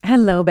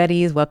Hello,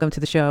 Betties. Welcome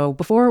to the show.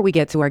 Before we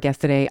get to our guest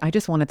today, I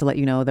just wanted to let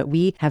you know that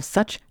we have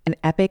such an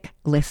epic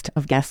list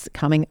of guests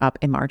coming up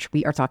in March.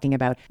 We are talking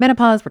about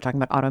menopause, we're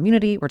talking about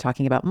autoimmunity, we're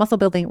talking about muscle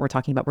building, we're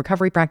talking about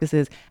recovery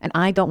practices, and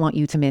I don't want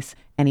you to miss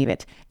any of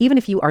it. Even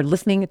if you are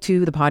listening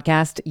to the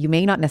podcast, you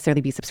may not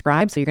necessarily be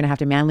subscribed, so you're going to have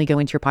to manually go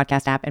into your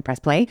podcast app and press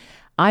play.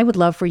 I would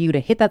love for you to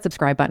hit that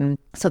subscribe button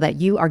so that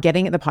you are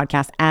getting the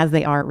podcast as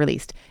they are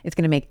released. It's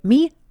going to make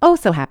me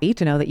so happy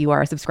to know that you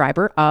are a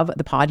subscriber of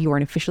the pod. You are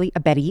officially a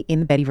Betty in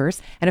the Bettyverse.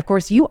 And of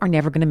course, you are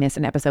never going to miss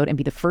an episode and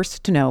be the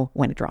first to know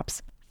when it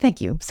drops. Thank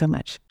you so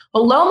much.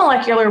 Well, low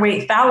molecular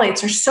weight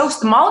phthalates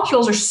the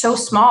molecules are so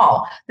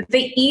small that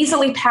they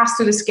easily pass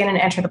through the skin and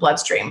enter the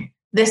bloodstream.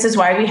 This is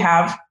why we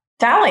have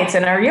phthalates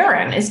in our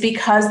urine, is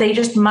because they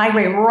just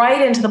migrate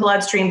right into the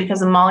bloodstream because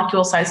the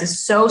molecule size is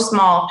so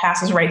small, it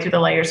passes right through the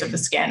layers of the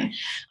skin.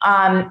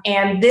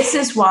 And this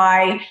is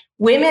why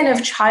women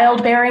of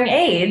childbearing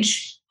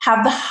age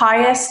have the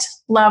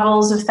highest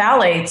levels of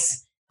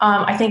phthalates.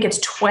 I think it's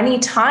 20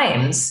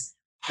 times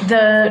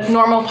the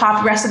normal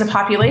rest of the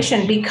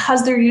population,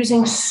 because they're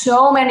using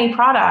so many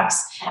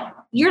products.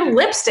 Your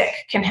lipstick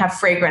can have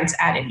fragrance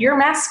added. Your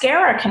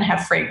mascara can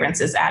have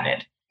fragrances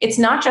added. It's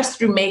not just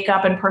through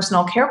makeup and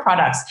personal care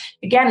products.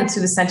 Again, it's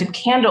through the scented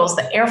candles,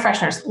 the air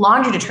fresheners,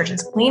 laundry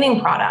detergents, cleaning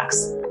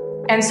products.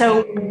 And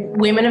so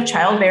women of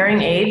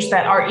childbearing age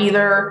that are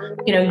either,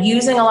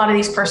 using a lot of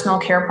these personal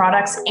care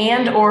products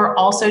and or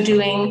also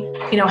doing,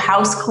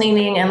 house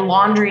cleaning and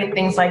laundry and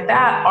things like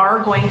that are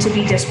going to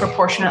be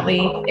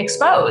disproportionately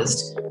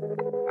exposed.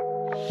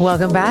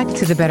 Welcome back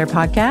to the Better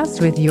Podcast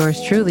with yours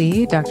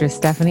truly, Dr.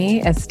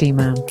 Stephanie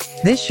Estima.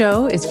 This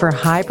show is for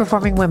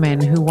high-performing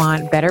women who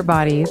want better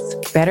bodies,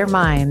 better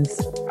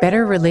minds,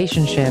 better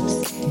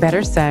relationships,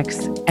 better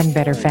sex, and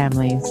better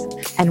families,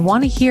 and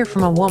want to hear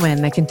from a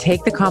woman that can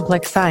take the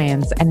complex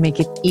science and make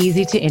it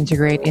easy to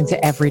integrate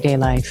into everyday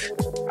life.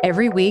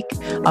 Every week,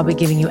 I'll be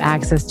giving you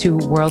access to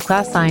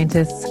world-class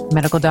scientists,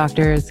 medical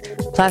doctors,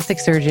 plastic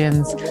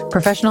surgeons,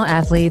 professional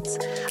athletes,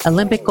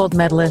 Olympic gold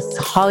medalists,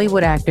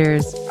 Hollywood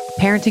actors,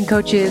 parenting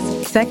coaches,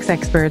 sex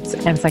experts,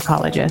 and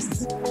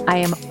psychologists. I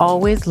am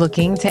always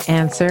looking to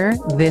answer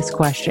this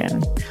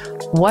question.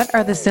 What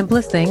are the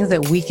simplest things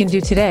that we can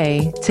do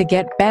today to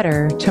get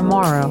better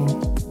tomorrow?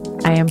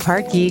 I am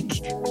part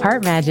geek,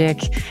 part magic,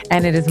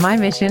 and it is my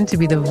mission to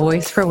be the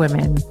voice for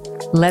women.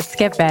 Let's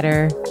get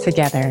better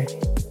together.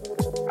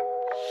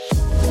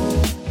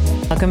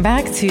 Welcome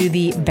back to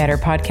the Better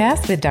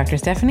Podcast with Dr.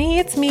 Stephanie.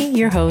 It's me,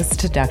 your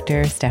host,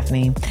 Dr.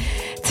 Stephanie.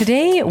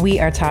 Today, we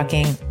are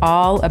talking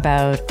all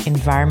about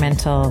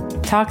environmental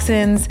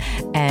toxins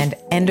and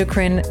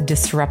endocrine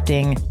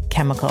disrupting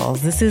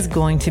chemicals. This is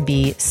going to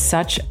be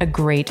such a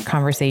great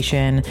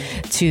conversation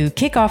to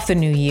kick off the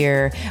new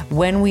year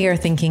when we are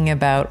thinking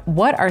about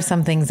what are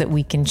some things that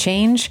we can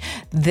change.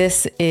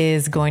 This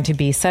is going to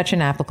be such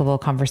an applicable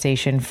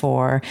conversation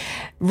for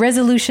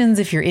resolutions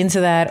if you're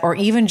into that, or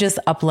even just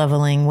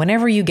up-leveling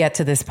whenever you get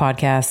to this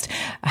podcast,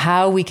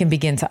 how we can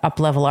begin to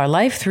up-level our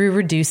life through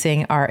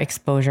reducing our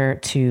exposure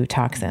to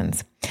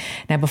toxins.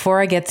 Now,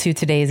 before I get to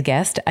today's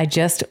guest, I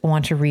just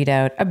want to read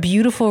out a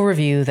beautiful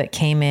review that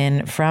came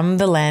in from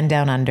the land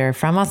down under,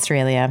 from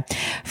Australia,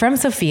 from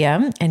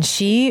Sophia. And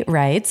she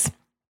writes,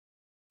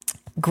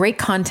 "Great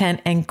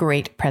content and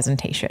great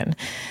presentation.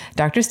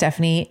 Dr.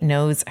 Stephanie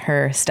knows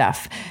her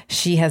stuff.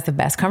 She has the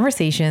best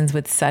conversations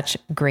with such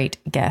great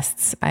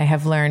guests. I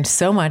have learned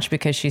so much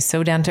because she's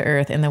so down to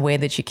earth in the way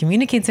that she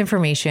communicates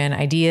information,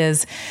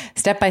 ideas,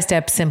 step by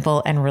step,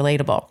 simple and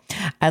relatable.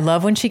 I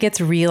love when she gets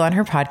real on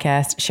her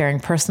podcast, sharing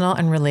personal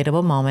and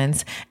relatable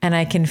moments, and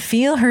I can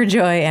feel her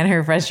joy and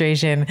her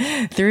frustration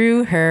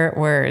through her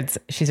words.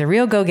 She's a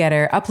real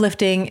go-getter,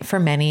 uplifting for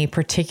many,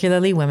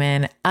 particularly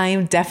women.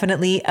 I'm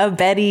definitely a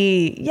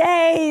Betty.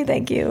 Yay.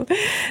 Thank you.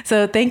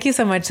 So thank you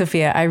so much,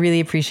 Sophia. I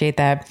really appreciate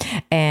that.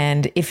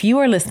 And if you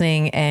are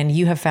listening and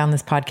you have found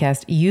this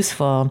podcast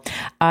useful,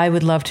 I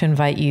would love to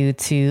invite you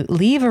to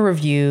leave a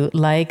review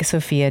like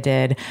Sophia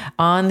did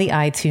on the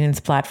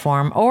iTunes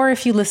platform, or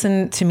if you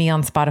listen to me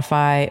on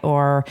Spotify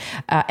or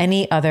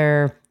any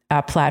other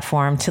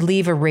platform, to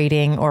leave a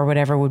rating or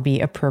whatever would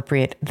be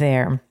appropriate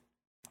there.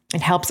 It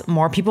helps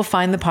more people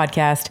find the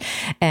podcast.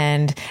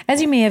 And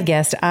as you may have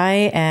guessed,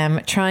 I am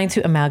trying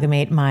to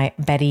amalgamate my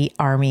Betty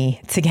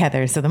army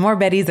together. So the more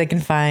Bettys I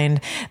can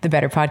find, the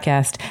better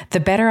podcast, the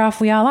better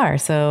off we all are.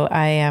 So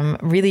I am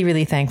really,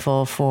 really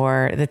thankful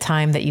for the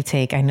time that you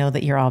take. I know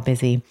that you're all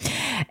busy.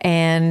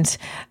 And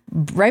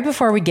right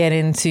before we get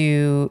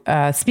into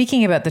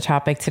speaking about the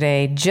topic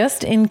today,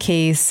 just in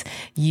case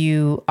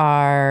you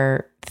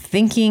are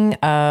thinking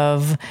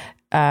of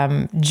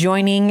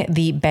joining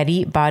the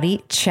Betty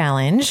Body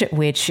Challenge,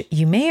 which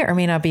you may or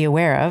may not be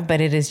aware of,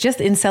 but it is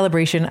just in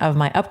celebration of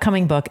my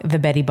upcoming book, The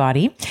Betty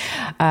Body.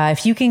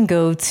 If you can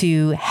go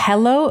to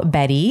Hello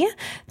Betty,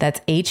 that's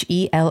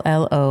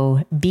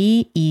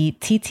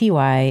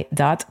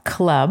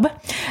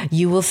HelloBetty.club,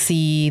 you will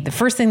see the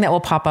first thing that will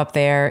pop up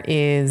there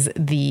is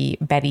the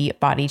Betty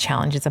Body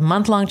Challenge. It's a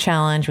month-long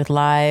challenge with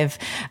live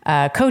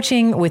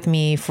coaching with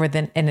me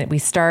and we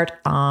start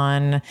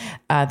on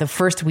the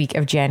first week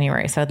of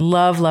January. So I'd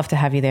love to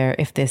have you there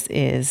if this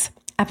is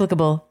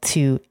applicable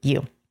to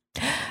you.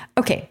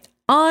 Okay,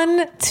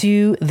 on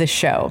to the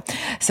show.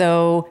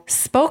 So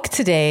spoke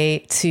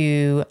today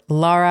to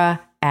Lara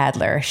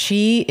Adler.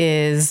 She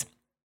is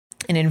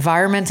an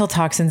environmental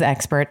toxins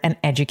expert and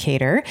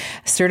educator,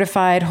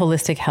 certified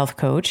holistic health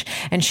coach,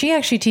 and she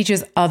actually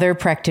teaches other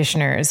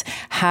practitioners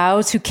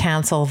how to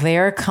counsel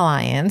their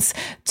clients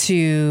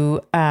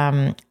to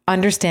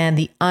understand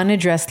the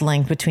unaddressed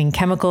link between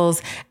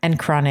chemicals and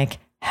chronic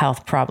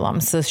health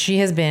problems. So she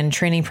has been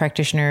training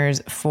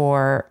practitioners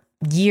for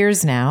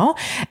years now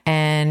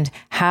and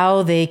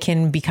how they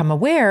can become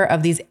aware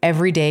of these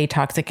everyday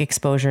toxic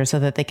exposures so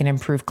that they can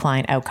improve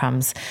client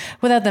outcomes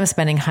without them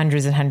spending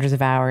hundreds and hundreds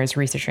of hours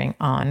researching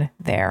on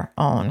their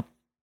own.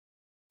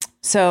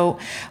 So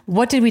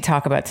what did we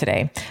talk about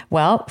today?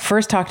 Well,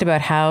 first talked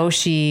about how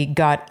she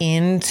got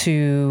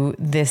into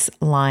this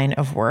line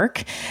of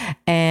work.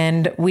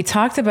 And we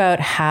talked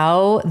about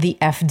how the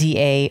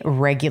FDA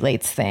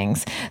regulates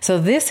things. So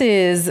this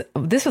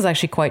was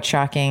actually quite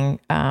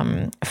shocking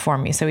for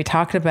me. So we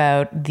talked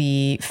about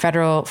the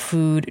Federal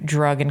Food,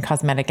 Drug, and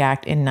Cosmetic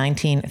Act in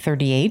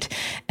 1938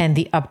 and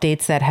the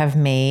updates that have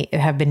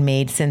been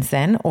made since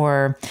then,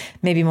 or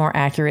maybe more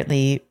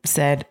accurately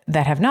said,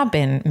 that have not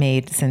been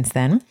made since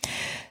then.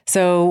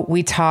 So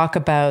we talk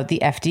about the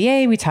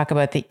FDA, we talk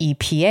about the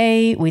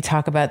EPA, we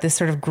talk about this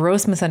sort of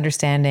gross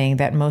misunderstanding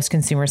that most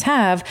consumers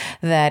have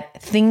that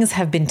things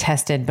have been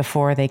tested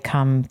before they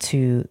come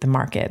to the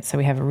market. So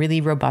we have a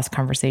really robust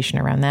conversation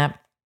around that.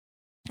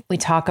 We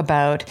talk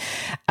about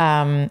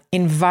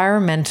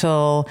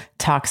environmental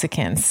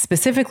toxicants,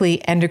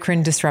 specifically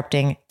endocrine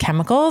disrupting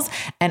chemicals,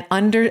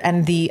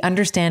 and the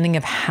understanding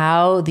of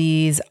how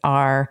these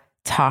are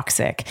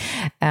toxic.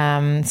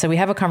 So we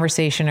have a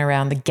conversation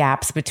around the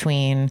gaps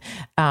between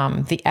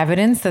the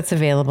evidence that's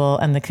available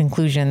and the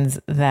conclusions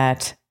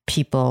that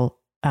people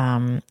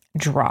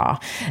draw.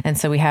 And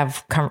so we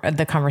have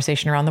the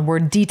conversation around the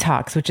word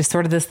detox, which is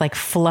sort of this like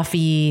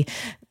fluffy,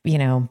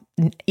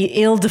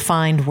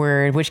 ill-defined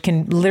word, which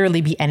can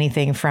literally be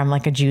anything from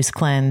like a juice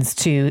cleanse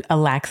to a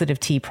laxative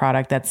tea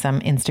product that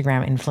some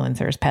Instagram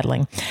influencer is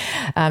peddling.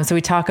 So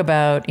we talk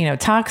about,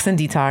 tox and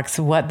detox,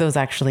 what those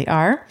actually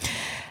are.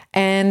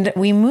 And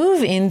we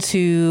move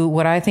into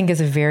what I think is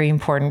a very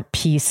important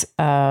piece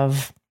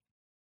of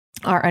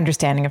our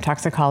understanding of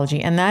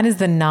toxicology, and that is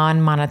the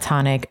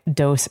non-monotonic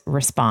dose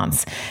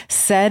response.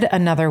 Said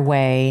another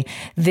way,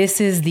 this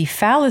is the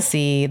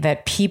fallacy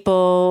that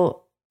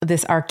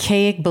this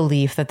archaic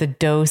belief that the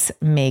dose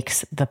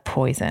makes the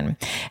poison.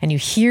 And you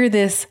hear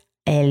this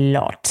a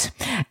lot.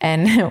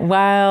 And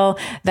while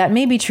that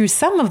may be true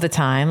some of the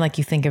time, like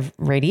you think of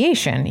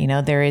radiation,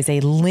 there is a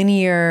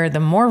linear,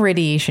 the more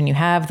radiation you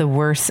have, the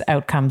worse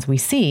outcomes we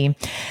see.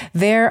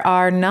 There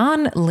are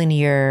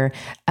non-linear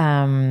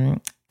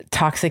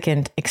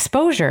toxicant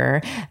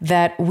exposure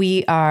that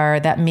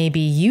may be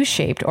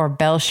U-shaped or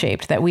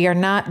bell-shaped, that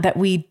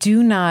we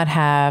do not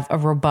have a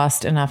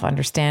robust enough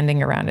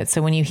understanding around it.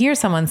 So when you hear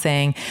someone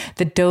saying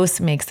the dose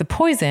makes the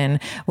poison,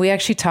 we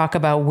actually talk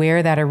about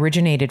where that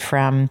originated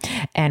from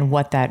and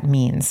what that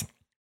means.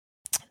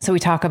 So we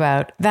talk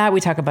about that.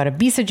 We talk about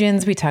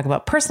obesogens. We talk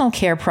about personal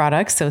care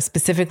products. So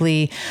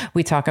specifically,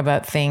 we talk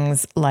about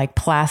things like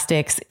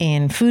plastics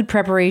in food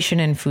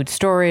preparation and food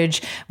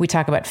storage. We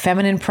talk about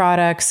feminine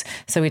products.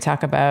 So we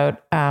talk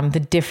about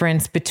the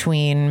difference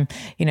between,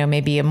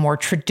 maybe a more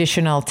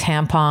traditional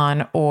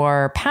tampon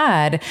or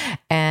pad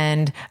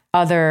and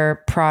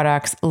other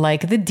products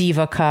like the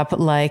Diva Cup,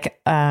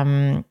 like,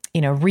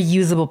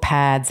 reusable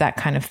pads, that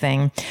kind of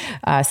thing,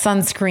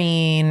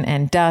 sunscreen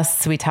and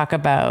dusts. We talk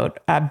about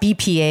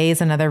BPA is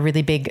another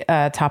really big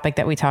topic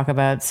that we talk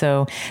about.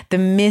 So the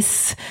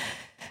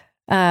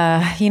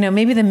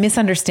maybe the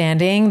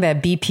misunderstanding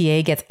that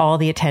BPA gets all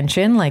the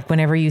attention, like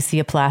whenever you see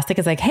a plastic,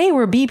 it's like, hey,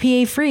 we're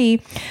BPA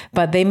free,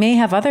 but they may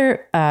have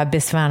other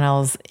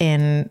bisphenols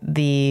in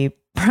the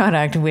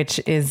product,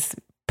 which is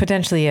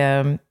potentially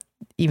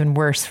even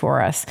worse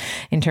for us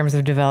in terms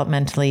of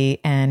developmentally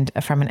and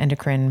from an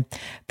endocrine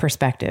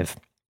perspective.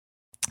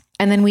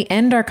 And then we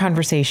end our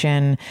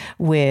conversation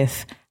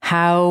with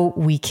how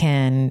we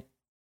can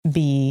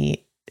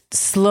be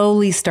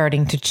slowly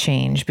starting to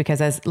change, because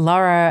as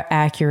Lara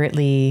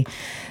accurately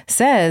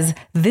says,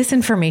 this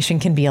information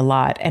can be a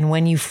lot. And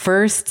when you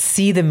first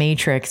see the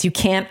matrix, you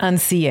can't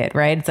unsee it,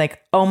 right? It's like,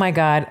 oh my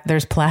God,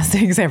 there's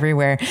plastics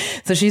everywhere.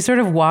 So she sort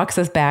of walks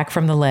us back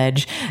from the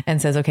ledge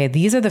and says, okay,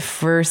 these are the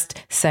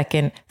first,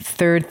 second,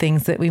 third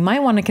things that we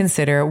might want to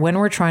consider when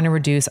we're trying to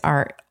reduce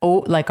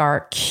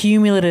our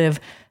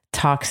cumulative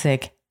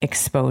toxic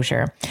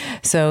exposure.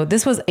 So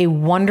this was a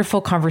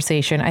wonderful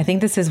conversation. I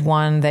think this is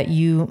one that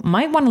you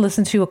might want to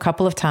listen to a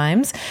couple of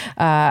times,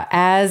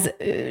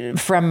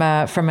 from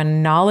a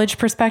knowledge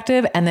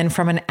perspective and then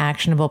from an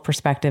actionable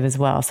perspective as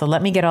well. So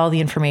let me get all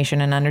the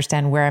information and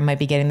understand where I might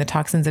be getting the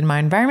toxins in my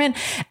environment,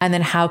 and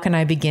then how can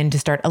I begin to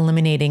start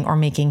eliminating or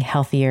making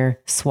healthier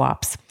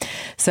swaps.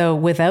 So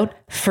without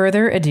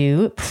further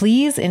ado,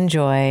 please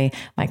enjoy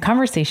my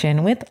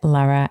conversation with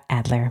Lara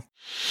Adler.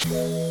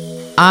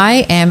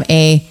 I am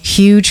a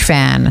huge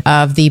fan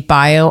of the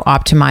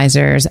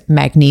BioOptimizer's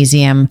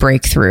magnesium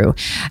breakthrough.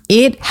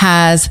 It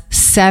has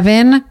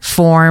 7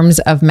 forms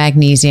of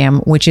magnesium,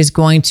 which is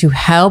going to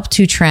help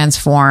to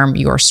transform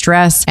your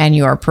stress and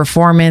your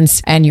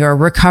performance and your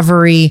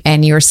recovery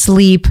and your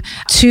sleep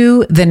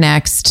to the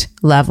next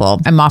level.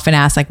 I'm often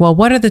asked, like, well,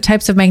 what are the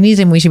types of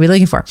magnesium we should be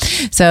looking for?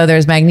 So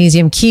there's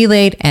magnesium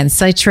chelate and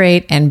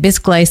citrate and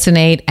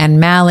bisglycinate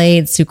and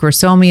malate,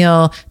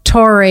 sucrosomial,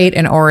 taurate,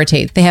 and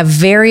orotate. They have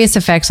various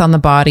effects on the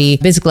body.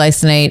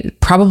 Bisglycinate,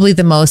 probably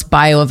the most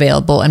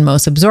bioavailable and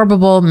most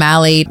absorbable.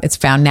 Malate, it's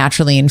found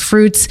naturally in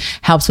fruits,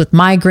 helps with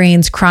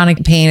migraines,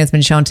 chronic pain, has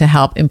been shown to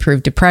help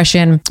improve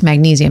depression.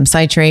 Magnesium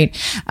citrate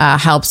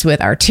helps with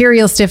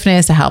arterial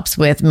stiffness, it helps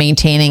with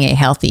maintaining a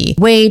healthy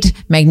weight.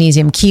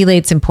 Magnesium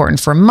chelate's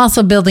important for muscle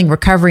building,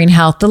 recovery, and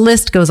health. The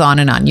list goes on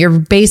and on. You're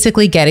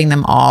basically getting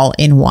them all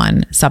in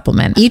one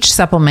supplement. Each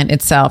supplement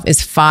itself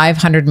is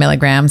 500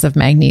 milligrams of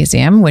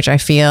magnesium, which I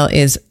feel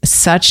is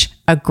such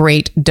a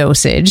great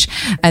dosage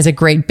as a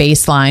great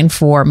baseline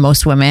for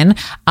most women.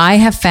 I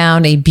have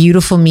found a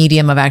beautiful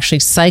medium of actually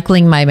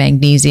cycling my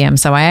magnesium.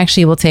 So I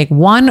actually will take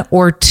 1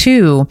 or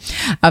 2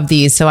 of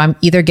these. So I'm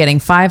either getting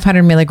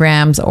 500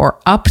 milligrams or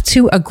up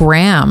to a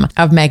gram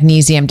of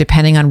magnesium,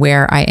 depending on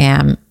where I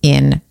am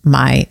in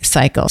my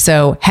cycle.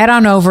 So head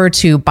on over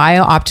to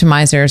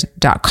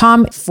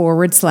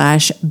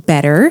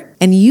biooptimizers.com/better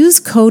and use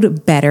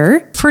code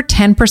BETTER for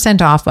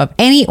 10% off of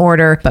any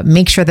order, but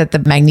make sure that the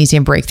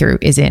magnesium breakthrough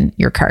is in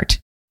your cart.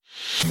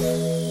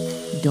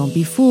 Don't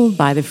be fooled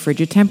by the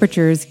frigid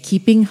temperatures.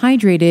 Keeping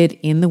hydrated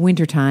in the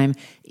wintertime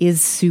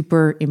is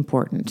super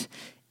important.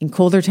 In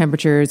colder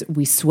temperatures,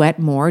 we sweat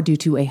more due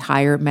to a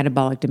higher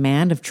metabolic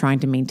demand of trying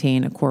to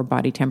maintain a core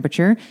body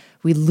temperature.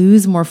 We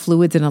lose more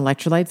fluids and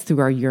electrolytes through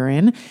our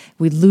urine.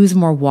 We lose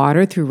more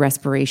water through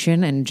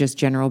respiration and just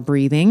general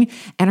breathing.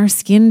 And our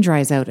skin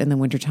dries out in the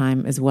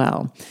wintertime as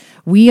well.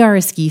 We are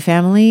a ski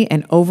family,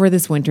 and over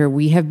this winter,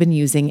 we have been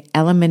using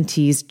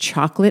Elementi's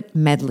chocolate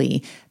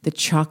medley. The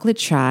chocolate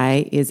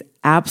chai is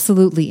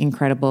absolutely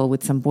incredible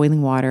with some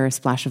boiling water, a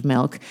splash of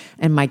milk,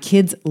 and my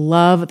kids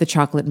love the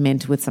chocolate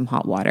mint with some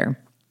hot water.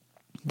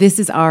 This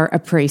is our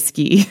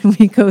après-ski.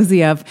 We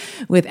cozy up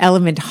with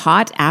Element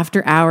hot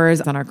after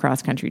hours on our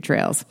cross-country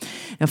trails.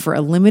 Now, for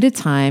a limited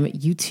time,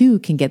 you too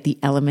can get the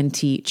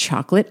Elementi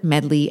chocolate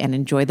medley and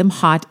enjoy them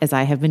hot, as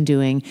I have been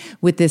doing,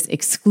 with this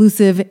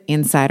exclusive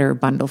insider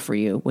bundle for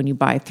you. When you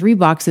buy 3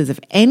 boxes of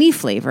any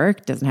flavor,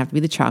 it doesn't have to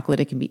be the chocolate,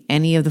 it can be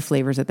any of the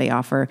flavors that they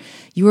offer,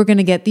 you are going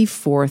to get the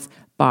 4th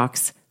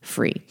box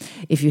free.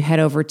 If you head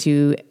over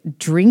to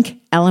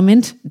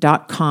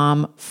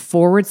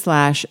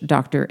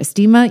drinkelement.com/Dr.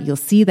 Estima, you'll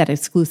see that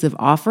exclusive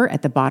offer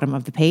at the bottom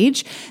of the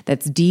page.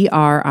 That's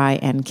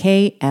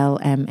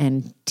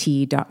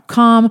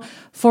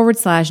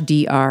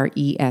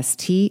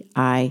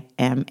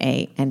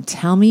drinklmnt.com/DRESTIMA. And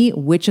tell me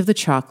which of the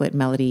chocolate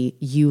melody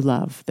you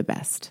love the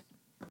best.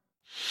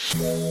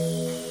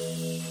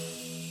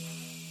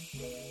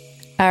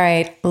 All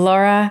right,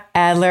 Lara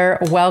Adler,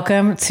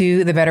 welcome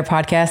to the Better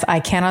Podcast. I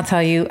cannot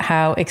tell you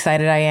how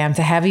excited I am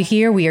to have you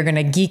here. We are going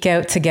to geek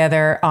out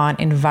together on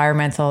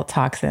environmental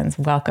toxins.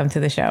 Welcome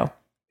to the show.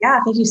 Yeah,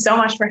 thank you so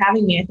much for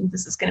having me. I think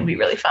this is going to be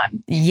really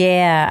fun.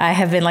 Yeah, I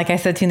have been, like I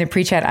said to you in the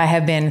pre-chat, I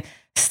have been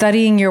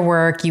studying your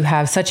work. You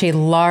have such a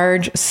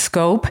large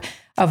scope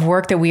of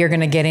work that we are going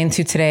to get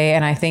into today.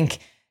 And I think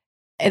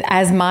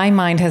as my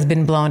mind has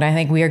been blown, I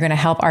think we are going to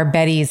help our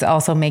Betties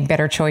also make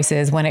better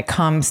choices when it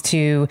comes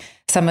to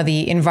some of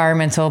the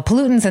environmental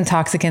pollutants and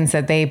toxicants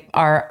that they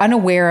are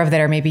unaware of that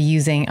are maybe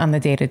using on the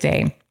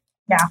day-to-day.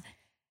 Yeah.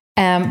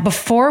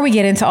 Before we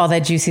get into all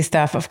that juicy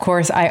stuff, of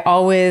course, I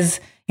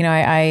always,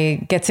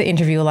 I get to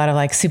interview a lot of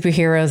like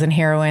superheroes and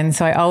heroines.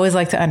 So I always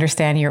like to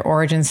understand your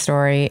origin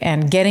story,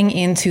 and getting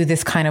into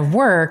this kind of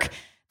work.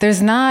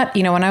 There's not,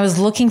 when I was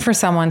looking for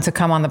someone to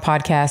come on the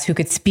podcast who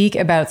could speak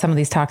about some of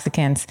these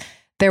toxicants,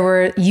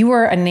 you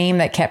were a name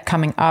that kept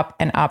coming up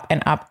and up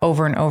and up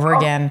over and over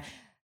again.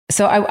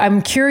 So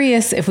I'm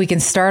curious if we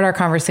can start our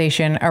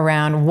conversation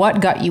around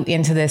what got you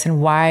into this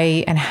and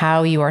why and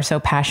how you are so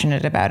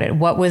passionate about it.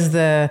 What was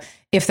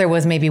if there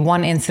was maybe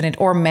one incident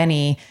or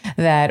many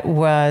that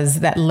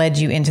led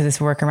you into this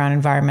work around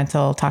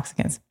environmental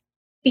toxicants?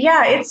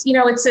 Yeah, it's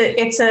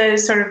a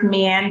sort of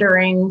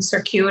meandering,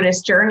 circuitous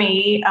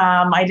journey.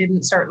 I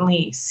didn't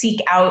certainly seek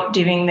out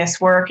doing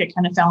this work. It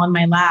kind of fell in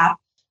my lap.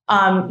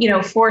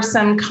 For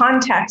some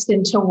context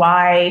into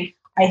why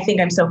I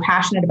think I'm so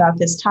passionate about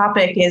this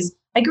topic is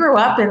I grew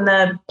up in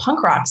the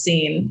punk rock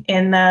scene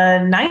in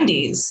the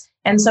 90s.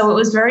 And so it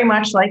was very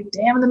much like,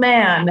 damn the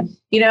man,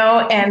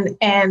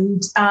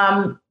 and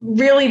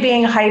really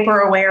being hyper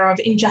aware of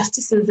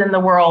injustices in the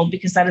world,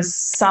 because that is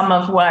some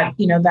of what,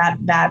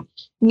 that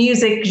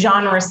music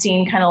genre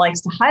scene kind of likes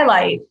to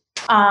highlight.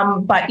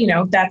 But,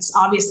 that's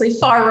obviously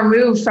far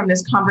removed from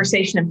this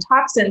conversation of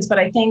toxins. But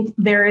I think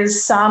there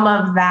is some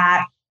of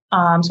that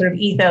sort of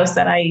ethos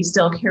that I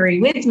still carry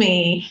with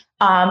me,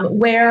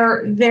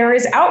 where there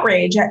is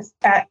outrage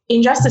at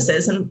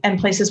injustices and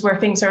places where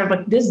things are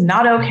like, this is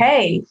not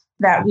okay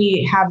that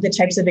we have the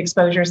types of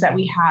exposures that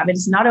we have.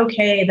 It's not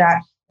okay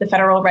that the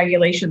federal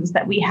regulations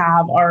that we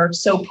have are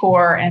so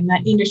poor and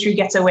that industry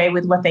gets away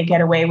with what they get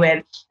away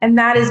with. And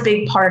that is a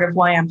big part of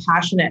why I'm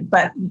passionate.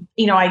 But,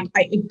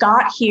 I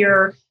got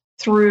here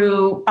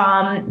through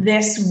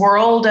this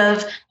world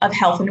of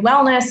health and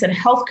wellness and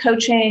health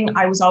coaching.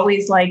 I was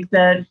always like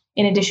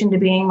in addition to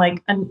being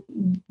like a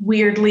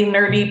weirdly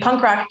nerdy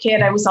punk rock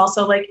kid, I was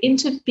also like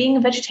into being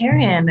a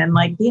vegetarian and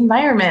like the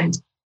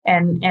environment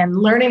and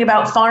learning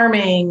about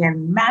farming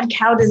and mad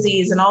cow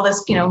disease and all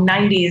this,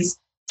 90s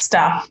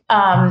stuff.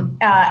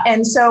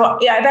 And so,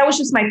 that was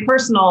just my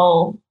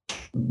personal,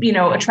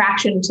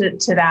 attraction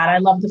to that. I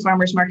loved the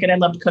farmer's market. I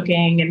loved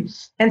cooking.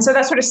 And so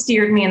that sort of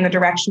steered me in the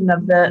direction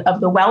of the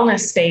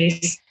wellness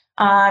space.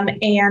 I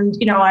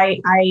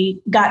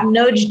got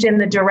nudged in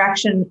the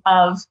direction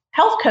of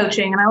health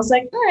coaching. And I was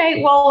like, all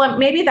right, well,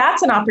 maybe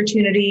that's an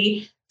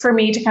opportunity for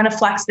me to kind of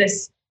flex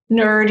this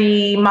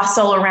nerdy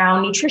muscle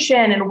around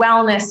nutrition and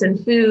wellness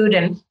and food,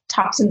 and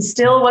toxins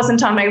still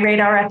wasn't on my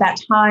radar at that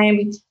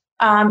time.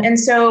 And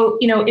so,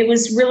 it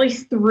was really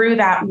through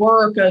that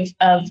work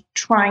of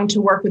trying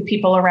to work with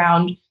people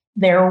around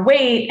their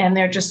weight and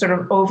their just sort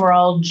of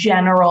overall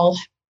general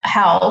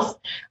health,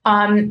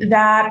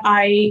 that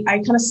I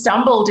kind of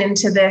stumbled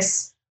into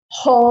this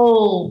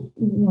whole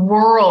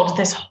world,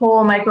 this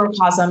whole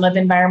microcosm of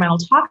environmental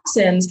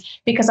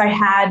toxins, because I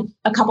had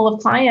a couple of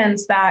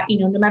clients that,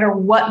 no matter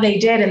what they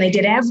did, and they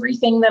did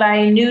everything that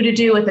I knew to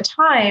do at the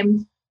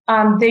time,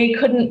 they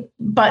couldn't,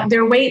 but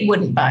their weight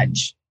wouldn't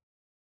budge.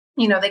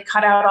 They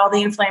cut out all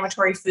the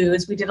inflammatory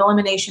foods. We did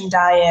elimination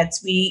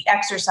diets. We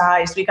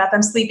exercised. We got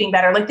them sleeping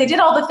better. Like they did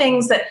all the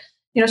things that,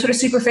 sort of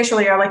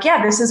superficially are like,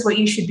 yeah, this is what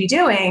you should be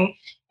doing.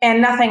 And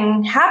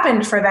nothing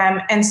happened for them.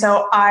 And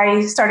so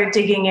I started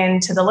digging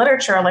into the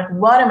literature, like,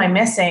 what am I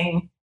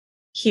missing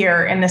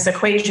here in this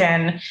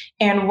equation?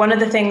 And one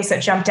of the things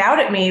that jumped out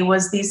at me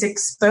was these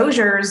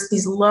exposures,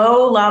 these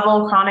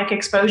low-level chronic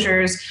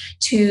exposures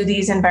to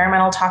these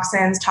environmental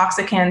toxins,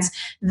 toxicants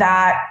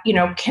that,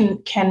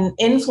 can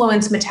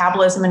influence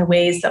metabolism in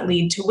ways that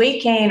lead to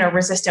weight gain or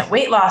resistant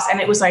weight loss.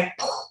 And it was like,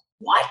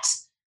 what?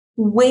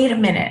 Wait a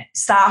minute,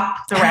 stop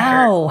the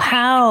record.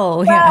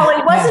 How? Well,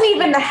 it wasn't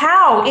even the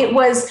how. It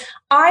was,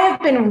 I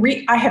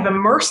have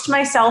immersed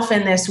myself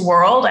in this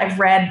world. I've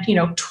read,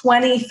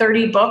 20,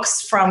 30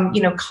 books from,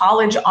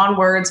 college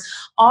onwards,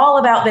 all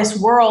about this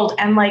world.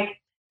 And like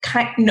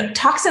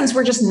toxins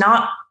were just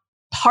not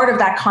part of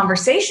that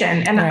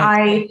conversation. And right.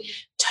 I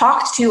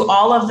talked to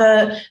all of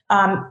the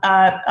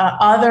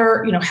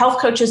other, health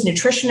coaches,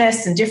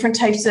 nutritionists, and different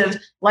types of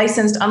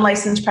licensed,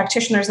 unlicensed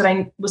practitioners that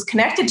I was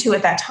connected to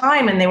at that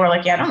time. And they were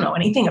like, yeah, I don't know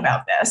anything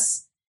about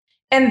this.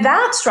 And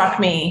that struck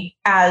me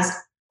as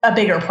a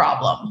bigger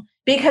problem,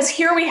 because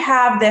here we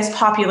have this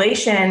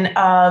population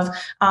of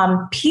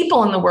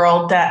people in the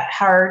world that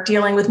are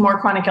dealing with more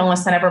chronic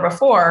illness than ever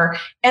before.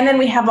 And then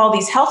we have all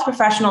these health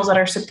professionals that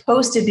are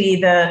supposed to be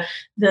the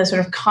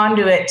sort of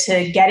conduit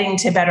to getting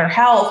to better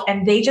health.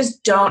 And they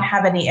just don't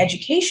have any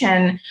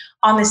education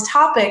on this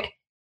topic.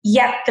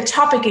 Yet the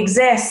topic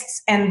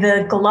exists, and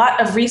the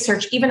glut of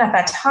research, even at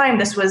that time,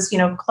 this was,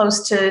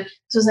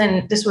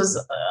 this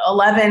was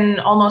 11,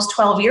 almost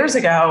 12 years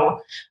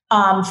ago,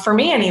 for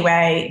me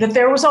anyway, that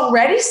there was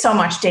already so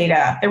much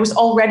data, there was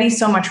already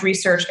so much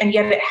research, and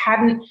yet it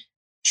hadn't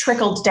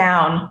trickled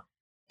down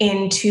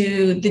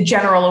into the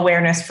general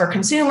awareness for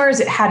consumers.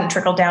 It hadn't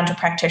trickled down to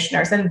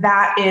practitioners. And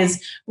that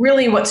is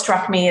really what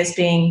struck me as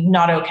being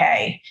not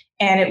okay.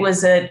 And it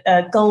was a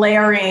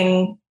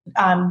glaring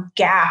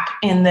gap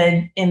in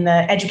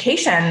the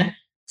education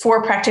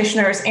for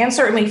practitioners, and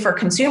certainly for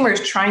consumers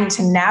trying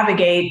to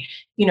navigate,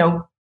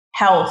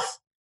 health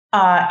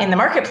in the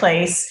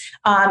marketplace.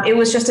 It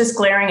was just this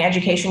glaring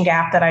education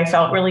gap that I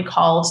felt really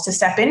called to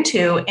step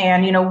into.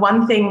 And,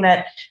 one thing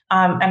that,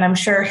 and I'm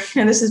sure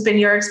this has been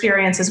your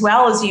experience as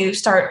well, as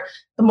the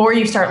more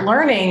you start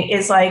learning,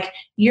 is like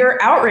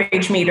your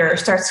outrage meter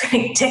starts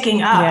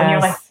ticking up. Yes. And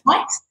you're like,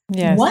 what?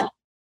 Yes. What?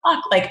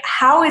 Fuck? Like,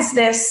 how is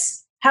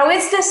this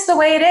the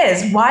way it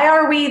is? Why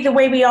are we the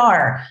way we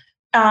are?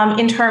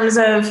 In terms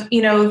of,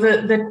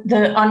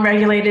 the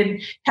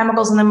unregulated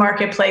chemicals in the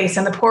marketplace,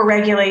 and the poor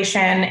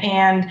regulation,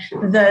 and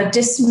the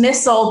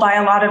dismissal by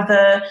a lot of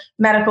the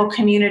medical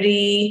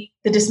community,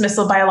 the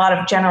dismissal by a lot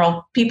of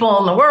general people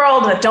in the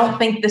world that don't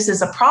think this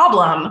is a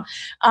problem.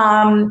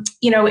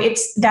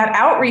 It's that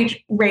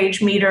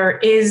outrage meter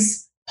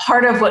is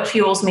part of what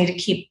fuels me to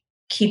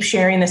keep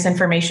sharing this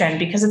information,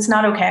 because it's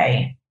not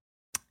okay.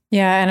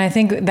 Yeah. And I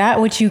think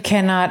that which you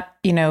cannot,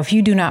 if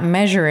you do not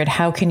measure it,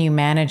 how can you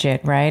manage it?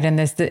 Right. And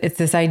it's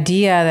this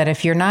idea that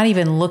if you're not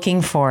even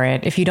looking for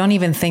it, if you don't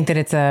even think that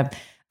it's a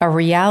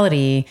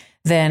reality,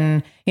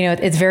 then,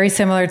 it's very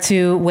similar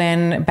to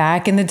when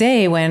back in the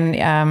day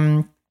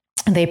when,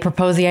 they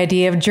proposed the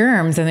idea of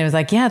germs, and it was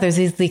like, yeah, there's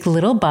these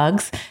little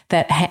bugs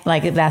that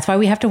that's why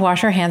we have to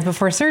wash our hands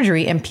before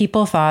surgery. And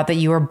people thought that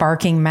you were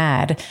barking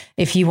mad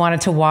if you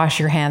wanted to wash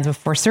your hands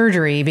before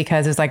surgery,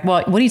 because it's like,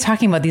 well, what are you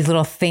talking about? These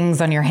little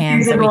things on your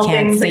hands that we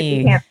can't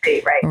see.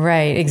 Right.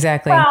 Right.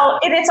 Exactly. Well,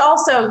 and it's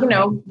also,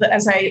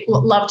 as I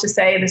love to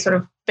say, the sort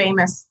of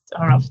famous,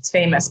 I don't know if it's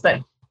famous,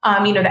 but,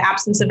 the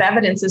absence of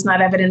evidence is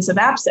not evidence of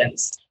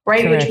absence,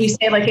 right? Correct. Which we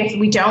say, like, if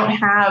we don't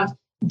have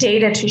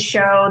data to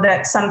show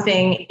that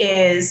something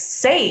is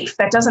safe,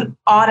 that doesn't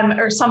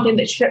or something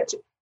that should,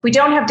 we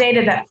don't have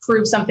data that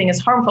proves something is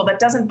harmful, that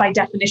doesn't by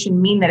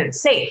definition mean that it's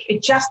safe.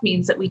 It just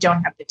means that we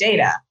don't have the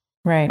data.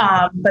 Right.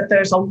 But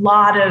there's a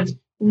lot of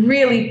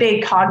really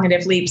big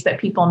cognitive leaps that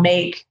people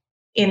make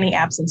in the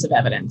absence of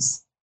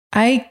evidence.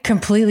 I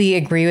completely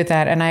agree with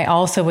that. And I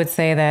also would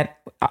say that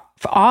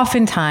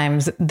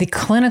oftentimes the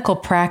clinical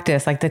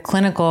practice, like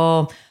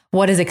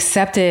what is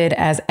accepted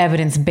as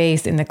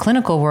evidence-based in the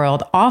clinical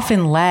world,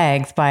 often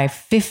lags by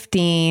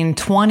 15,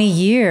 20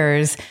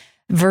 years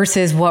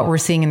versus what we're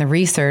seeing in the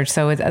research.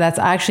 So that's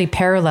actually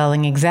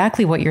paralleling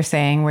exactly what you're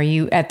saying, where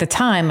you, at the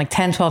time, like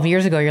 10, 12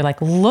 years ago, you're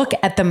like, look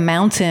at the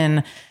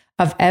mountain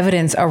of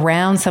evidence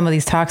around some of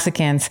these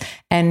toxicants,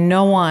 and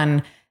no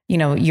one,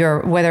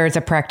 whether it's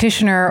a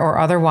practitioner or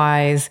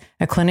otherwise,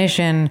 a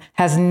clinician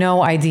has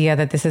no idea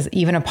that this is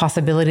even a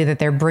possibility that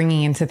they're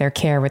bringing into their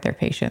care with their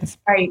patients.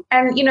 Right.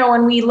 And,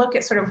 when we look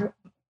at sort of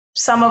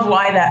some of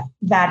why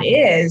that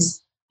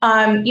is,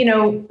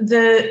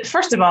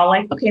 first of all,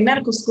 like, okay,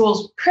 medical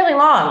school's pretty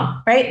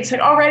long, right? It's like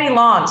already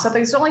long. So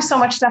there's only so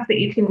much stuff that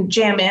you can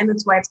jam in.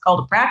 That's why it's called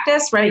a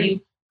practice, right?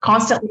 You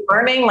constantly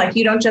learning, like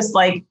you don't just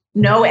like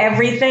know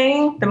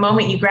everything the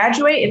moment you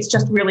graduate. It's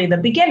just really the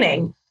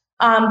beginning.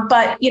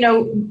 But,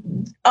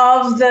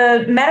 of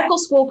the medical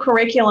school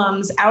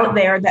curriculums out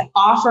there that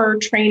offer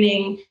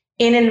training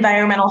in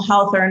environmental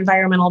health or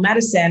environmental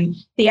medicine,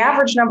 the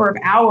average number of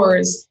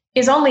hours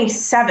is only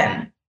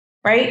 7,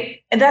 right?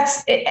 And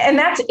that's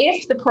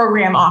if the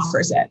program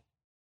offers it.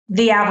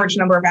 The average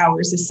number of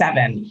hours is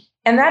 7.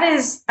 And that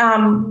is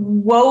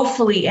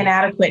woefully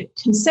inadequate,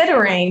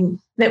 considering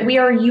that we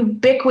are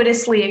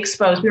ubiquitously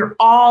exposed. We are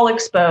all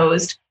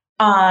exposed.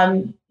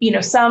 Some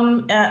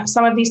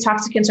of these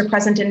toxicants are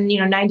present in,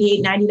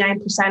 98,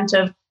 99%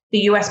 of the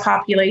US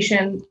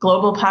population,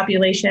 global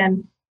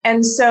population.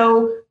 And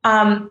so,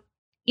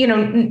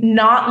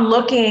 not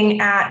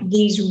looking at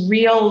these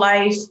real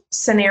life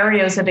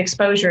scenarios of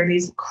exposure,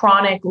 these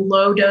chronic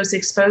low dose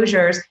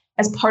exposures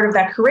as part of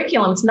that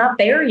curriculum, it's not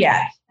there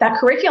yet. That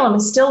curriculum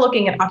is still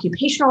looking at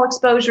occupational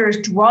exposures,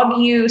 drug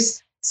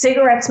use,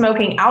 cigarette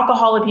smoking,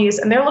 alcohol abuse,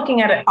 and they're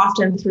looking at it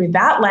often through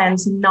that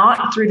lens,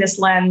 not through this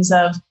lens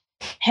of,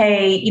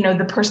 hey,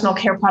 the personal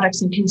care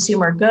products and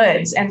consumer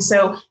goods. And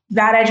so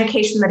that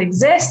education that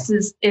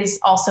exists is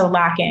also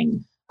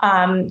lacking.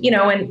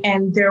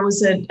 And there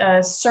was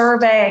a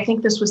survey, I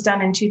think this was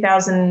done in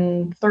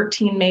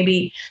 2013,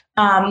 maybe,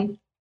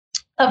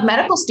 of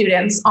medical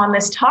students on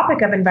this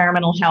topic of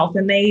environmental health.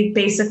 And they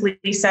basically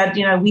said,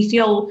 we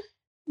feel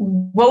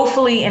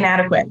woefully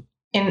inadequate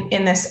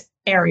in this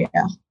area.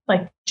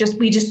 Like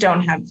we just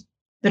don't have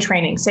the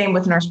training. Same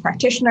with nurse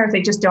practitioners.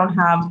 They just don't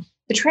have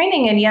the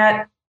training. And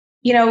yet,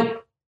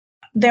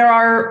 there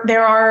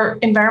are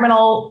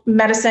environmental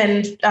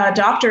medicine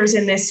doctors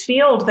in this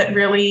field that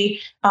really,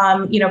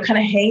 kind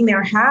of hang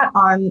their hat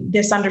on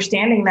this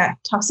understanding that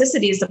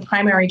toxicity is the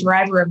primary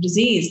driver of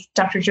disease.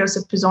 Dr.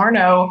 Joseph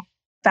Pizzorno,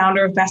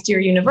 founder of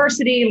Bastyr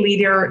University,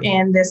 leader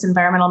in this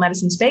environmental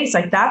medicine space,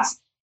 like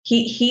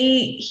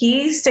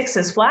he sticks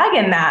his flag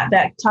in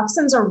that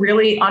toxins are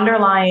really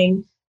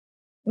underlying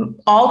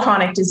all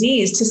chronic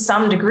disease to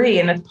some degree,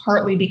 and it's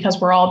partly because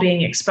we're all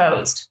being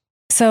exposed.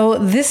 So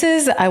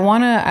I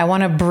want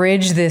to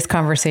bridge this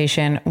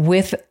conversation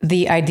with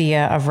the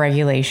idea of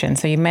regulation.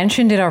 So you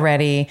mentioned it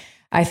already.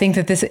 I think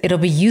that it'll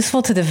be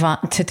useful to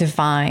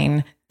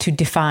define,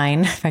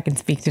 if I can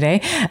speak today,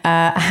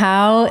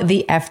 how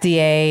the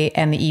FDA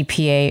and the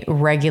EPA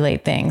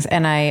regulate things.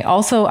 And I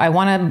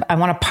want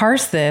to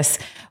parse this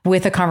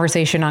with a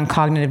conversation on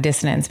cognitive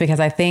dissonance,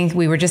 because I think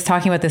we were just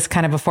talking about this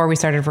kind of before we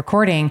started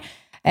recording.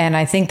 And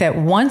I think that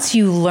once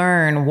you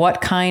learn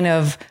what kind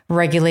of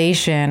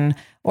regulation,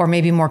 or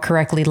maybe more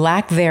correctly,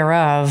 lack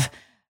thereof,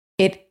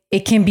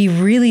 it can be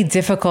really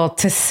difficult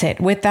to sit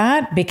with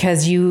that,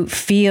 because you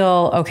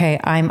feel, okay,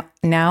 I'm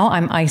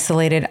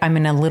isolated. I'm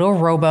in a little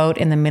rowboat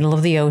in the middle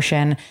of the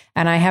ocean,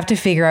 and I have to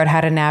figure out how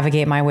to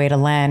navigate my way to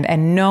land,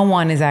 and no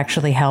one is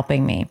actually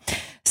helping me.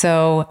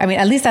 So, I mean,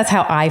 at least that's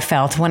how I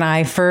felt when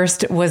I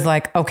first was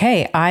like,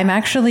 okay, I'm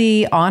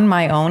actually on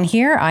my own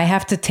here. I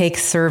have to take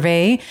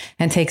survey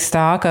and take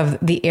stock of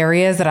the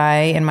areas that I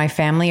and my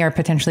family are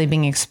potentially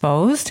being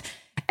exposed,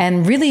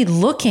 and really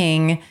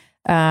looking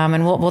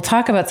And we'll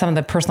talk about some of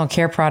the personal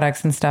care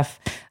products and stuff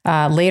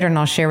later, and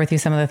I'll share with you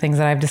some of the things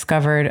that I've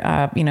discovered,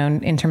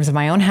 in terms of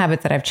my own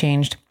habits that I've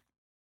changed.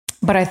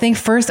 But I think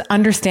first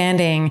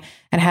understanding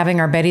and having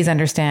our Betties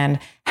understand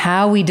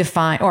how we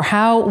define, or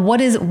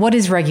what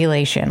is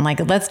regulation? Like,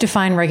 let's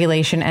define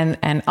regulation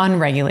and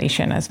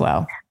unregulation as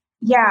well.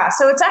 Yeah,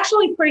 so it's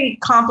actually pretty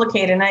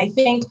complicated. And I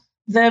think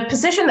the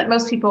position that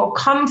most people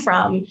come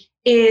from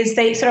is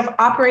they sort of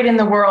operate in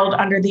the world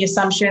under the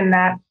assumption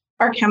that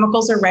our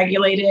chemicals are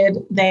regulated.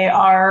 They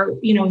are,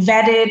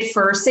 vetted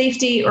for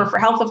safety or for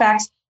health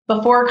effects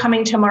before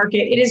coming to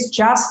market. It is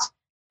just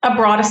a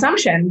broad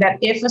assumption that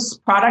if a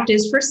product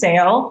is for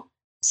sale,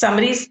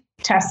 somebody's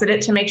tested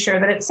it to make sure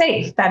that it's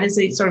safe. That is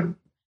a sort of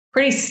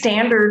pretty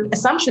standard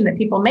assumption that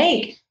people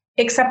make,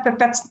 except that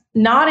that's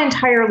not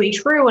entirely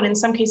true. And in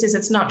some cases,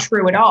 it's not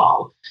true at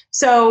all.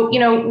 So,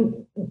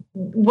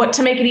 what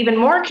to make it even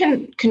more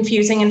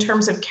confusing in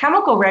terms of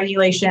chemical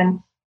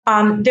regulation,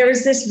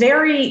 there's this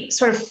very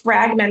sort of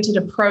fragmented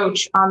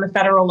approach on the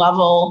federal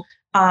level,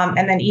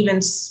 and then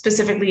even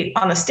specifically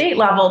on the state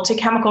level to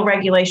chemical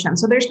regulation.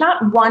 So there's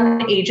not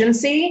one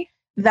agency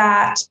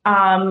that,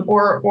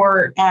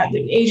 or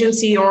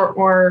agency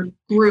or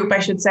group, I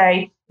should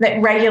say, that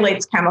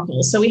regulates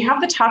chemicals. So we have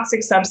the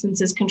Toxic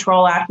Substances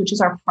Control Act, which is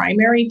our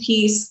primary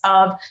piece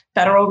of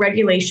federal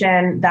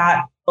regulation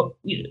that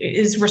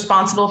is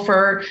responsible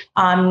for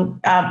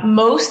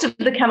most of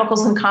the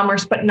chemicals in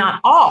commerce, but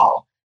not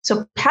all.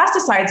 So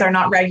pesticides are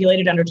not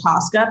regulated under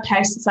TSCA.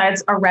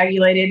 Pesticides are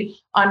regulated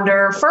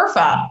under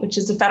FERPA, which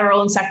is the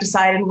Federal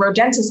Insecticide and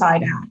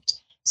Rodenticide Act.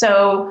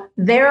 So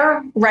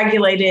they're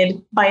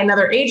regulated by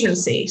another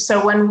agency.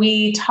 So when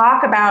we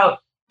talk about,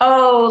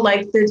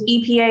 like the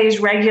EPA is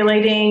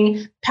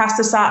regulating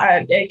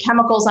pesticide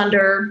chemicals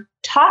under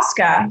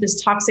TSCA, this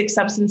Toxic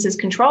Substances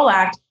Control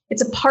Act,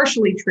 it's a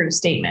partially true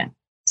statement.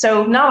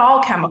 So not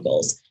all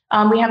chemicals.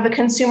 We have the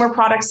Consumer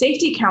Product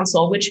Safety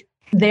Council, which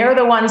they're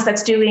the ones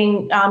that's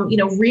doing,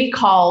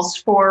 recalls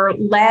for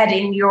lead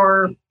in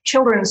your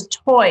children's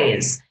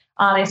toys.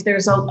 If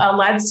there's a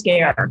lead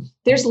scare,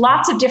 there's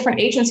lots of different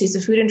agencies.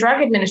 The Food and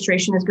Drug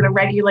Administration is going to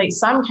regulate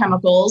some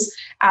chemicals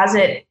as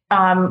it,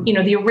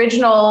 the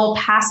original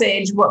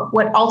passage,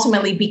 what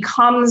ultimately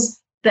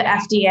becomes the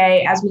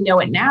FDA as we know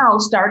it now,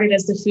 started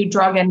as the Food,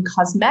 Drug, and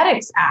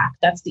Cosmetics Act.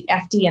 That's the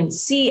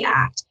FD&C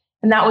Act.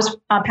 And that was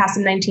passed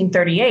in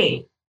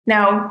 1938.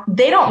 Now,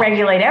 they don't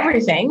regulate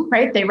everything,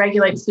 right? They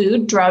regulate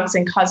food, drugs,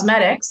 and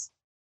cosmetics,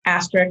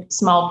 asterisk,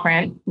 small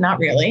print, not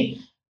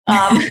really.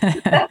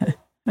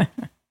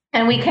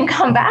 And we can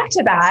come back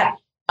to that.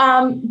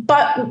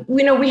 But,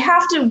 we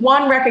have to,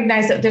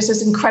 recognize that there's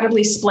this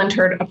incredibly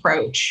splintered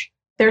approach.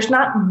 There's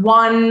not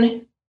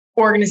one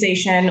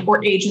organization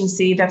or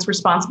agency that's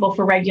responsible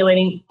for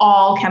regulating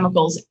all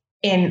chemicals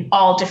in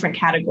all different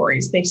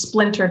categories. They've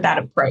splintered that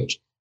approach.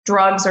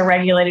 Drugs are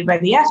regulated by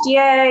the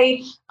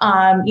FDA.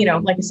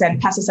 Like I said,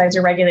 pesticides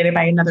are regulated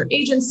by another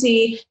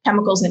agency.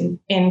 Chemicals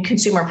in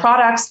consumer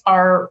products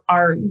are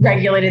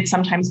regulated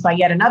sometimes by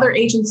yet another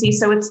agency.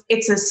 So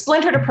it's a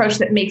splintered approach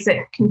that makes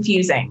it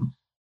confusing.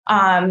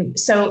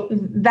 So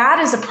that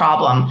is a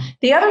problem.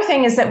 The other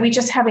thing is that we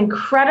just have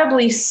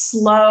incredibly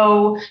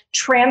slow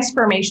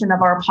transformation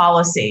of our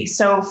policy.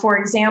 So, for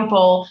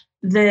example,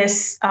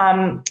 this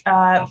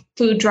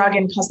Food, Drug,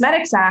 and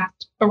Cosmetics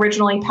Act,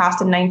 originally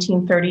passed in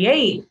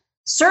 1938,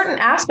 certain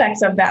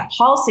aspects of that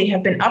policy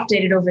have been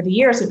updated over the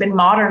years, have been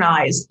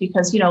modernized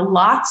because,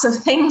 lots of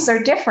things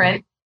are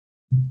different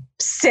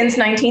since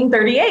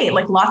 1938.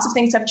 Like lots of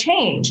things have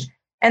changed.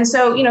 And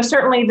so,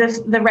 certainly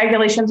the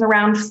regulations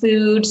around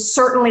food,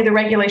 certainly the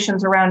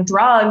regulations around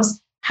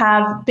drugs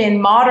have been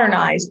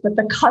modernized, but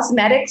the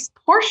cosmetics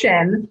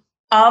portion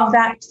of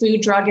that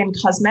Food, Drug, and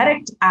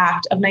Cosmetics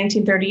Act of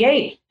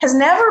 1938 has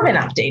never been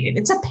updated.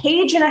 It's a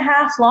page and a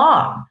half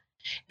long.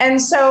 And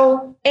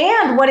so,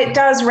 and what it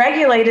does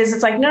regulate is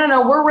it's like,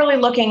 no, we're really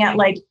looking at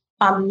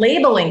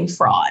labeling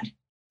fraud,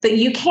 that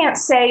you can't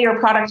say your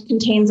product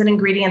contains an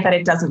ingredient that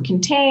it doesn't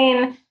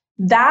contain.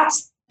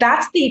 That's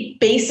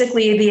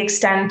basically the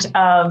extent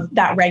of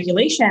that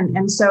regulation.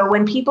 And so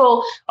when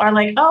people are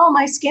like, oh,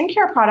 my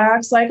skincare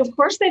products, of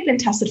course they've been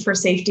tested for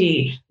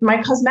safety.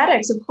 My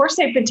cosmetics, of course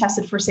they've been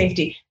tested for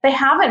safety. They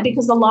haven't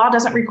because the law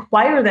doesn't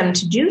require them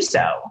to do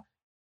so.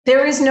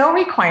 There is no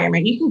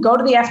requirement. You can go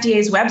to the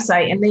FDA's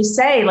website and they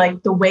say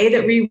the way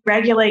that we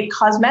regulate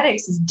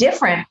cosmetics is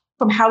different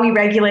from how we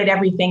regulate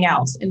everything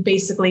else. And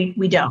basically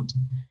we don't,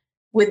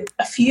 with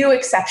a few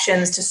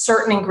exceptions to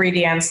certain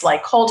ingredients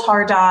like coal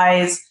tar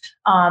dyes.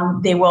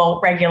 They will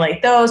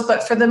regulate those.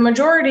 But for the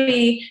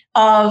majority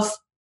of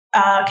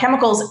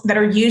chemicals that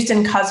are used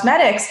in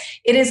cosmetics,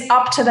 it is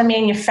up to the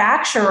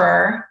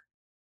manufacturer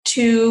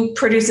to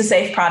produce a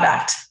safe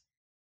product.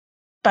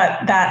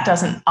 But that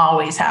doesn't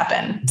always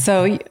happen.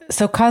 So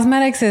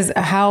cosmetics is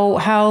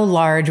how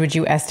large would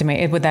you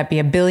estimate? Would that be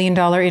 $1 billion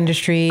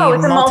industry? Oh,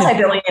 it's a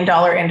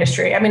multi-billion-dollar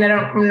industry. I mean, I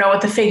don't know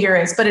what the figure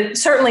is, but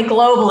certainly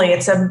globally,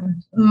 it's a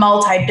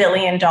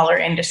multi-billion-dollar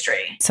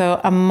industry. So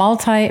a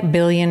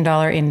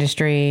multi-billion-dollar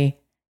industry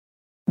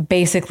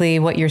basically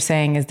what you're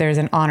saying is there's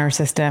an honor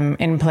system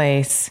in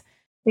place.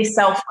 They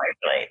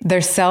self-regulate.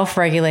 They're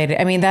self-regulated.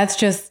 I mean, that's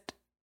just...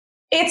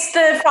 It's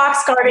the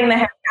fox guarding the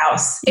hen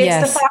house.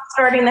 It's the fox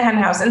guarding the hen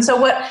house. And so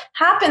what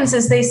happens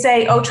is they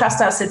say, oh,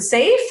 trust us, it's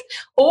safe.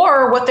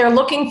 Or what they're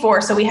looking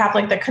for. So we have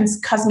like the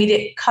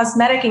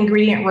cosmetic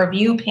ingredient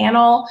review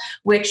panel,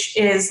 which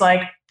is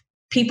like,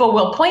 people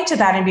will point to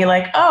that and be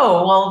like,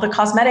 oh, well, the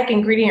cosmetic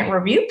ingredient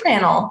review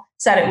panel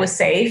said it was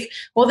safe.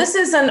 Well, this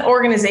is an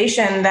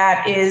organization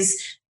that is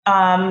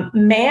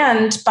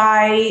manned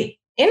by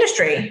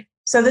industry.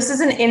 So this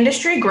is an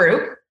industry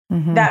group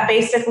that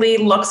basically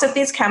looks at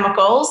these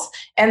chemicals,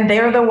 and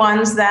they're the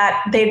ones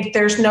that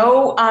there's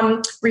no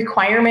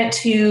requirement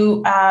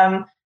to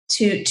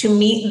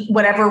meet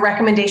whatever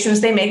recommendations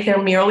they make. They're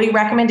merely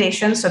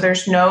recommendations. So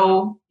there's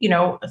no,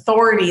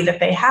 authority that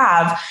they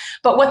have.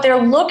 But what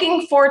they're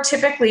looking for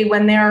typically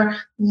when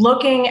they're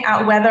looking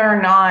at whether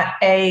or not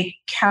a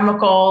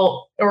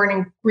chemical or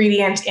an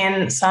ingredient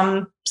in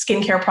some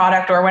skincare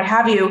product or what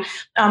have you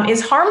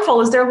is harmful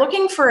is they're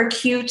looking for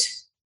acute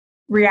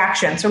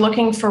reactions. They're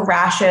looking for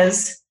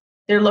rashes.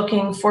 They're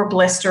looking for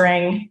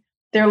blistering.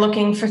 They're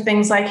looking for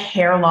things like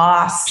hair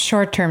loss.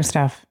 Short-term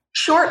stuff.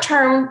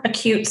 Short-term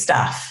acute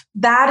stuff.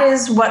 That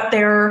is what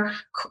their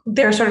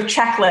sort of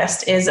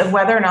checklist is of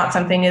whether or not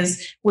something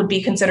would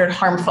be considered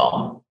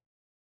harmful.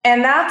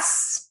 And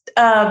that's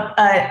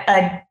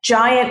a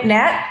giant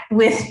net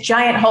with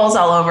giant holes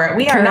all over it.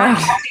 We are not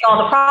catching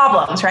all the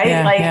problems, right?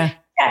 Yeah,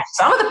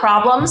 some of the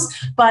problems,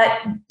 but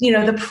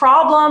the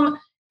problem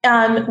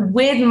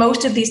with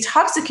most of these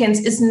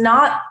toxicants is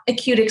not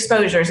acute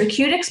exposures.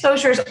 Acute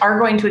exposures are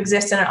going to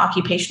exist in an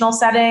occupational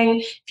setting.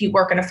 If you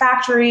work in a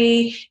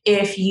factory,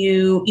 if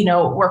you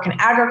work in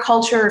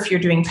agriculture, if you're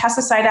doing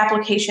pesticide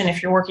application,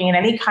 if you're working in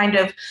any kind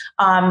of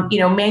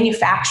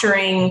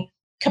manufacturing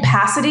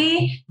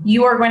capacity,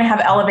 you are going to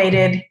have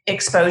elevated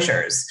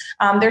exposures.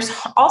 There's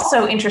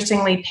also,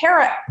 interestingly,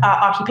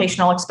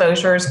 para-occupational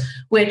exposures,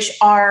 which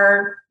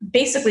are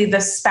basically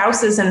the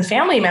spouses and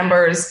family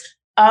members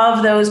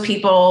of those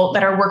people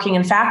that are working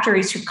in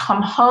factories who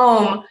come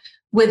home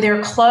with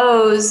their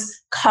clothes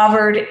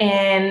covered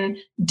in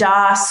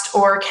dust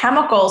or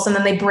chemicals, and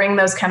then they bring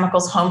those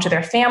chemicals home to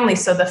their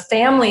families. So the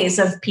families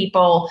of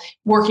people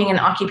working in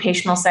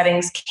occupational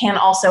settings can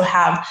also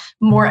have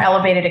more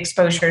elevated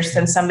exposures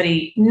than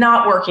somebody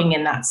not working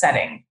in that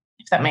setting,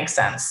 if that makes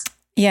sense.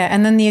 Yeah.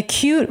 And then the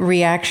acute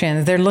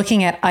reactions, they're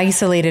looking at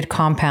isolated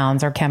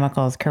compounds or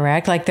chemicals,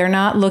 correct? Like they're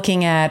not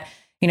looking at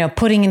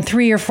putting in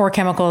 3 or 4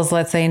 chemicals,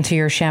 let's say, into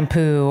your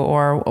shampoo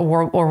or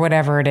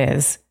whatever it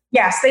is.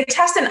 Yes, they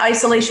test in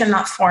isolation,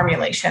 not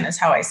formulation, is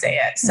how I say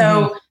it.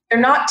 So they're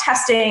not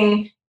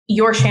testing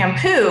your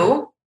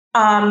shampoo.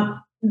 And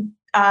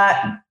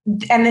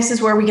this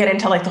is where we get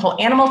into like the whole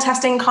animal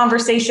testing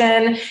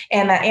conversation,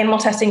 and that animal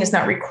testing is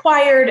not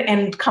required.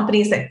 And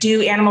companies that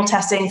do animal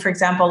testing, for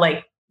example,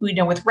 like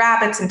with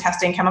rabbits and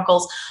testing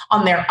chemicals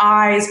on their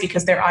eyes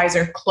because their eyes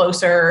are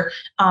closer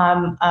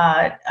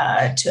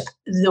to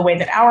the way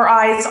that our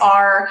eyes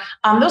are.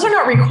 Those are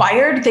not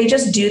required. They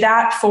just do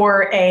that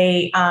for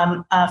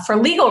for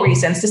legal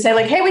reasons, to say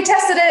like, hey, we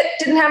tested it,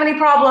 didn't have any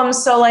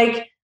problems, so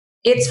like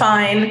it's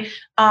fine.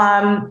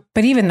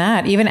 But even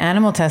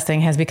animal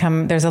testing has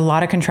become, there's a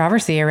lot of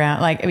controversy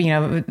around, like,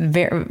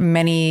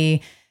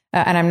 many.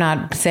 And I'm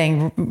not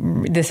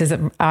saying this is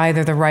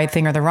either the right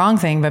thing or the wrong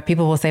thing, but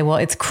people will say, well,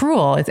 it's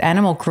cruel. It's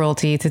animal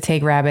cruelty to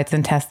take rabbits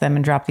and test them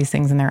and drop these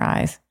things in their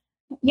eyes.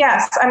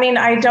 Yes. I mean,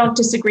 I don't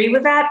disagree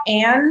with that.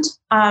 And,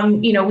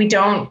 we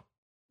don't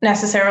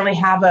necessarily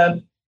have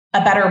a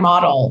better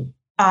model.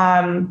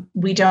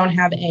 We don't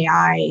have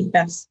AI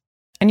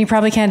and you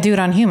probably can't do it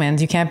on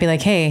humans. You can't be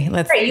like, hey,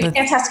 let's. Right. You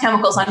can't test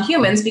chemicals on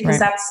humans because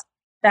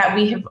that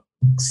we have,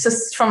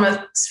 from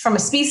a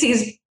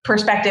species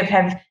perspective,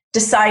 have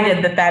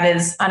decided that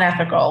is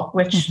unethical,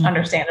 which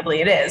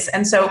understandably it is.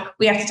 And so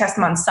we have to test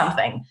them on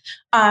something.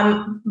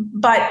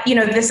 But,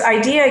 this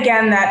idea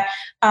again that,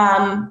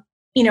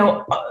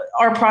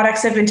 our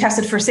products have been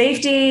tested for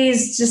safety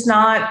is just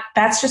not,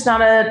 it's just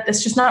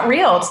not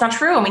real. It's not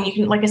true. I mean, you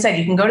can, like I said,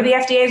 you can go to the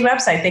FDA's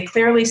website. They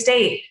clearly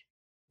state,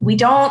 we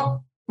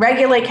don't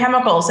regulate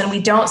chemicals and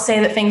we don't say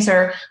that things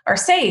are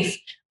safe.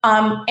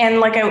 And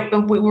like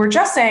we were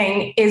just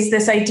saying, is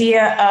this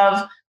idea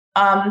of,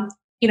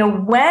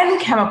 when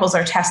chemicals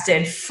are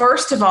tested,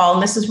 first of all,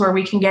 and this is where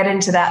we can get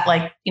into that,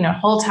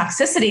 whole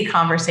toxicity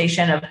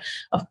conversation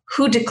of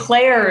who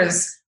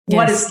declares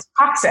what is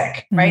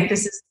toxic, right?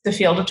 This is the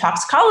field of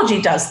toxicology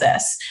does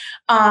this.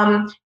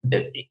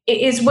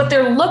 Is what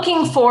they're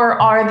looking for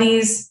are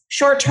these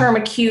short-term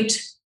acute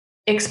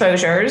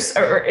exposures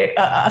or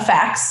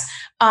effects,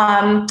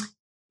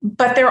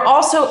 but they're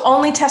also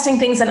only testing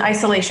things in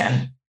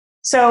isolation.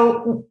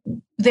 So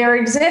there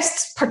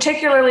exists,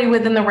 particularly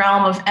within the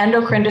realm of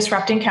endocrine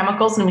disrupting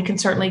chemicals, and we can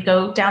certainly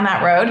go down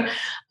that road.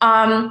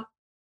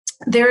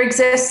 there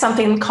exists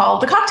something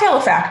called the cocktail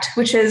effect,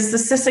 which is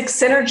this like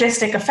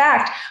synergistic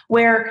effect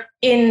where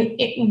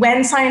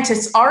when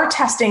scientists are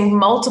testing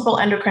multiple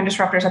endocrine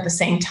disruptors at the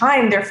same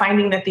time, they're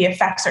finding that the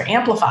effects are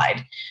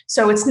amplified.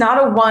 So it's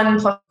not a 1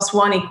 +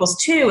 1 =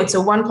 2, it's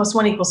a 1 +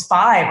 1 =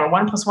 5 or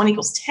 1 + 1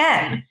 =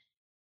 10.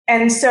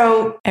 And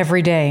so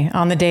every day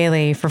on the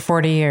daily for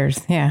 40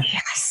 years. Yeah.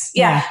 Yes.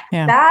 Yeah.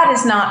 That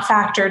is not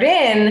factored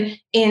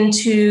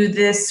into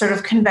this sort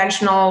of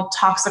conventional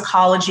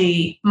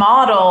toxicology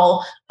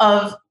model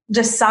of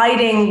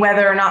deciding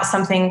whether or not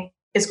something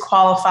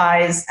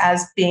qualifies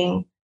as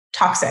being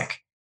toxic.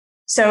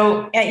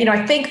 So,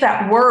 I think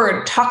that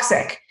word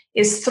toxic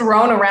is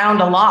thrown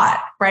around a lot,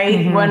 right?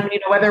 Mm-hmm. When,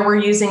 whether we're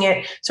using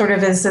it sort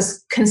of as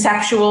this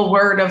conceptual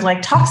word of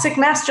like toxic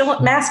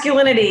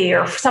masculinity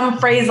or some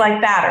phrase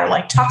like that, or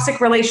like toxic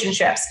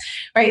relationships,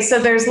 right? So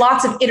there's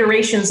lots of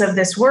iterations of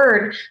this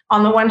word.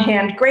 On the one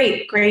hand,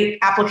 great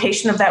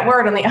application of that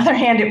word. On the other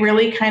hand, it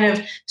really kind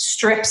of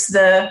strips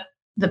the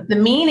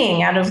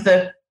meaning out of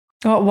the.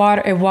 Well,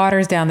 it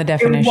waters down the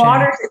definition. It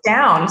waters it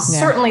down. Yeah.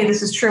 Certainly,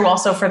 this is true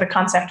also for the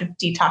concept of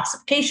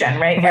detoxification,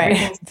 right?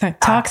 Right.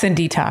 Toxin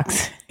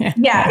detox.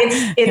 Yeah,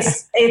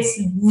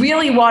 it's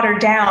really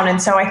watered down.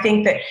 And so I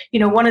think that,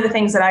 one of the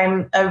things that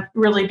I'm a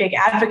really big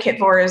advocate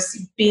for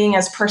is being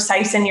as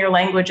precise in your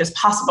language as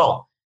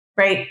possible,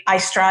 right? I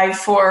strive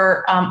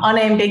for being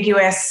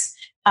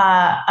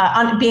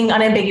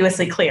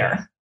unambiguously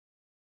clear,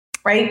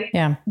 right?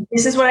 Yeah.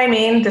 This is what I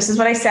mean. This is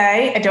what I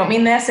say. I don't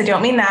mean this. I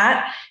don't mean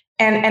that.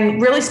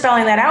 And really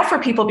spelling that out for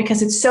people,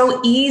 because it's so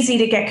easy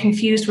to get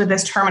confused with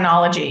this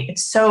terminology.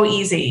 It's so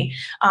easy,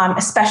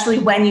 especially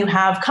when you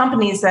have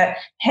companies that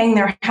hang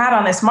their hat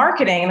on this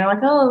marketing and they're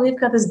like, oh, we've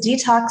got this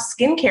detox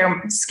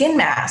skin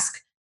mask.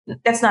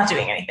 That's not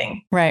doing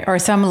anything. Right. Or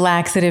some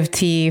laxative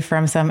tea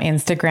from some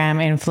Instagram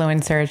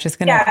influencer. It's just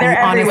going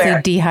to honestly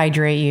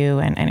dehydrate you.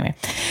 And anyway,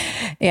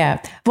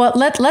 yeah. Well,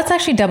 let's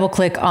actually double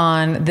click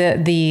on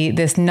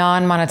this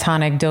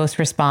non-monotonic dose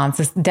response,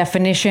 this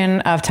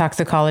definition of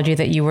toxicology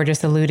that you were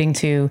just alluding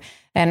to.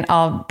 And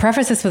I'll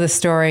preface this with a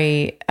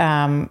story.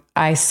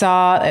 I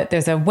saw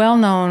there's a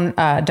well-known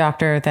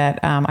doctor that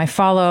I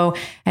follow,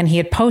 and he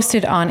had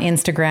posted on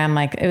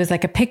Instagram, it was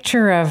like a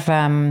picture of,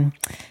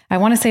 I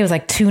want to say it was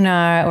like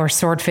tuna or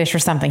swordfish or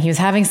something. He was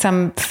having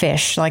some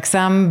fish, like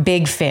some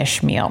big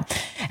fish meal.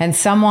 And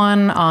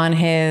someone on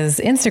his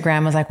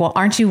Instagram was like, well,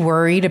 aren't you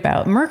worried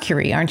about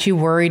mercury? Aren't you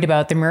worried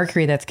about the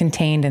mercury that's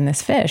contained in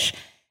this fish?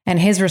 And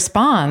his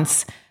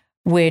response,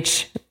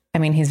 which, I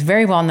mean, he's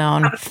very well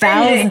known.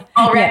 Already.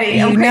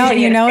 Yeah,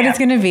 you know what it's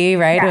going to be,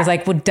 right? Yeah. It was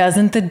like, well,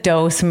 doesn't the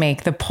dose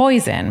make the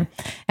poison?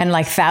 And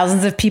like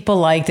thousands of people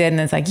liked it.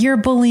 And it's like, you're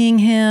bullying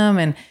him.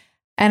 And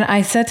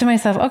I said to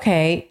myself,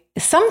 okay,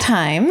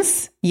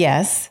 sometimes,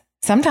 yes,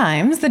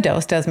 sometimes the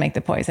dose does make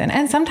the poison,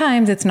 and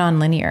sometimes it's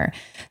nonlinear.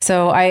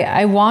 So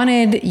I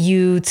wanted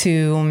you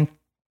to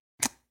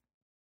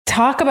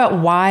talk about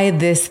why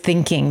this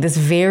thinking, this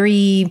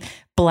very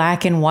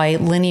black and white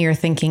linear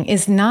thinking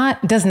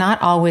does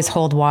not always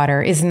hold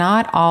water, is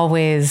not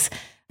always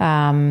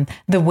the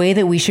way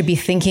that we should be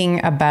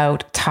thinking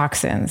about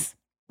toxins.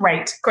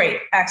 Right. Great.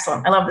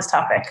 Excellent. I love this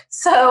topic.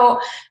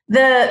 So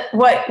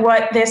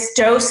what this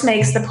dose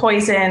makes the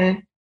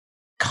poison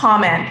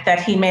comment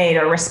that he made,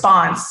 or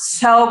response,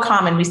 so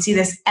common. We see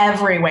this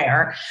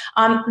everywhere.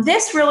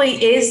 This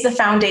really is the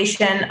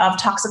foundation of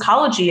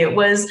toxicology. It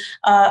was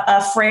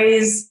a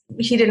phrase.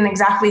 He didn't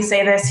exactly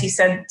say this. He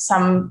said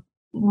some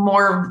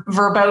more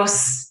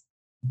verbose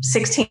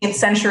 16th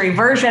century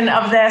version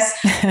of this.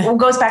 It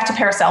goes back to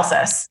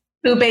Paracelsus,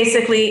 who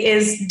basically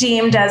is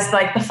deemed as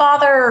like the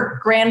father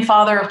or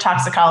grandfather of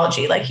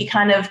toxicology. Like he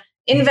kind of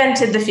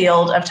invented the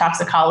field of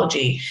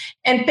toxicology.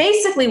 And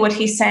basically what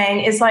he's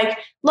saying is like,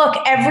 look,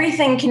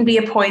 everything can be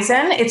a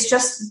poison. It's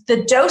just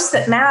the dose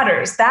that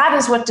matters. That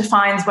is what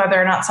defines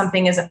whether or not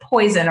something is a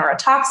poison or a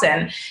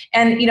toxin.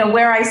 And,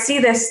 where I see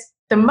this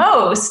the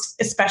most,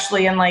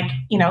 especially in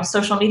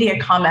social media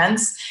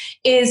comments,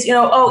 is,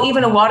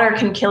 even a water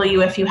can kill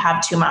you if you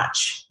have too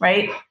much,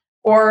 right?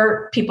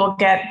 Or people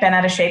get bent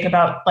out of shape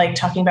about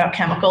talking about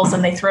chemicals,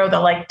 and they throw the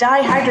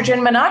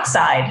dihydrogen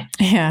monoxide.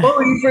 Yeah. Oh,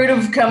 you've heard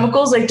of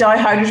chemicals like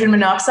dihydrogen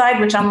monoxide,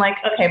 which I'm like,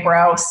 okay,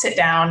 bro, sit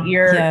down.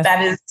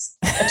 That is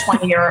a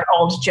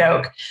 20-year-old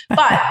joke.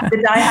 But the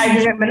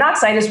dihydrogen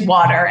monoxide is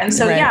water. And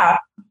so, right.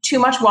 Too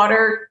much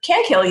water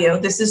can kill you.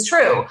 This is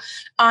true.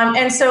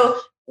 And so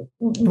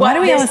why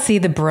do we always see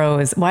the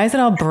bros? Why is it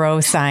all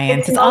bro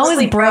science? It's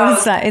always bro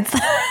science.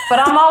 But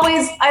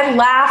I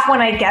laugh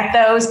when I get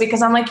those,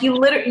 because I'm like,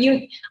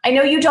 I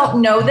know you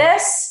don't know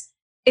this,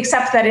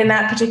 except that in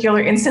that particular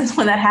instance,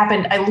 when that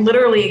happened, I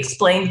literally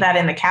explained that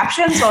in the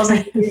caption. So I was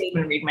like, you didn't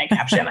even read my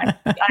caption.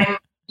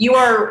 You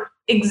are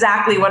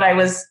exactly what I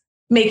was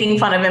making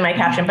fun of in my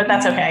caption, but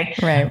that's okay.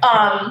 Right.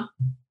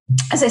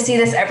 As I see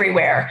this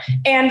everywhere.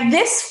 And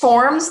this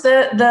forms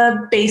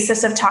the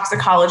basis of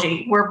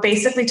toxicology, where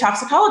basically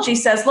toxicology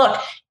says, look,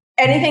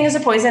 anything is a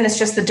poison. It's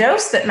just the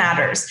dose that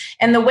matters.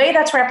 And the way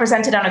that's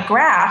represented on a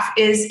graph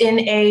is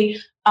in a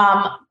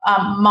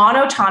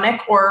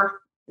monotonic or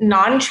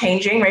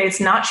non-changing, right?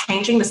 It's not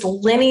changing, this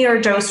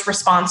linear dose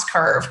response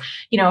curve.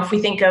 If we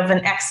think of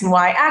an X and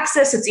Y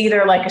axis, it's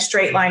either like a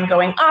straight line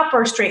going up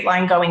or a straight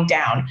line going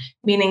down,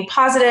 meaning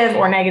positive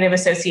or negative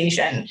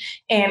association.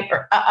 And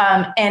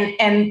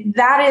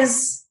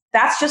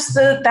that's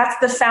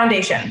the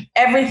foundation.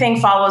 Everything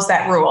follows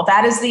that rule.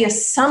 That is the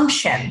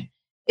assumption,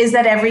 is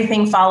that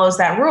everything follows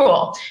that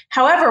rule.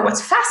 However,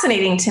 what's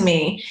fascinating to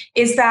me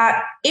is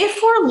that if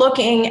we're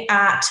looking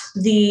at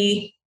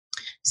the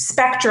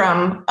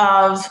spectrum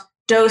of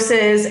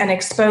doses and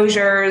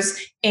exposures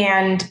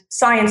and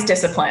science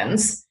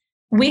disciplines,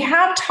 we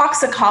have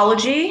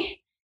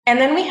toxicology and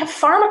then we have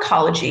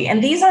pharmacology,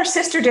 and these are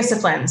sister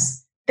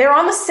disciplines. They're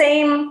on the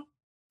same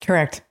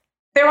Correct.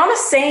 They're on the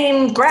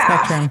same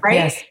graph, spectrum. Right?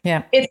 Yes.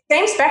 Yeah. It's the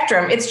same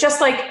spectrum. It's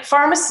just like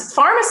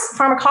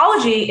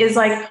pharmacology is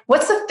like,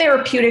 what's the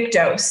therapeutic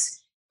dose?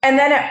 And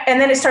then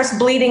it starts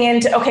bleeding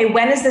into, okay,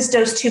 when is this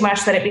dose too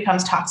much that it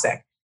becomes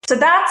toxic? So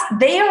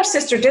they are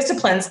sister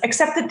disciplines,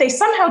 except that they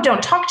somehow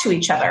don't talk to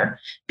each other,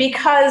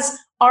 because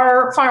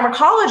our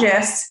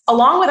pharmacologists,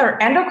 along with our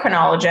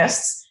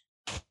endocrinologists,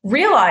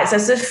 realize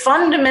as a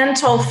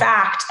fundamental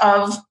fact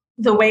of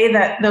the way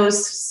that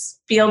those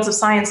fields of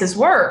sciences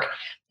work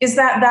is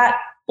that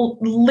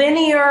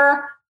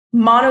linear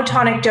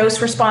monotonic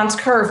dose response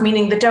curve,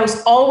 meaning the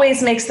dose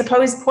always makes the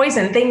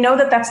poison, they know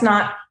that that's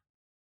not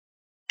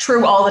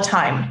true all the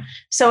time.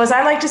 So as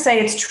I like to say,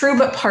 it's true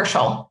but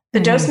partial. The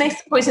dose makes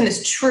the poison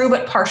is true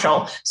but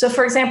partial. So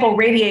for example,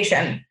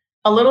 radiation,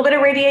 a little bit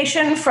of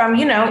radiation from,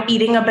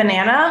 eating a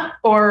banana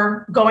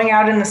or going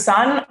out in the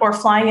sun or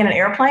flying in an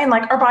airplane,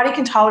 like our body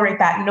can tolerate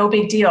that, no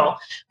big deal.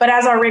 But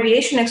as our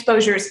radiation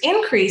exposures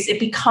increase, it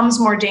becomes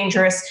more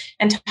dangerous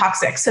and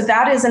toxic. So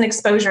that is an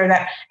exposure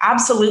that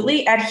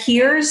absolutely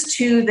adheres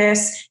to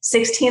this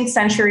 16th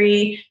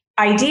century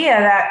idea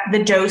that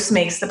the dose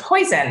makes the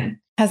poison.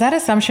 Has that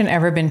assumption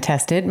ever been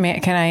tested?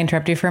 Can I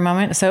interrupt you for a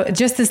moment? So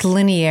just this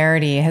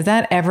linearity, has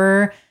that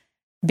ever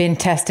been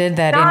tested?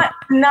 Not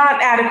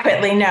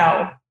adequately,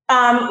 no.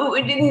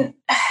 I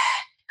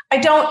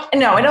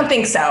don't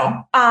think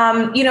so.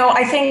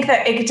 I think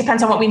that it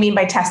depends on what we mean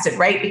by tested,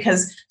 right?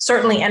 Because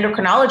certainly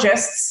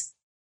endocrinologists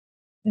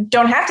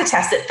don't have to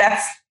test it.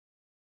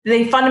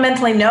 They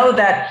fundamentally know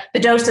that the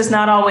dose does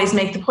not always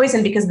make the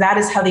poison, because that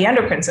is how the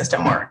endocrine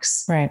system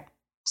works. Right.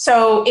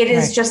 So it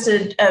is just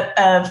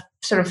a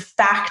sort of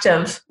fact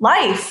of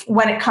life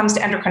when it comes to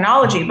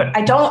endocrinology. But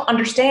I don't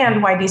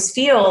understand why these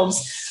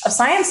fields of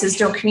sciences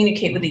don't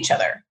communicate with each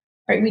other,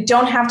 right? We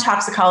don't have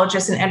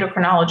toxicologists and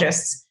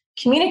endocrinologists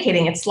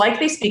communicating. It's like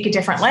they speak a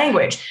different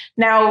language.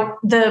 Now,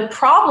 the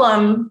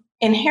problem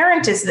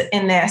inherent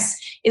in this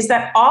is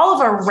that all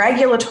of our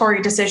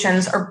regulatory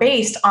decisions are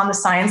based on the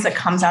science that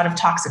comes out of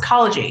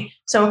toxicology.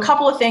 So a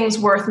couple of things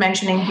worth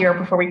mentioning here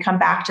before we come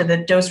back to the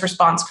dose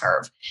response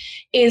curve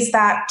is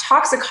that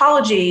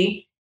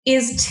toxicology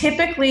is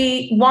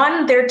typically,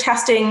 one, they're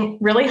testing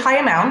really high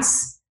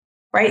amounts,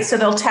 right? So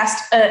they'll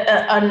test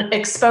an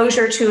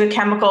exposure to a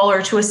chemical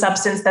or to a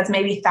substance that's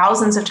maybe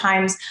thousands of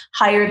times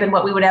higher than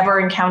what we would ever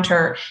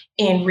encounter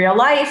in real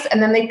life.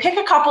 And then they pick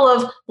a couple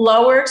of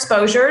lower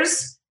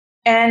exposures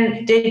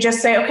and they just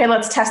say, okay,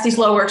 let's test these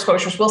lower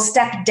exposures. We'll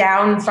step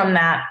down from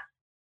that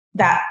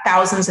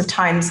thousands of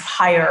times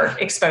higher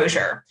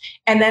exposure.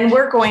 And then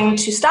we're going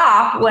to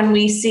stop when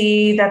we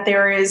see that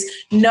there is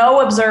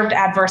no observed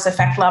adverse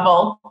effect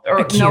level or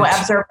Acute. No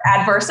observed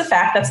adverse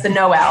effect. That's the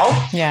NOEL.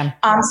 Yeah.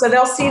 So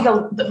they'll see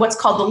what's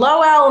called the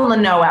low L and the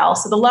no L.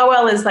 So the low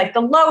L is like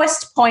the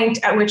lowest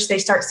point at which they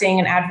start seeing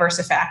an adverse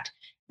effect.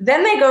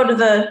 Then they go to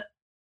the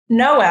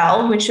no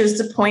L, which is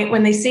the point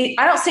when they see,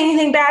 I don't see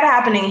anything bad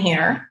happening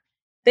here.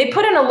 They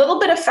put in a little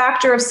bit of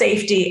factor of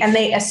safety and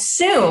they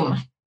assume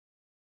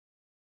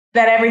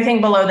that everything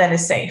below that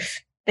is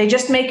safe. They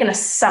just make an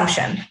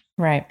assumption.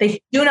 Right.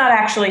 They do not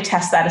actually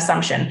test that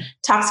assumption.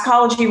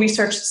 Toxicology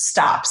research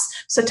stops.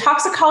 So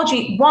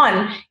toxicology,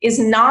 one, is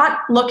not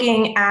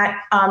looking at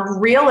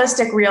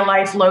realistic real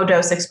life low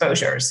dose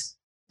exposures,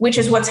 which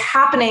is what's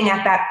happening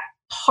at that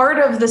part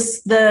of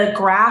the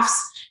graph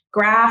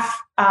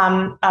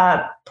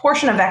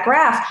portion of that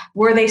graph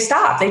where they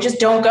stop. They just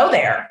don't go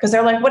there because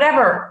they're like,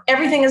 whatever,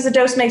 everything is a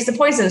dose makes the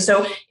poison.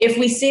 So if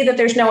we see that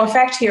there's no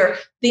effect here,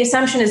 the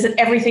assumption is that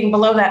everything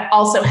below that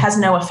also has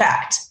no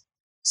effect.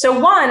 So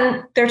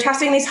one, they're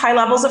testing these high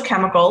levels of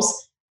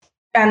chemicals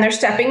and they're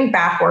stepping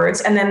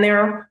backwards, and then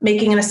they're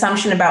making an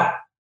assumption about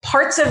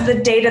parts of the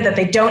data that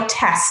they don't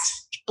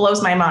test, which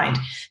blows my mind.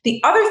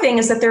 The other thing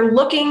is that they're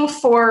looking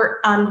for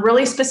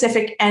really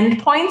specific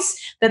endpoints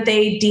that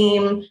they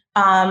deem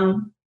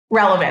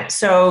relevant.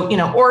 So,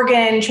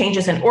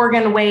 changes in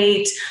organ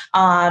weight,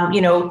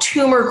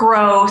 tumor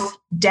growth,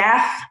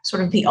 death,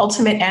 sort of the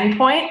ultimate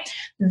endpoint.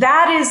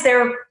 That is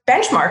their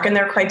benchmark and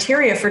their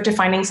criteria for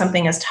defining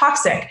something as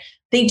toxic.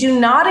 They do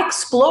not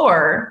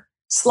explore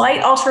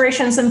slight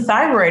alterations in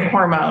thyroid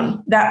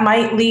hormone that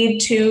might lead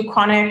to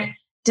chronic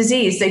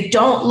disease. They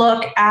don't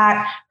look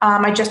at,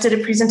 I just did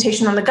a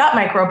presentation on the gut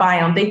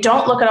microbiome. They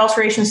don't look at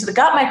alterations to the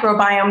gut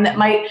microbiome that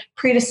might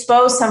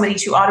predispose somebody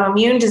to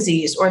autoimmune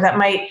disease or that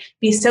might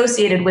be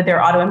associated with their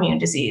autoimmune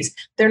disease.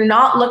 They're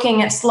not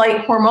looking at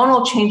slight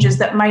hormonal changes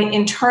that might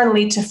in turn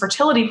lead to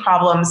fertility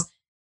problems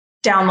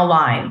down the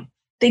line.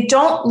 They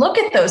don't look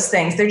at those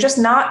things. They're just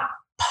not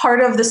part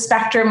of the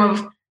spectrum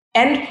of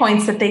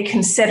endpoints that they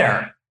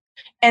consider.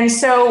 And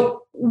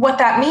so what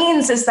that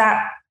means is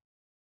that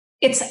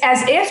it's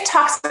as if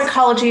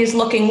toxicology is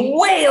looking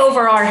way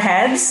over our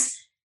heads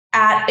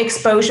at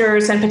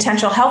exposures and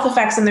potential health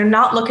effects, and they're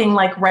not looking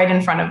like right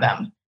in front of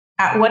them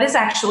at what is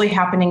actually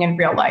happening in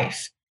real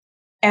life.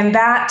 And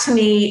that to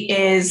me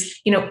is,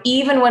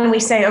 even when we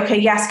say, okay,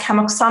 yes,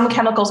 some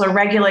chemicals are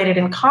regulated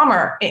in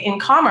commerce,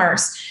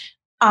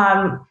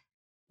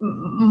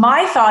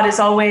 my thought is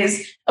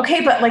always, okay,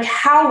 but like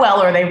how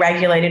well are they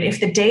regulated if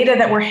the data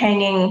that we're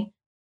hanging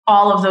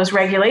all of those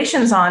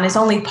regulations on is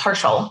only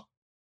partial?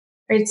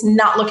 It's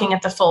not looking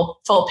at the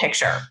full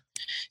picture.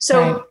 So,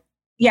 right.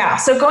 Yeah.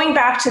 So going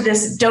back to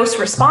this dose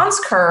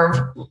response curve,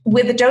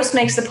 with the dose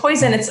makes the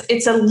poison,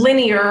 it's a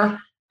linear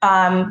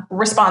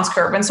response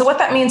curve. And so what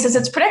that means is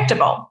it's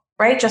predictable,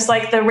 right? Just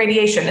like the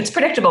radiation, it's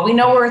predictable. We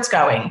know where it's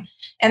going.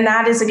 And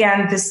that is,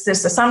 again, this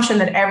assumption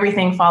that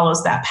everything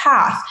follows that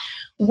path.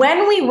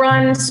 When we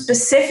run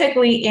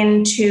specifically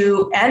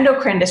into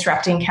endocrine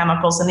disrupting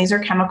chemicals, and these are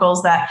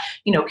chemicals that,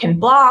 can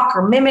block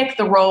or mimic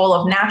the role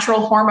of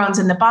natural hormones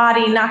in the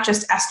body, not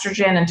just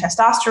estrogen and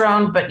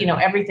testosterone, but,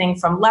 everything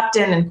from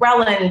leptin and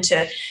ghrelin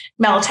to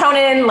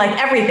melatonin, like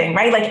everything,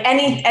 right? Like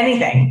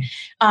anything,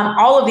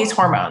 all of these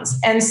hormones.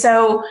 And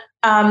so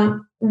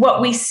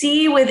what we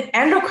see with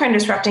endocrine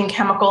disrupting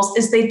chemicals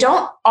is they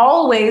don't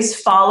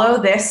always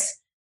follow this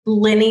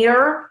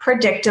linear,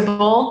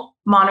 predictable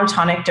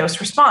monotonic dose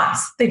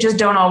response. They just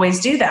don't always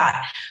do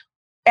that.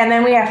 And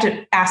then we have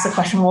to ask the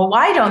question, well,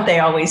 why don't they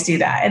always do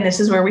that? And this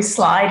is where we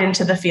slide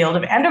into the field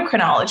of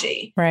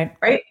endocrinology.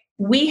 Right?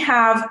 We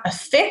have a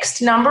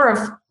fixed number of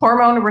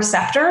hormone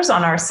receptors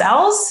on our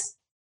cells,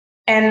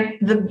 and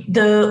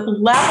the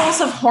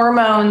levels of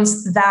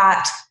hormones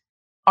that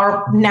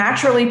are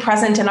naturally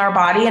present in our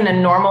body in a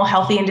normal,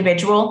 healthy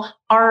individual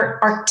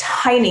are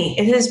tiny.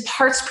 It is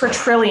parts per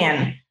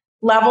trillion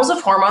levels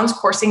of hormones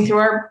coursing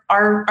through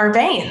our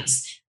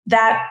veins.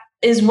 That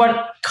is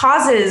what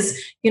causes,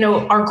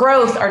 our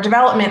growth, our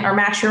development, our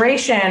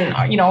maturation,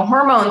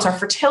 hormones, our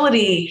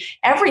fertility,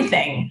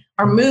 everything,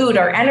 our mood,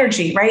 our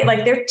energy, right?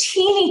 Like they're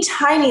teeny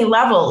tiny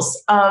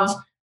levels of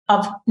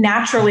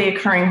naturally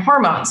occurring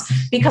hormones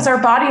because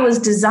our body was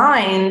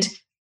designed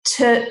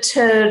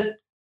to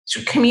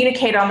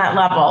communicate on that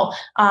level.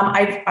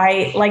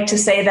 I like to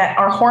say that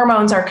our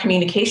hormones are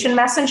communication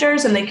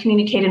messengers and they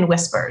communicate in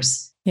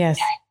whispers. Yes.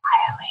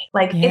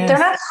 Like if they're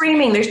not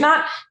screaming, there's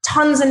not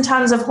tons and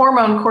tons of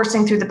hormone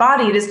coursing through the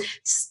body. It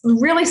is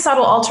really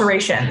subtle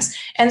alterations.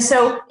 And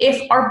so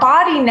if our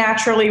body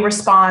naturally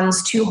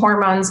responds to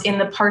hormones in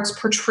the parts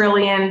per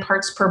trillion,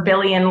 parts per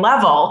billion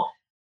level,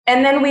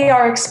 and then we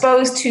are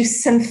exposed to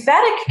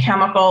synthetic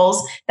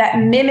chemicals that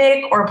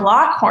mimic or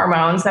block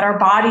hormones that our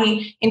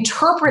body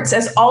interprets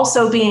as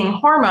also being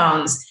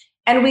hormones,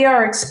 and we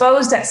are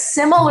exposed at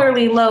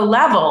similarly low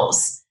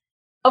levels,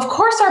 of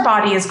course our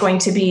body is going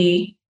to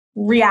be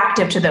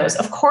reactive to those.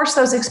 Of course,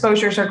 those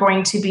exposures are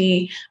going to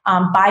be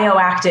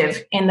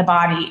bioactive in the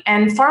body.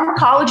 And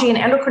pharmacology and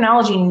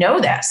endocrinology know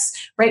this,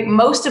 right?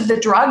 Most of the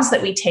drugs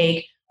that we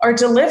take are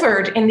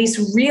delivered in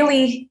these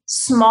really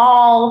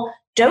small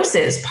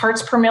doses,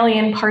 parts per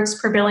million, parts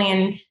per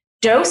billion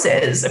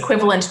doses,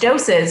 equivalent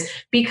doses,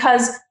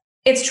 because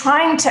it's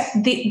trying to,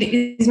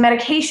 these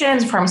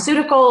medications,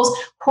 pharmaceuticals,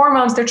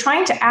 hormones, they're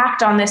trying to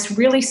act on this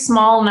really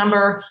small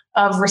number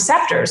of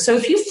receptors. So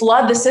if you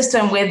flood the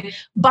system with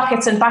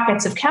buckets and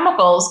buckets of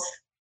chemicals,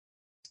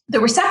 the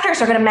receptors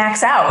are going to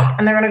max out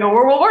and they're going to go,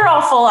 well, we're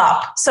all full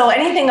up. So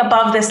anything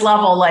above this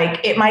level,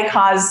 like it might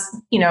cause,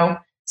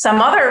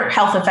 some other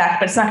health effect,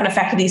 but it's not going to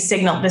affect the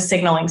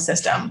signaling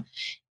system.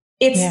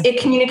 It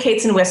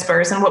communicates in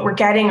whispers, and what we're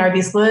getting are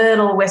these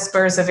little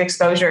whispers of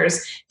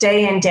exposures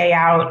day in, day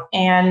out.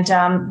 And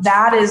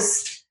that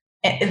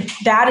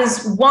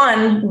is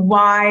one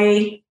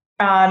why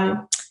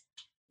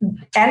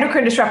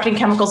endocrine disrupting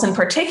chemicals in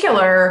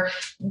particular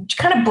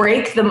kind of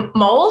break the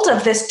mold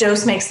of this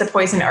dose makes the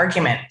poison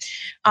argument.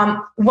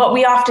 What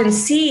we often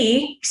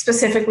see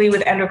specifically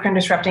with endocrine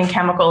disrupting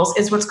chemicals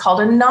is what's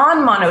called a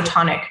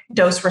non-monotonic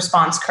dose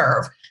response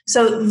curve.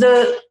 So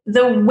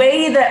the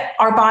way that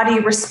our body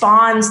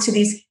responds to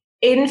these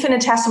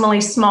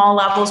infinitesimally small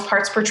levels,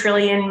 parts per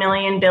trillion,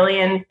 million,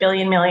 billion,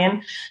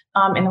 million,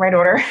 in the right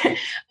order,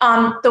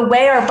 the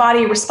way our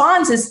body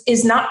responds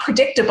is not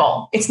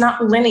predictable. It's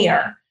not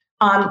linear.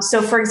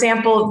 So for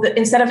example,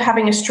 instead of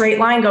having a straight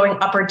line going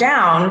up or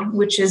down,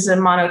 which is a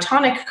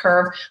monotonic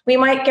curve, we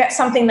might get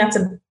something that's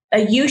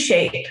a U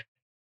shape.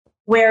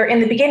 where in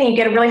the beginning you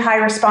get a really high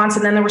response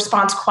and then the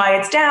response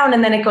quiets down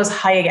and then it goes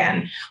high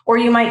again. Or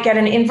you might get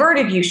an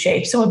inverted U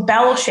shape, so a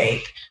bell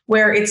shape,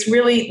 where it's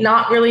really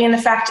not really in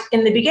effect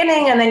in the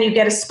beginning, and then you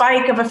get a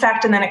spike of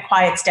effect and then it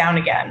quiets down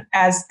again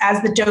as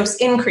the dose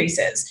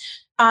increases.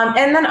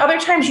 And then other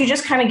times you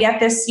just kind of get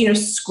this,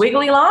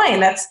 squiggly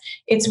line.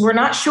 We're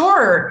not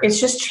sure. It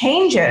just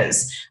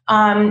changes.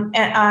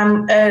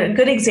 A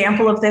good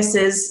example of this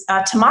is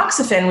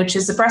tamoxifen, which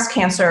is a breast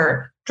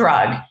cancer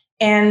drug.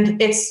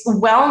 And it's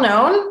well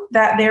known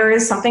that there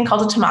is something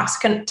called a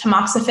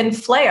tamoxifen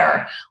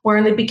flare, where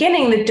in the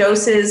beginning, the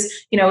dose is,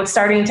 it's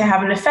starting to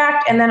have an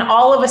effect. And then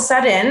all of a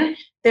sudden,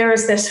 there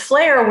is this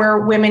flare where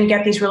women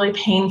get these really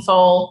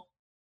painful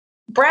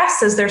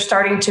breasts as they're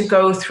starting to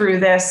go through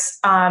this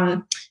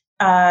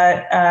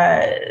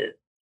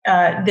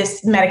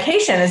this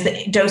medication as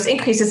the dose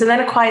increases, and then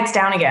it quiets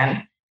down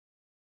again.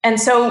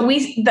 And so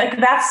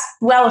that's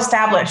well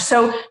established.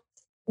 So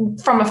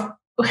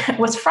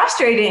what's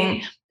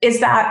frustrating is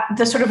that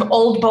the sort of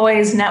old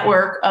boys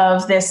network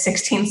of this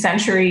 16th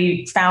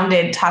century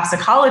founded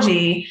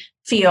toxicology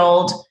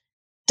field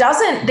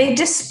they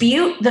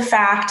dispute the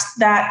fact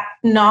that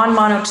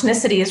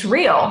non-monotonicity is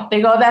real.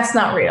 They go, that's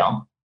not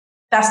real.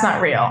 That's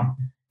not real.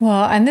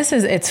 Well, and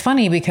it's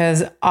funny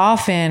because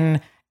often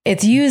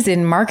it's used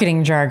in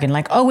marketing jargon,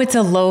 like, oh, it's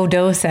a low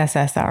dose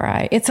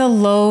SSRI. It's a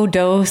low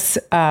dose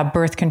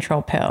birth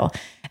control pill.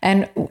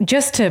 And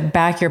just to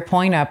back your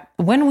point up,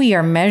 when we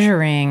are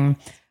measuring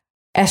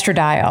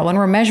estradiol, when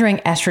we're measuring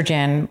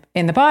estrogen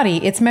in the body,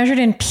 it's measured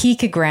in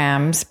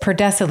picograms per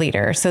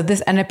deciliter. So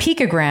and a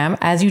picogram,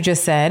 as you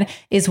just said,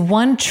 is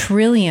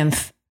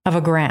 1/1,000,000th of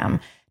a gram.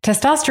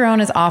 Testosterone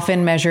is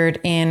often measured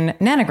in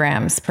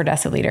nanograms per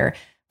deciliter,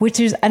 which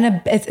is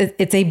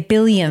it's a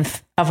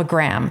billionth of a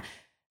gram.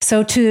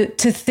 So to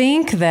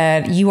think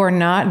that you are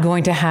not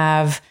going to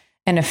have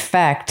an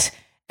effect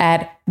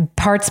at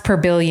parts per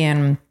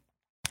billion,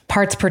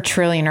 parts per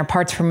trillion, or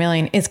parts per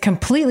million is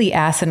completely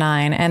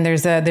asinine. And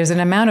there's an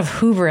amount of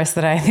hubris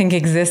that I think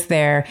exists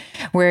there,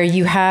 where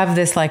you have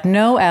this like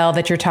no L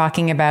that you're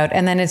talking about,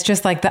 and then it's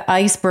just like the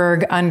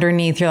iceberg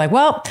underneath. You're like,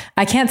 well,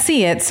 I can't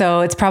see it,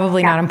 so it's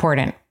probably not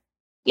important.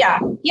 Yeah.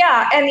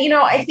 Yeah. And,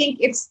 I think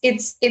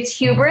it's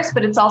hubris,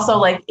 but it's also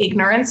like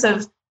ignorance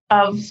of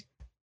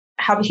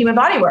how the human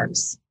body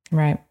works.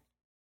 Right.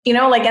 And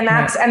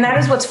that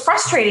is what's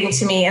frustrating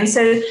to me. And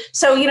so,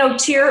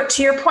 to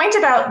your point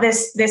about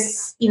this,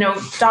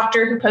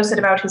 doctor who posted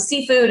about his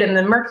seafood and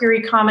the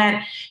mercury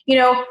comment,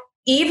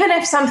 even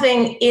if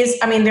something is,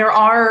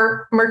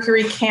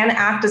 mercury can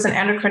act as an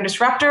endocrine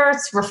disruptor.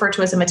 It's referred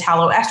to as a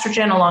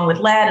metalloestrogen along with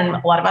lead and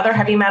a lot of other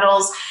heavy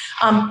metals.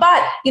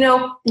 But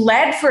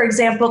lead, for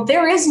example,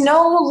 there is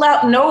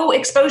no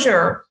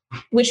exposure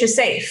which is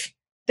safe.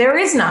 There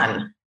is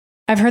none.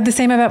 I've heard the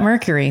same about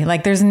mercury.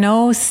 Like there's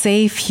no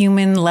safe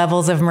human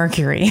levels of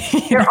mercury.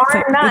 There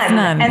are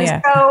none.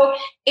 And so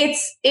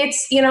it's,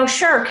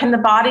 sure, can the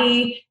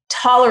body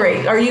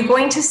tolerate? Are you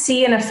going to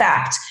see an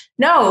effect?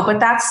 No, but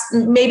that's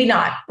maybe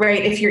not,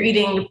 right? If you're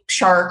eating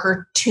shark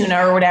or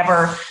tuna or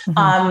whatever,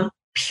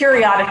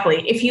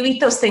 periodically. If you eat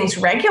those things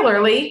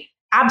regularly,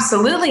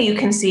 absolutely you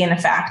can see an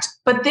effect.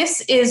 But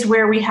this is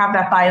where we have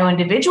that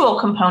bio-individual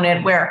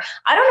component where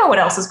I don't know what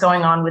else is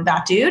going on with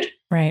that dude.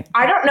 Right.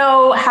 I don't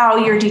know how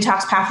your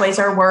detox pathways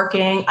are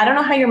working. I don't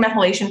know how your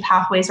methylation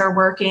pathways are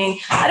working.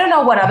 I don't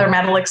know what other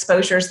metal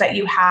exposures that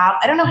you have.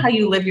 I don't know how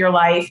you live your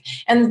life.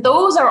 And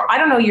those are, I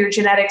don't know your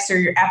genetics or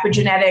your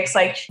epigenetics.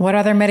 Like what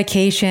other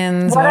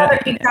medications?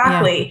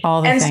 Exactly. Yeah,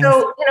 all the and things.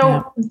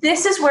 So,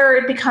 this is where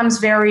it becomes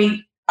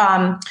very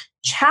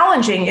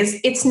challenging.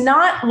 It's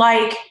not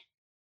like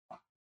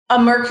a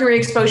mercury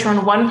exposure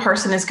on one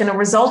person is going to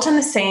result in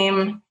the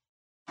same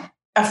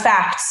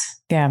effects.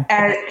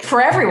 For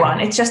everyone.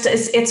 It's just,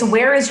 it's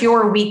where is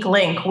your weak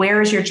link?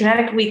 Where is your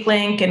genetic weak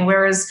link? And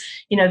where is,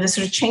 the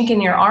sort of chink in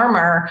your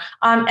armor?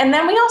 And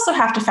then we also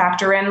have to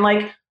factor in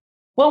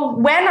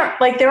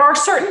there are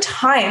certain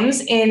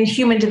times in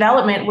human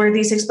development where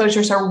these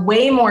exposures are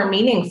way more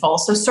meaningful.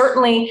 So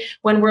certainly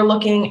when we're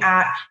looking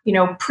at,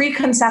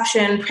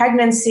 preconception,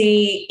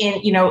 pregnancy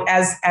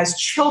as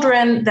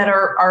children that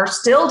are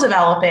still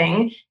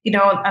developing,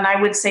 and I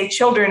would say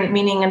children,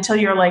 meaning until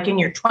you're like in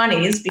your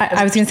 20s.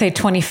 I was going to say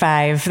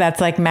 25.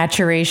 That's like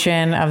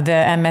maturation of the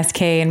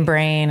MSK in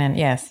brain. And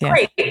yes.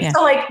 Right. Yeah.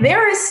 So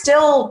there is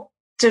still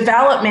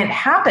development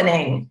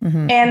happening.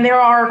 And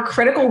there are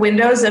critical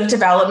windows of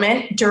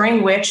development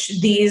during which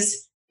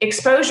these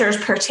exposures,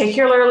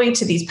 particularly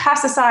to these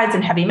pesticides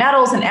and heavy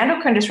metals and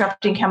endocrine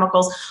disrupting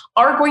chemicals,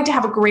 are going to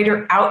have a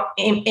greater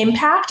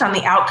impact on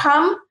the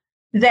outcome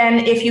than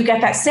if you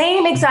get that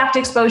same exact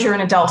exposure in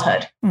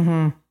adulthood.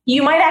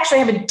 You might actually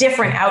have a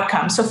different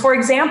outcome. So for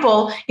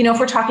example, if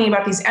we're talking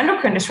about these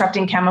endocrine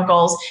disrupting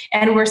chemicals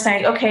and we're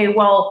saying, okay,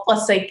 well,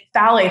 let's say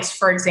phthalates,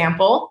 for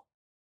example,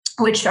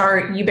 which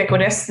are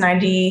ubiquitous.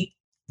 98%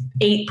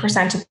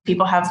 of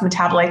people have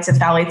metabolites of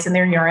phthalates in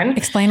their urine.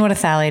 Explain what a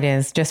phthalate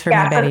is, just for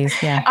my betties.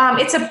 Yeah.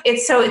 It's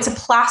a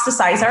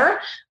plasticizer,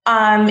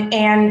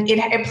 and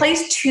it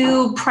plays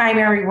two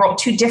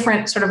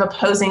different sort of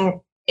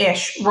opposing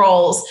ish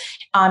rolls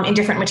in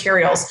different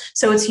materials.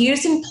 So it's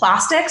used in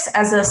plastics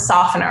as a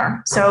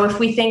softener. So if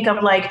we think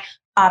of like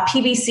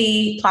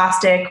PVC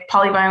plastic,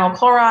 polyvinyl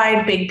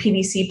chloride, big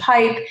PVC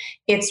pipe,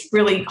 it's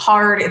really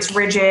hard, it's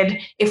rigid.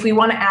 If we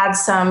want to add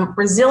some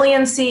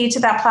resiliency to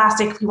that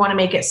plastic, if we want to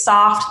make it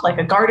soft, like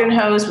a garden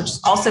hose, which is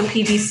also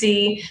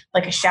PVC,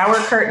 like a shower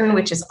curtain,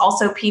 which is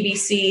also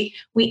PVC,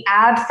 we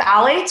add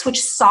phthalates,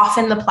 which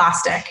soften the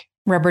plastic.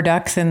 Rubber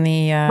ducks in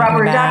the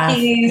rubber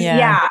duckies.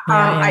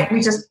 Yeah.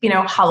 We just,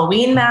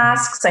 Halloween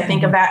masks. I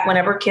think of that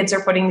whenever kids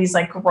are putting these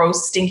like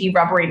gross, stinky,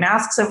 rubbery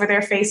masks over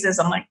their faces.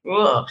 I'm like,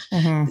 ugh.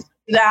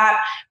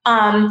 That.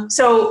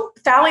 So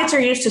phthalates are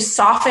used to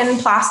soften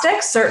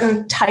plastics,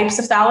 certain types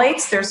of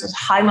phthalates. There's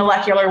high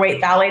molecular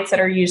weight phthalates that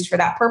are used for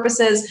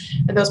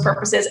those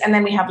purposes. And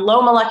then we have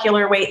low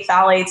molecular weight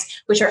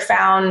phthalates, which are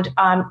found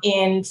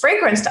in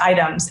fragranced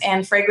items.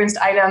 And fragranced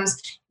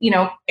items,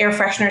 air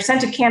fresheners,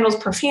 scented candles,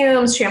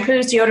 perfumes,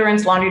 shampoos,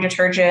 deodorants, laundry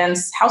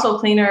detergents, household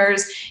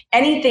cleaners,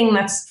 anything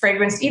that's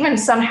fragranced, even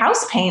some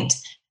house paint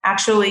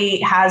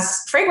actually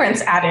has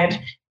fragrance added.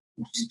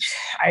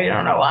 I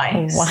don't know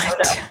why.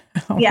 What?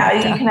 You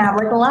can have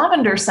like a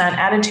lavender scent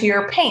added to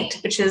your paint,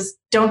 which is,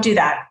 don't do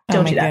that.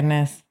 Don't do that.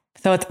 Goodness.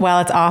 So it's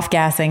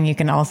off-gassing, you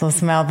can also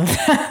smell the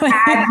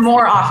add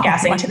more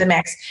off-gassing to the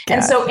mix. God.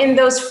 And so in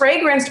those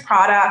fragranced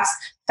products,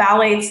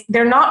 phthalates,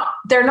 they're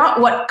not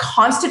what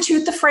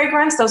constitute the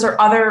fragrance. Those are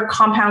other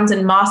compounds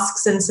and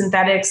musks and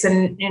synthetics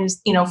and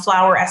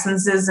flower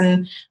essences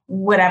and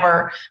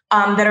whatever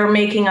that are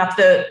making up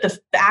the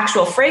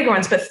actual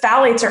fragrance. But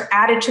phthalates are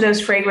added to those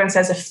fragrances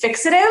as a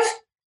fixative,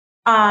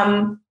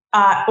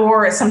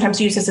 or it's sometimes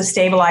used as a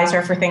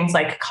stabilizer for things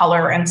like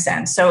color and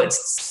scent. So it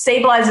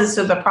stabilizes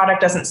so the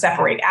product doesn't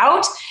separate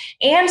out,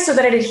 and so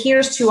that it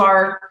adheres to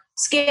our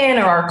skin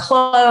or our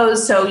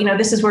clothes. So,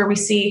 this is where we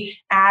see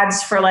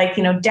ads for like,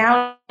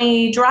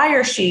 Downy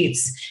dryer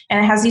sheets,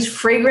 and it has these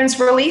fragrance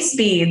release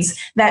beads.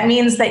 That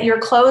means that your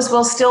clothes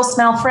will still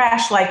smell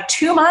fresh like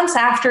 2 months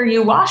after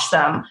you wash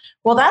them.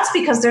 Well, that's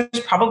because there's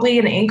probably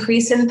an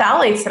increase in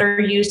phthalates that are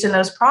used in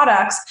those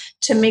products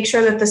to make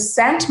sure that the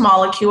scent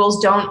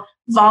molecules don't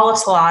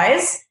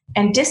volatilize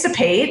and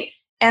dissipate,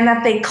 and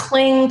that they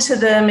cling to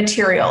the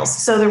materials.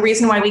 So the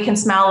reason why we can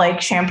smell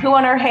like shampoo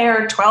on our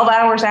hair 12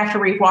 hours after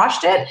we've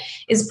washed it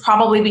is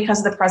probably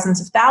because of the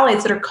presence of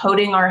phthalates that are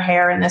coating our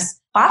hair in this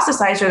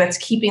plasticizer that's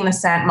keeping the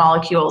scent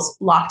molecules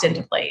locked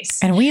into place.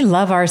 And we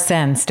love our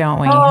scents, don't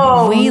we?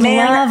 We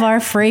love our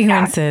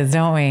fragrances,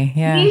 don't we?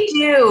 Yeah, we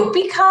do,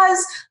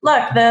 because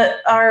look,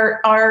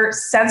 our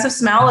sense of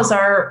smell is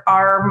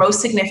our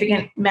most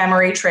significant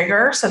memory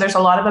trigger. So there's a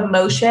lot of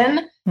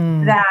emotion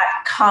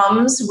that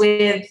comes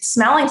with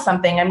smelling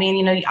something. I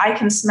mean, I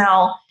can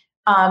smell.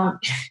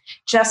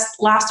 Just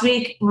last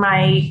week,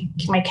 my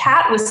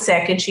cat was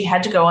sick and she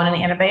had to go on an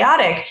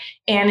antibiotic,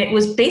 and it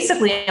was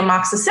basically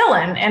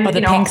amoxicillin. And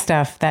the pink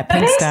stuff, that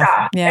pink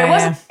stuff. Yeah, it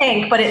wasn't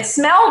pink, but it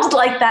smelled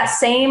like that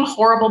same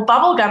horrible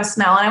bubblegum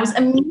smell. And I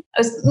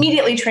was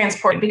immediately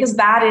transported, because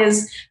that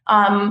is,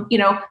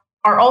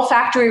 our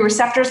olfactory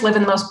receptors live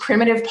in the most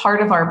primitive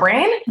part of our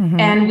brain,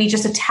 and we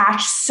just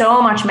attach so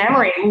much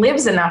memory. It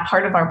lives in that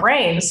part of our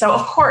brain. So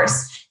of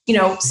course,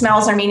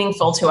 smells are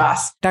meaningful to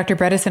us. Dr.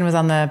 Bredesen was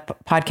on the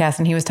podcast,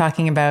 and he was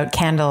talking about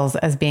candles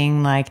as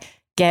being like,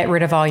 get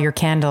rid of all your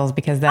candles,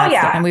 because that's,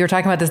 and we were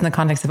talking about this in the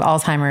context of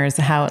Alzheimer's,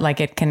 how like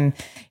it can,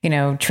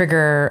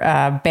 trigger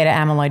beta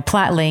amyloid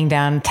plaque, laying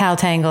down tau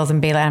tangles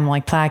and beta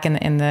amyloid plaque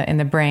in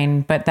the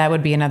brain. But that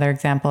would be another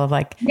example of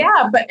like,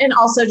 and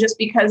also just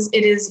because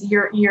it is,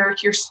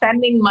 you're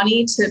spending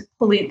money to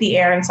pollute the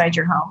air inside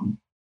your home.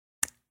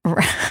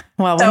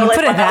 Well, when you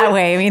put it that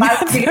way, I mean,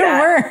 that's the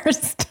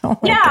worst. Oh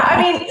God. I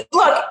mean,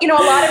 look, a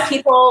lot of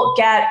people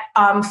get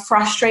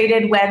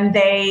frustrated when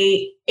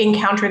they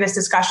encounter this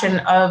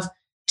discussion of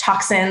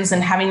toxins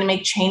and having to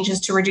make changes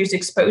to reduce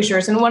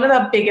exposures. And one of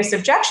the biggest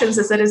objections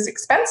is that it's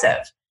expensive.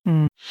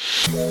 I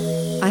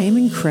am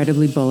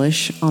incredibly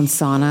bullish on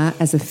sauna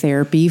as a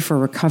therapy for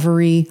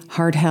recovery,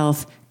 heart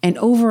health, and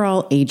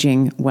overall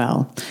aging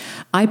well.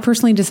 I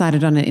personally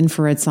decided on an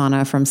infrared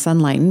sauna from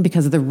Sunlighten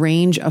because of the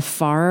range of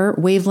far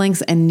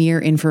wavelengths and near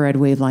infrared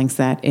wavelengths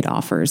that it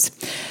offers.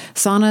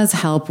 Saunas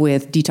help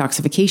with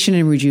detoxification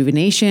and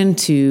rejuvenation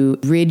to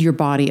rid your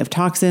body of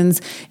toxins.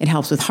 It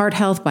helps with heart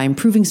health by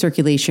improving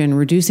circulation,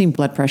 reducing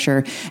blood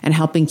pressure, and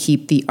helping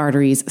keep the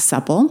arteries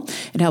supple.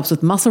 It helps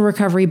with muscle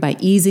recovery by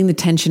easing the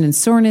tension and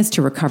soreness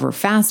to recover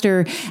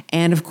faster.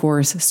 And of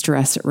course,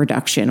 stress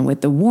reduction.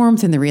 With the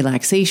warmth and the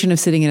relaxation of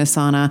sitting in a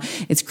sauna,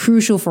 it's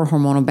crucial for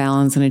hormonal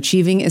balance and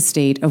achieving a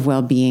state of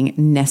well-being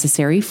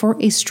necessary for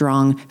a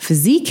strong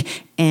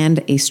physique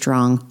and a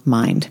strong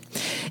mind.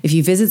 If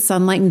you visit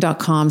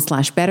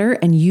sunlighten.com/better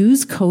and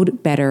use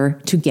code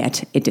BETTER to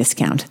get a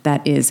discount.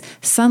 That is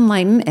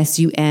Sunlighten,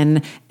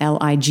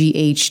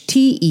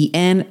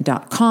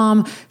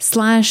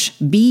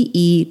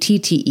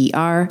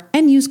 sunlighten.com/BETTER,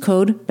 and use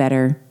code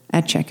BETTER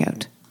at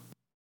checkout.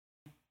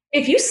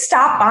 if you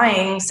stop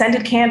buying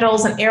scented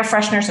candles and air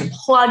fresheners and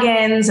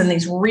plugins and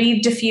these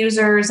reed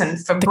diffusers and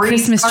Febreze,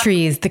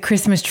 the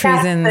Christmas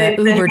trees and the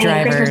Uber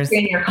drivers. Christmas tree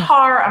in your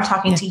car. I'm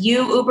talking to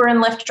you, Uber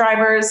and Lyft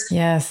drivers.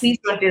 Yes. Please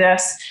don't do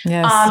this.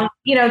 Yes.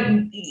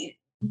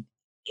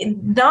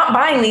 Not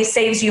buying these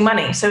saves you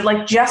money. So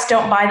like, just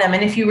don't buy them.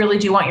 And if you really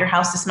do want your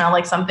house to smell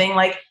like something,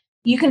 like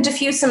you can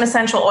diffuse some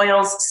essential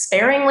oils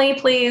sparingly,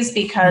 please,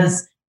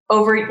 because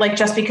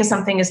just because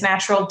something is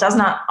natural does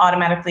not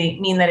automatically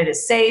mean that it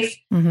is safe.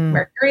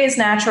 Mercury is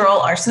natural.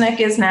 Arsenic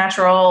is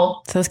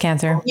natural. So is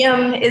cancer.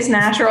 Chromium is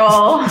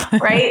natural,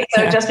 right?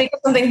 So just because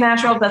something's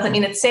natural doesn't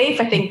mean it's safe.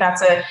 I think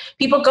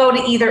people go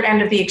to either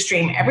end of the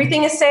extreme.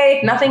 Everything is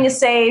safe. Nothing is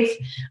safe.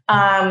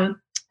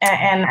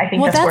 And I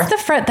think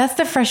that's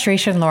the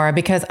frustration, Laura,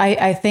 because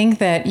I think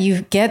that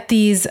you get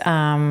these,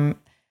 I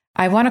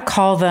want to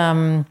call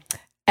them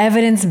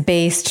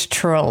evidence-based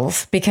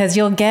trolls, because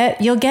you'll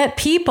get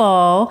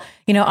people,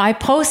 I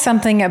post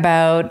something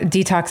about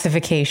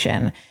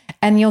detoxification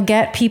and you'll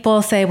get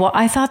people say, well,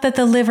 I thought that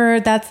the liver,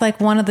 that's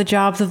like one of the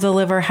jobs of the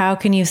liver. How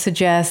can you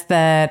suggest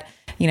that,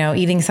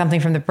 eating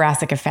something from the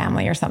brassica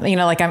family or something,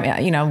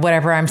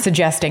 whatever I'm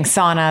suggesting,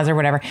 saunas or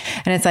whatever.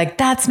 And it's like,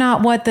 that's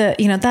not what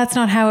that's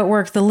not how it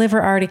works. The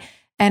liver already,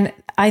 and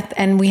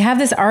we have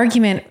this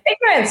argument.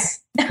 Ignorance,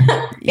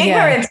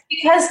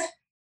 because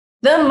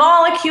the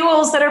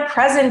molecules that are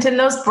present in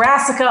those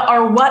brassica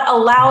are what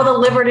allow the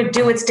liver to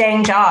do its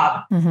dang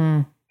job,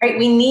 right?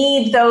 We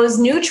need those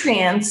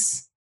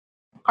nutrients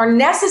are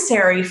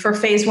necessary for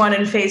phase 1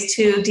 and phase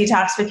 2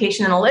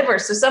 detoxification in the liver.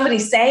 So somebody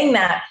saying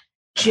that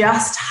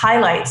just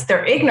highlights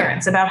their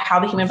ignorance about how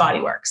the human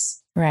body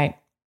works. Right.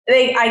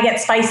 I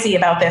get spicy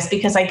about this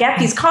because I get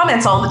these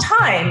comments all the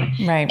time.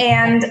 Right.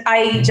 And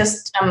I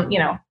just,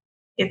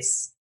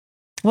 it's,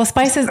 well,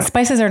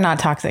 spices are not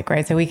toxic,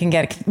 right? So we can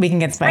get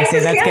spicy.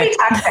 Spices That's can good. be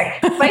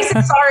toxic.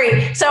 Spices,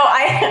 sorry. So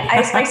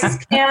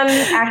spices can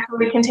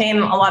actually contain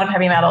a lot of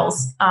heavy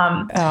metals.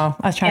 I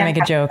was trying to make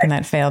a joke and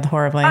that failed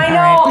horribly. I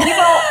know.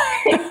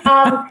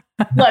 Right.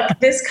 Look,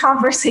 this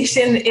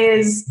conversation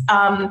is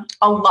a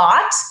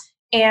lot.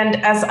 And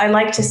as I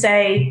like to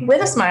say,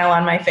 with a smile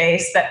on my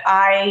face, that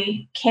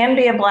I can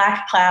be a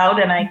black cloud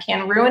and I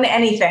can ruin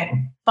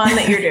anything fun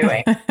that you're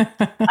doing.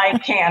 I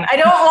can. I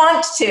don't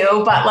want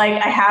to, but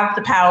I have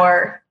the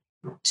power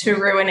to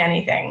ruin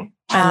anything.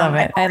 I love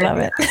it. I love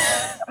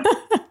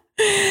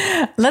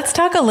it. Let's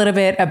talk a little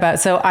bit about,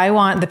 so I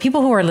want the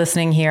people who are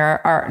listening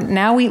here are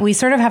now we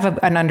sort of have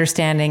an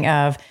understanding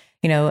of,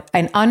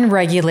 an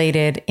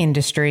unregulated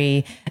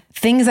industry,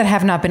 things that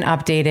have not been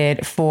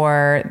updated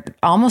for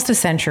almost a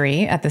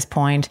century at this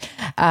point.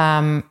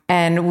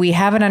 And we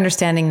have an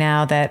understanding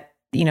now that,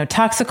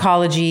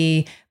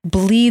 toxicology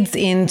bleeds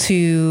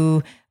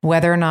into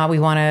whether or not we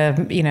want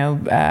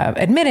to,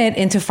 admit it,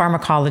 into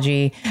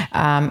pharmacology,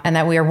 and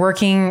that we are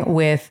working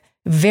with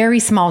very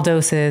small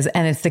doses,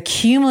 and it's the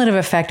cumulative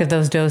effect of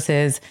those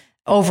doses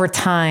over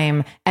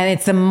time. And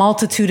it's the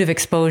multitude of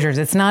exposures.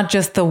 It's not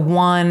just the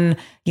one,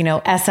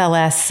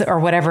 SLS or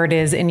whatever it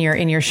is in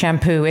your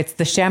shampoo. It's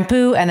the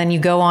shampoo. And then you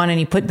go on and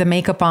you put the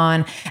makeup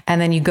on, and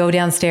then you go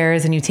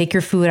downstairs and you take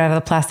your food out of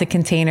the plastic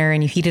container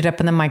and you heat it up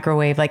in the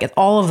microwave, it's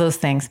all of those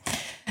things.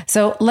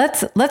 So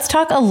let's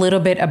talk a little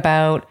bit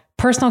about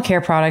personal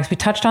care products. We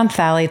touched on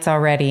phthalates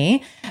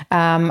already.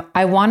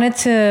 I wanted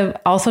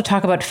to also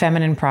talk about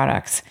feminine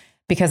products,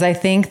 because I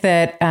think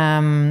that,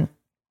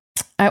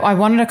 I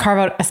wanted to carve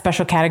out a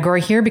special category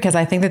here, because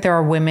I think that there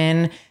are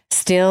women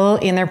still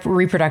in their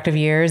reproductive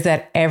years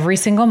that every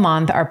single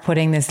month are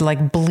putting this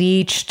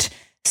bleached,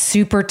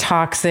 super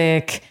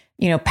toxic,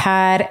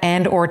 pad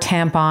and or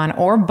tampon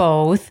or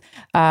both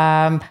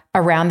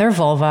around their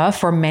vulva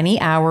for many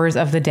hours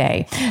of the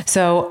day.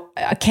 So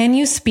can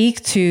you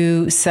speak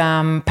to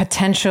some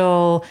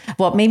potential,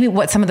 maybe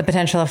what some of the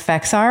potential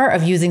effects are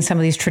of using some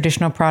of these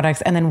traditional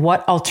products, and then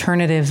what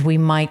alternatives we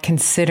might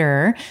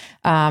consider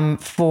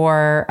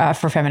for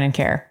feminine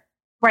care?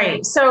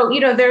 Right. So,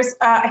 there's,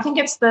 I think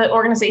it's the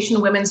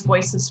organization Women's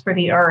Voices for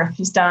the Earth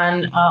has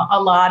done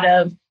a lot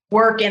of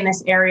work in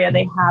this area.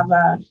 They have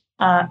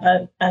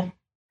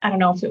I don't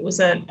know if it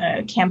was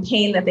a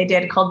campaign that they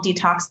did called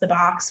Detox the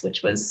Box,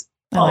 which was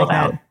all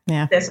about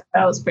this.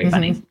 That was pretty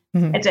funny.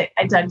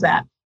 I dug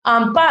that.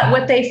 But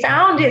what they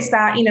found is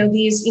that,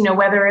 these,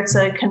 whether it's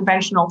a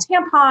conventional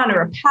tampon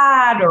or a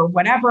pad or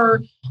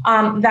whatever,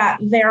 that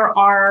there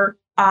are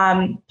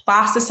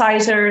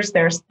plasticizers,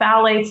 there's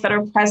phthalates that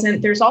are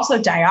present. There's also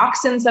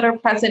dioxins that are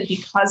present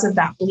because of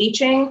that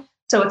bleaching.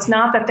 So it's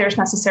not that there's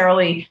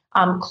necessarily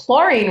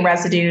chlorine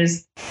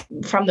residues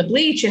from the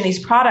bleach in these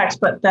products,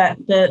 but that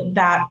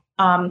that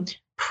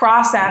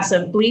process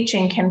of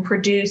bleaching can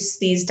produce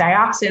these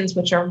dioxins,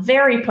 which are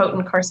very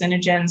potent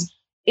carcinogens.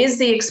 Is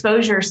the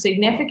exposure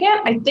significant?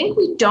 I think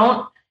we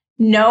don't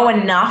know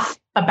enough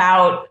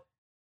about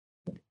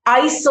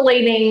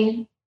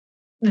isolating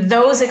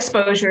those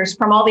exposures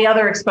from all the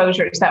other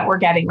exposures that we're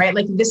getting, right?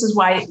 This is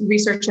why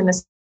research in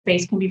this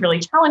space can be really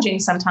challenging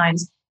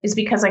sometimes, is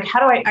because how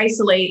do I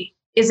isolate?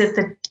 Is it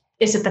the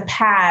is it the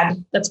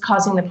pad that's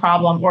causing the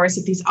problem? Or is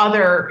it these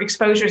other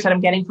exposures that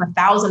I'm getting from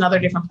 1,000 other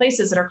different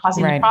places that are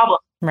causing the problem?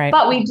 Right.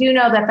 But we do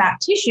know that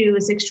tissue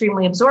is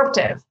extremely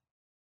absorptive,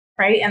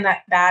 right? And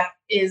that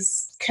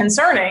is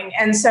concerning.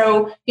 And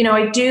so,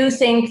 I do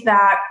think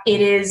that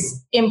it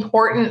is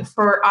important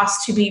for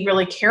us to be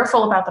really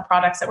careful about the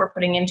products that we're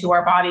putting into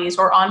our bodies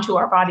or onto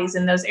our bodies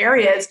in those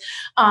areas.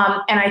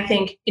 And I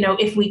think,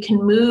 if we can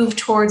move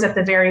towards, at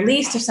the very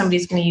least, if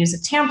somebody's going to use a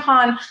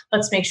tampon,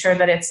 let's make sure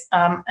that it's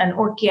an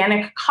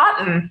organic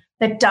cotton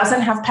that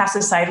doesn't have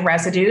pesticide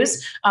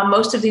residues.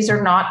 Most of these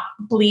are not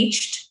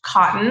bleached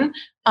cotton.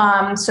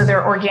 So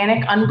they're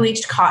organic,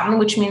 unbleached cotton,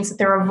 which means that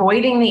they're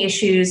avoiding the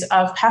issues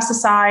of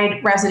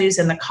pesticide residues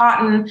in the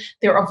cotton.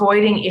 They're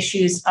avoiding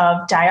issues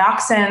of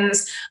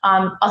dioxins.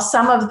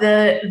 Some of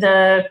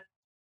the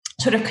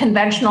sort of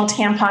conventional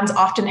tampons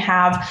often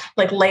have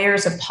like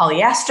layers of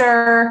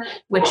polyester,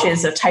 which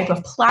is a type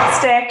of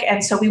plastic.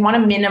 And so we want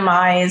to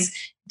minimize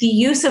the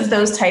use of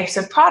those types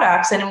of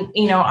products. And,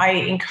 I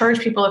encourage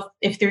people,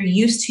 if they're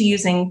used to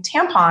using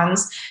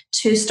tampons,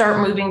 to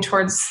start moving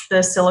towards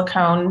the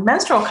silicone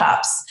menstrual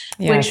cups,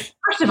 which,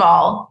 first of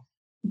all,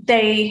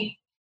 they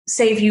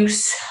save you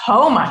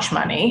so much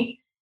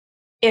money.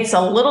 It's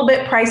a little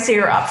bit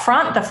pricier up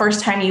front the first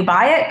time you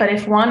buy it, but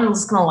if one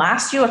is going to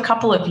last you a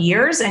couple of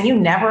years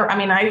and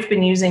I've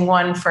been using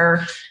one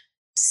for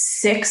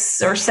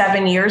 6 or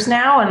 7 years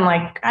now, and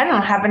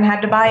haven't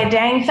had to buy a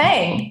dang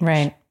thing.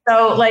 Right.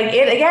 So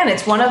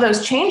it's one of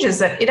those changes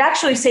that it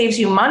actually saves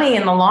you money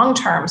in the long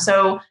term.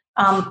 So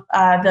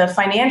the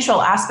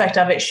financial aspect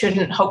of it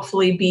shouldn't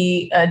hopefully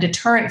be a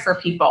deterrent for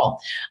people.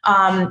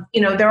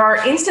 There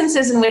are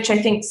instances in which I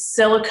think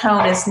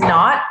silicone is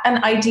not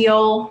an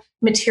ideal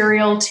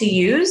material to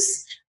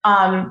use.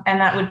 And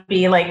that would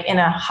be like in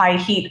a high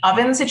heat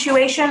oven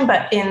situation.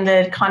 But in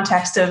the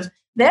context of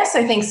this,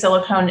 I think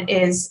silicone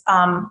is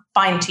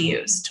fine to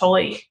use,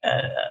 totally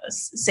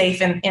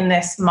safe in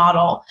this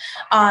model.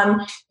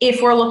 If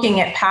we're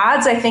looking at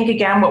pads, I think,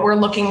 again, what we're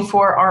looking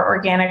for are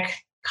organic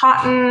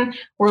cotton.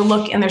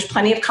 And there's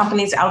plenty of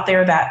companies out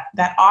there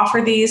that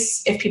offer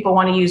these. If people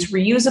want to use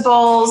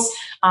reusables,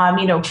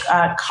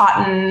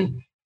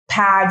 cotton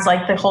pads,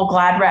 like the whole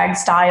Glad Rag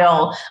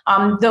style,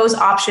 those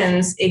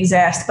options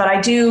exist. But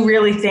I do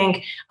really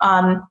think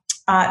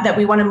that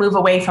we want to move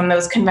away from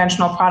those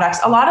conventional products.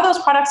 A lot of those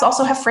products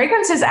also have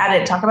fragrances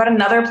added. Talk about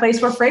another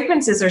place where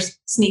fragrances are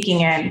sneaking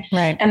in.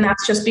 Right. And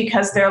that's just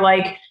because they're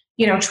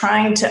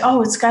trying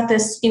to, it's got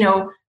this,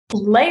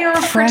 layer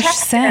of fresh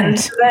protection scent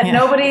so that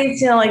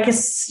nobody's, like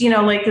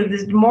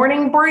the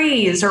morning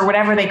breeze or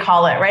whatever they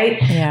call it. Right.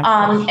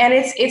 Yeah. And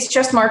it's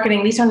just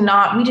marketing. We do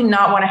not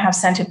want to have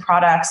scented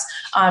products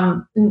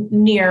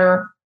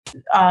near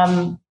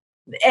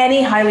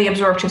any highly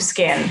absorptive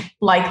skin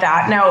like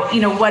that. Now,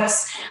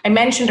 I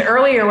mentioned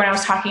earlier when I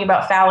was talking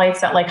about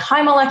phthalates, that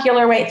high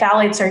molecular weight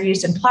phthalates are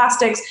used in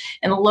plastics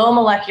and low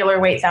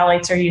molecular weight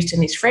phthalates are used in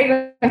these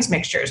fragrance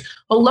mixtures.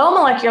 Well, low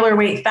molecular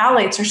weight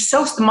phthalates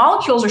the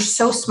molecules are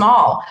so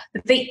small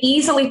that they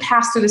easily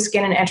pass through the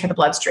skin and enter the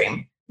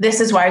bloodstream. This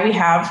is why we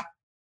have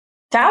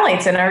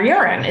phthalates in our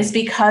urine, is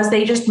because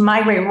they just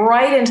migrate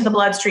right into the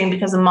bloodstream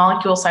because the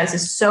molecule size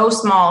is so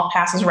small, it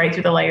passes right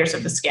through the layers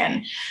of the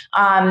skin.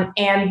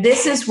 And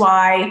this is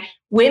why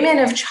women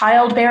of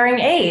childbearing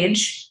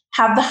age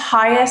have the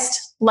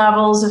highest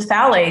levels of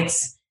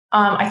phthalates.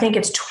 I think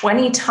it's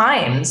 20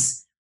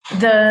 times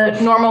the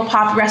normal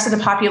rest of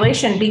the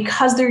population,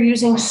 because they're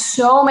using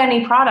so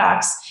many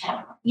products.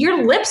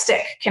 Your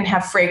lipstick can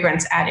have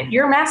fragrance added.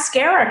 Your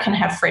mascara can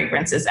have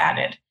fragrances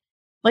added.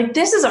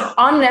 This is an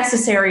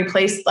unnecessary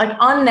place,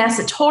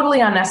 totally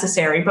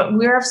unnecessary, but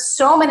we have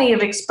so many of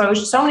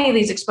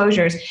these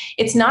exposures.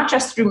 It's not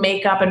just through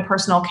makeup and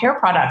personal care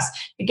products.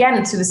 Again,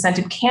 it's through the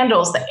scented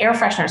candles, the air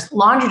fresheners,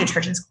 laundry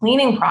detergents,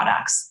 cleaning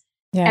products.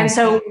 Yeah. And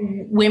so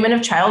women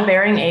of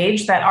childbearing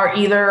age that are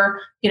either,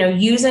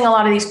 using a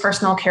lot of these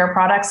personal care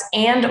products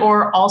and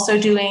or also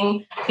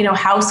doing,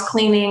 house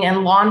cleaning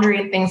and laundry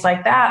and things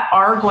like that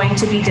are going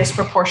to be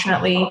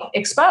disproportionately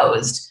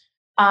exposed.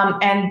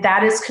 And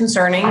that is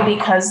concerning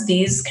because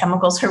these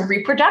chemicals are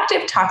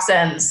reproductive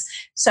toxins.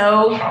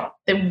 So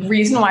the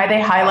reason why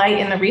they highlight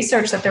in the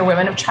research that they're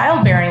women of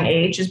childbearing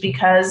age is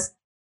because,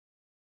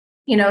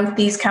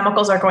 these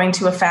chemicals are going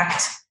to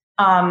affect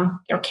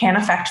or can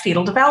affect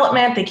fetal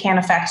development. They can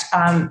affect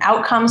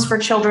outcomes for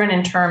children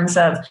in terms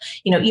of,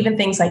 even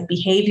things like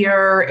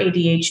behavior,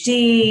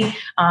 ADHD,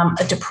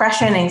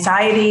 depression,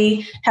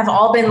 anxiety have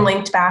all been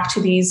linked back to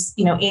these,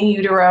 in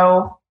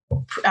utero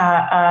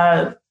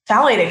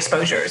phthalate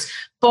exposures.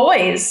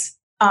 Boys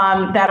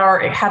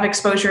that have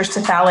exposures to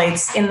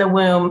phthalates in the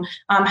womb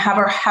have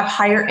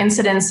higher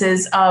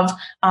incidences of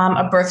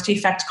a birth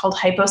defect called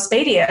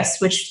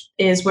hypospadias, which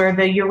is where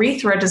the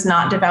urethra does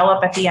not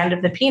develop at the end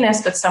of the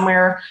penis, but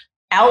somewhere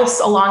else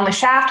along the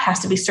shaft has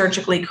to be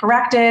surgically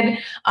corrected.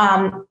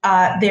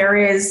 There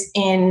is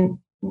in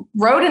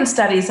rodent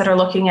studies that are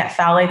looking at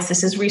phthalates.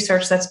 This is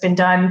research that's been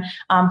done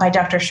by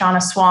Dr.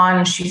 Shauna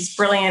Swan. She's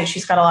brilliant.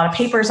 She's got a lot of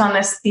papers on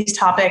these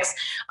topics.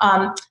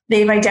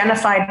 They've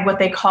identified what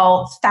they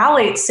call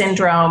phthalate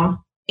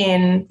syndrome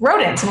in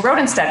rodents and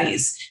rodent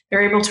studies.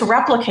 They're able to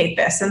replicate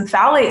this. And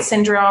phthalate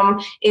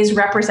syndrome is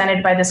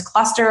represented by this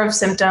cluster of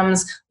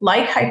symptoms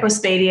like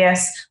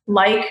hypospadias,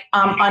 like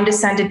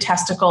undescended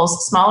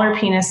testicles, smaller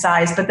penis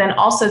size, but then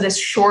also this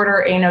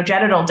shorter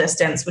anogenital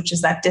distance, which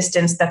is that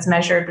distance that's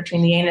measured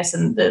between the anus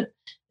and the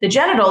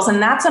genitals.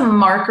 And that's a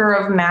marker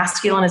of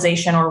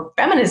masculinization or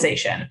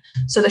feminization.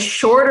 So the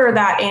shorter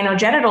that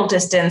anogenital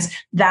distance,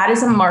 that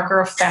is a marker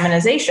of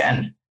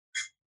feminization.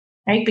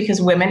 Right?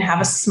 Because women have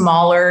a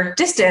smaller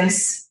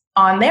distance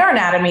on their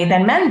anatomy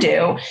than men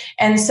do.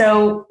 And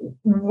so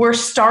we're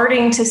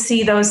starting to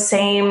see those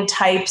same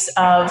types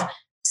of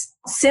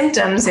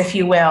symptoms, if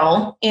you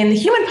will, in the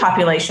human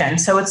population.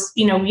 So it's,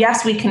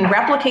 yes, we can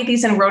replicate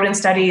these in rodent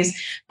studies,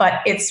 but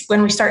it's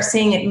when we start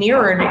seeing it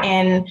mirrored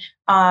in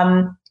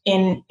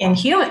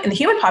the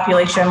human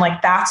population,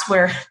 like that's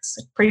where it's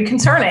pretty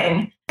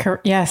concerning.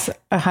 Yes,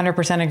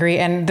 100% agree.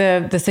 And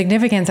the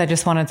significance, I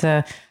just wanted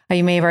to,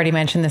 you may have already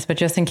mentioned this, but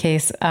just in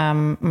case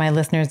my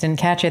listeners didn't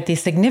catch it, the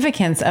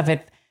significance of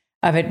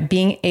it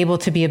being able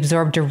to be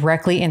absorbed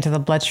directly into the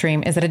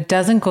bloodstream is that it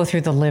doesn't go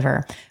through the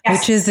liver,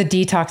 which is the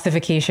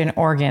detoxification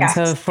organ.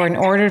 Yes. So in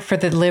order for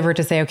the liver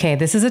to say, okay,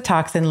 this is a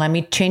toxin, let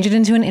me change it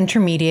into an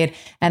intermediate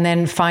and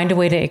then find a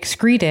way to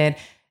excrete it,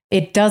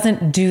 it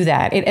doesn't do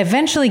that. It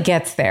eventually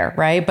gets there,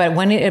 right? But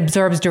when it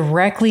absorbs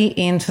directly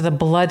into the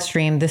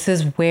bloodstream, this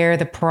is where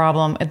the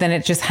problem, then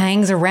it just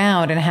hangs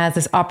around and has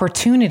this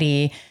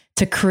opportunity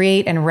to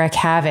create and wreak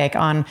havoc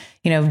on,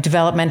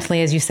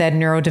 developmentally, as you said,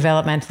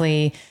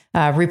 neurodevelopmentally,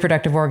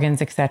 reproductive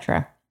organs, et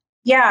cetera.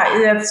 Yeah,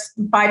 that's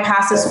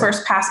bypasses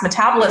first pass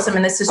metabolism.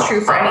 And this is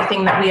true for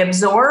anything that we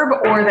absorb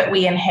or that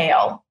we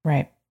inhale.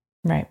 Right.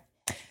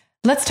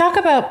 Let's talk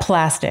about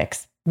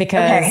plastics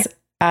because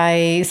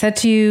I said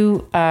to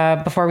you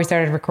before we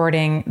started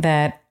recording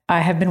that I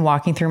have been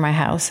walking through my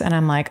house and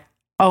I'm like,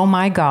 oh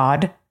my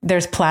God,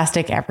 there's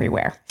plastic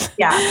everywhere.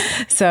 Yeah.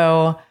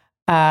 So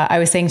I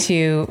was saying to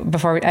you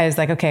before, I was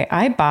like, okay,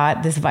 I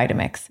bought this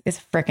Vitamix. It's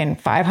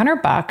freaking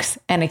 $500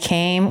 and it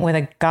came with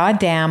a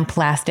goddamn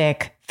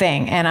plastic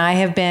thing. And I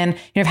have been,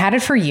 I've had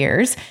it for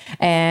years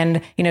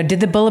and,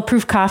 did the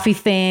bulletproof coffee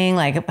thing,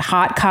 like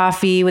hot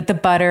coffee with the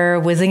butter,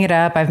 whizzing it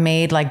up. I've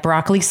made like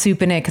broccoli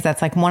soup in it. Cause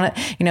that's like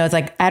it's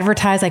like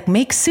advertised, like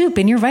make soup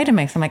in your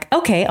Vitamix. I'm like,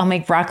 okay, I'll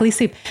make broccoli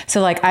soup. So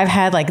like I've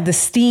had like the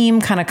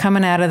steam kind of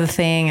coming out of the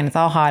thing and it's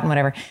all hot and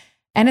whatever.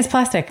 And it's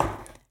plastic.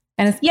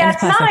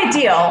 It's not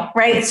ideal,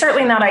 right? It's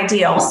certainly not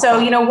ideal. So,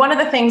 one of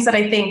the things that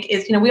I think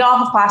is, we all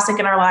have plastic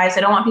in our lives. I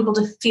don't want people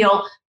to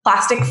feel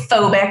plastic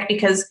phobic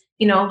because,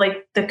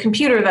 like the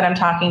computer that I'm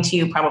talking to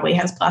you probably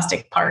has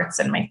plastic parts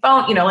and my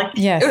phone,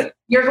 yes.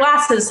 Your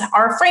glasses,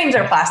 our frames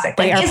are plastic.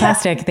 They are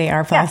plastic. They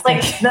are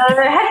plastic. Yeah, like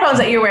the headphones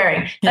that you're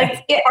wearing,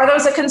 are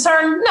those a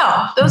concern?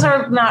 No, those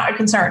are not a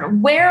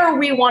concern. Where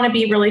we want to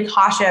be really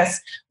cautious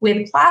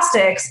with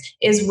plastics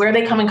is where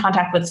they come in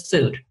contact with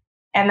food.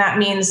 And that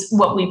means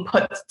what we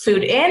put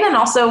food in. And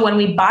also when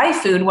we buy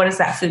food, what is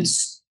that food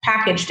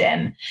packaged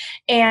in?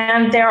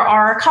 And there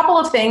are a couple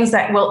of things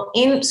that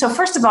so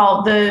first of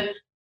all,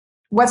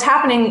 what's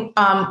happening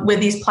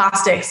with these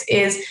plastics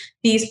is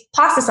these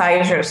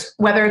plasticizers,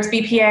 whether it's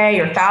BPA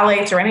or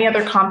phthalates or any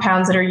other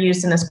compounds that are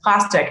used in this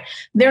plastic,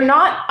 they're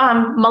not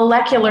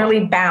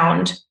molecularly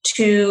bound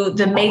to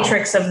the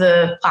matrix of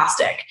the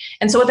plastic.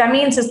 And so what that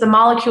means is the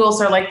molecules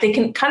are like, they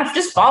can kind of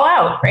just fall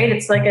out, right?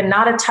 It's like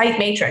not a tight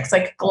matrix,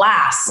 like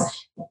glass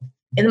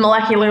is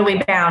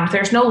molecularly bound.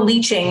 There's no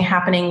leaching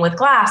happening with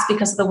glass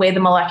because of the way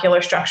the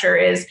molecular structure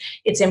is.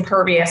 It's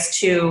impervious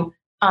to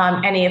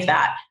any of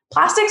that.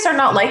 Plastics are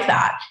not like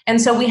that.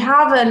 And so we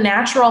have a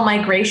natural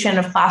migration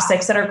of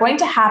plastics that are going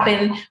to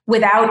happen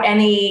without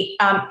any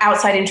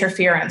outside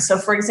interference. So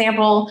for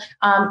example,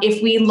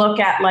 if we look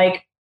at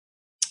like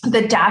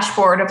the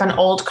dashboard of an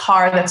old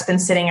car that's been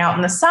sitting out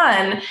in the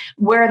sun,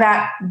 where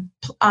that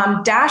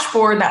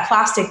dashboard, that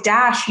plastic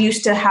dash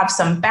used to have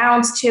some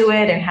bounce to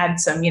it and had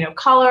some,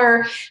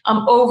 color,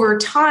 over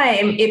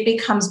time, it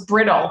becomes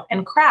brittle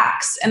and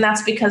cracks. And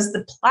that's because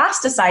the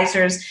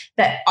plasticizers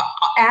that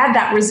add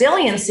that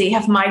resiliency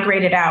have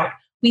migrated out.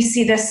 We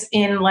see this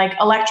in like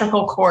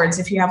electrical cords.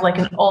 If you have like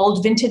an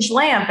old vintage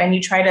lamp and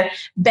you try to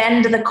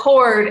bend the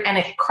cord and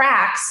it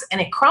cracks and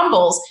it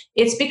crumbles,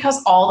 it's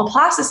because all the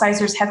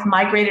plasticizers have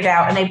migrated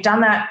out and they've done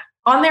that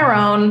on their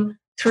own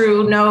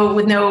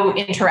with no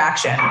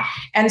interaction.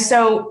 And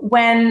so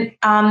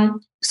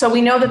so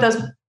we know that those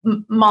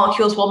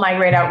molecules will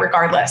migrate out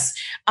regardless.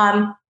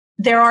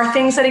 There are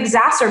things that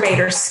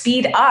exacerbate or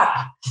speed up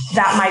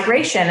that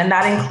migration, and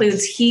that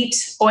includes heat,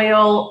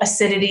 oil,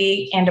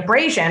 acidity, and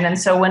abrasion. And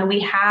so when we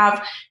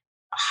have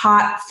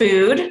hot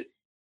food,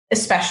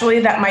 especially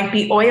that might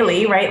be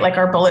oily, right? Like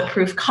our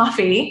bulletproof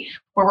coffee,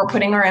 where we're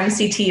putting our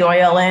MCT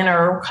oil in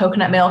or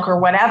coconut milk or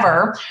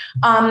whatever,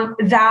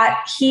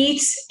 that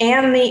heat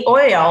and the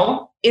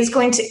oil is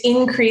going to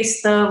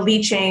increase the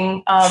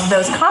leaching of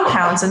those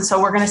compounds. And so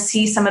we're going to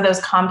see some of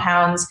those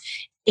compounds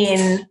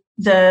in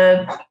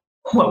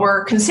what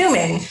we're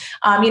consuming.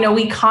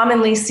 We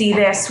commonly see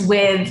this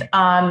with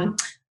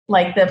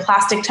like the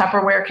plastic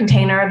Tupperware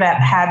container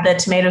that had the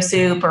tomato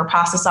soup or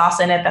pasta sauce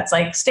in it that's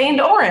like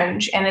stained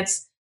orange, and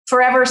it's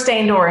forever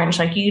stained orange.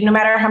 Like no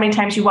matter how many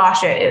times you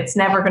wash it, it's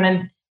never going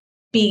to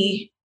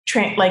be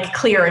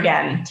clear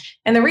again.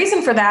 And the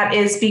reason for that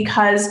is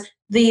because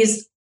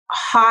these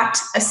hot,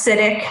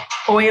 acidic,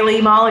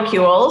 oily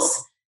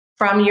molecules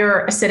from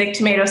your acidic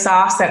tomato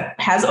sauce that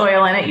has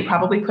oil in it, you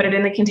probably put it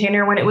in the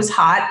container when it was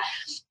hot,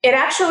 it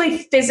actually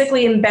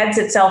physically embeds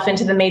itself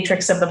into the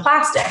matrix of the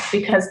plastic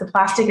because the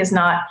plastic is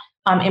not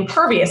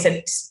impervious,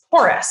 it's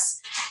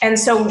porous. And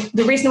so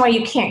the reason why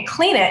you can't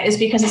clean it is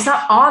because it's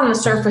not on the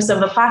surface of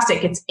the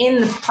plastic, it's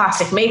in the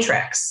plastic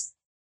matrix.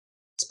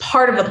 It's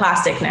part of the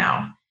plastic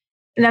now.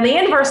 Now, the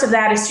inverse of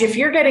that is if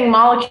you're getting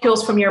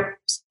molecules from your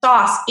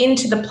sauce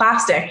into the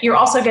plastic, you're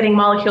also getting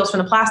molecules from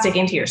the plastic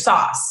into your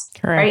sauce.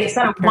 Correct. Right? It's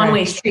not a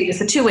one-way street; it's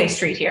a two-way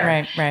street here.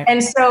 Right.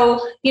 And so,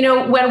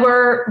 when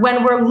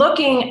we're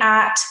looking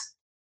at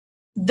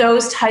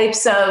those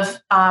types of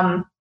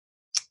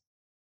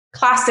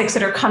plastics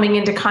that are coming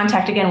into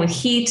contact again with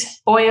heat,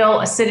 oil,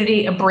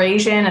 acidity,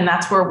 abrasion, and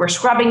that's where we're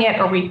scrubbing it,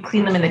 or we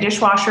clean them in the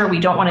dishwasher. We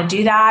don't want to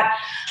do that.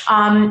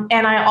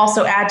 And I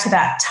also add to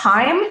that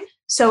time.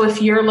 So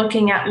if you're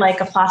looking at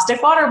like a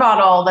plastic water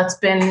bottle that's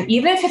been,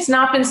 even if it's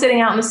not been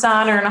sitting out in the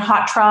sun or in a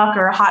hot truck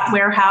or a hot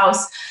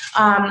warehouse,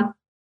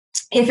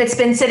 if it's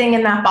been sitting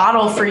in that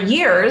bottle for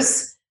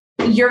years,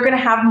 you're going to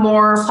have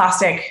more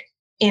plastic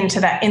in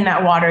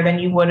that water than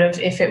you would have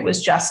if it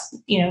was just,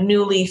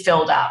 newly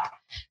filled up.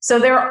 So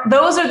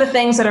those are the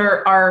things that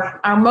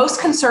are most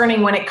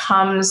concerning when it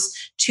comes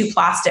to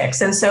plastics.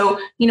 And so,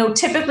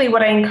 typically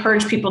what I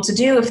encourage people to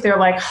do if they're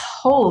like,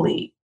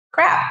 holy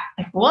crap,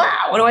 like,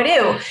 wow, what do I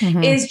do?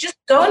 Mm-hmm. Is just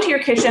go into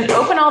your kitchen,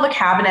 open all the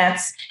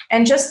cabinets,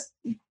 and just,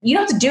 you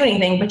don't have to do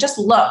anything, but just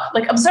look,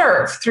 like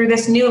observe through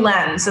this new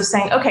lens of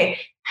saying, okay,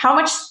 how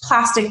much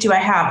plastic do I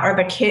have? Are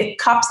the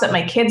cups that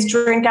my kids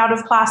drink out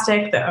of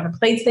plastic? Are the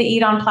plates they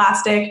eat on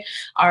plastic?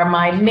 Are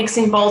my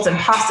mixing bowls and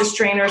pasta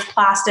strainers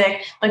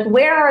plastic? Like,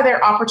 where are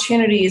there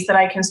opportunities that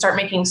I can start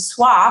making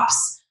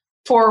swaps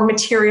for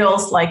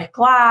materials like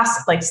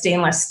glass, like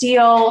stainless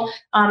steel,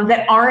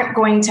 that aren't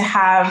going to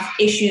have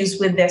issues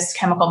with this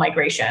chemical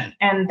migration?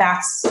 And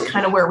that's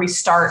kind of where we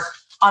start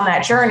on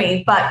that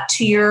journey. But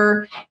to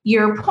your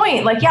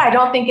point, I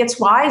don't think it's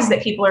wise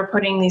that people are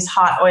putting these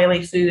hot,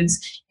 oily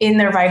foods in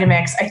their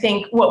Vitamix. I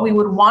think what we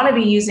would want to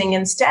be using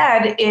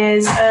instead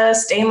is a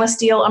stainless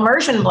steel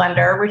immersion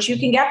blender, which you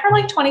can get for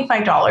like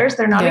 $25.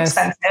 They're not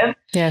expensive.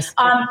 Yes.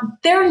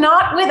 They're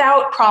not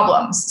without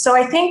problems. So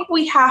I think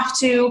we have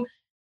to,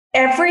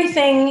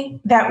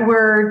 everything that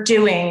we're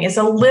doing is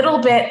a little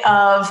bit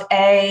of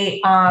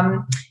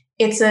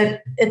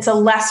it's a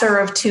lesser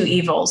of two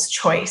evils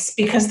choice,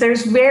 because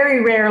there's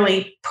very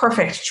rarely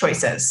perfect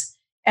choices.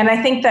 And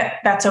I think that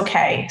that's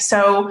okay.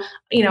 So,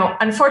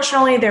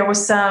 unfortunately, there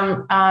was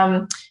some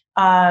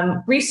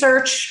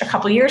research a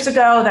couple of years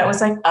ago that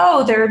was like,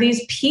 oh, there are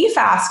these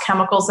PFAS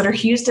chemicals that are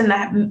used in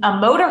the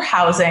motor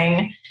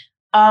housing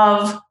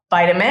of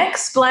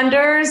Vitamix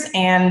blenders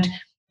and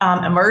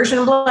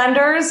immersion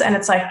blenders. And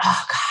it's like,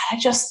 oh God,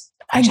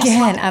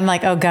 I'm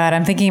like, oh God,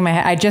 I'm thinking in my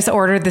head, I just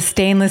ordered the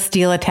stainless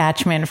steel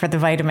attachment for the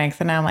Vitamix.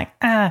 And now I'm like,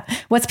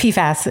 what's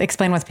PFAS?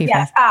 Explain what's PFAS.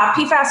 Yes,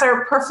 PFAS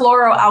are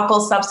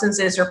perfluoroalkyl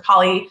substances or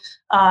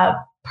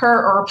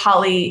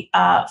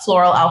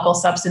polyfluoroalkyl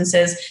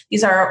substances.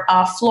 These are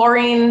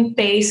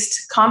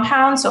fluorine-based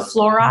compounds. So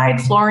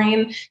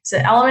fluorine is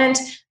an element.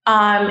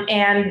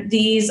 And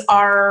these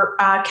are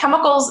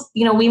chemicals,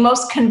 we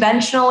most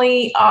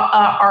conventionally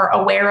are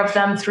aware of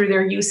them through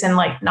their use in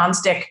like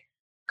nonstick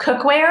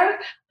cookware.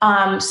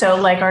 So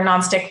like our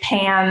nonstick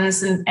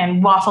pans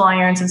and waffle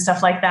irons and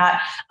stuff like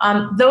that.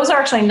 Those are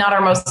actually not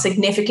our most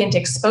significant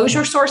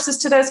exposure sources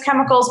to those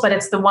chemicals, but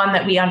it's the one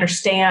that we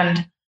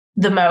understand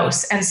the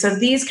most. And so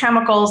these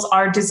chemicals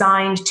are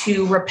designed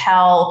to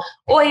repel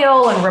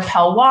oil and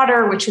repel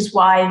water, which is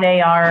why they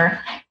are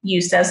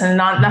used as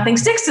nothing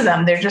sticks to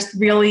them. They're just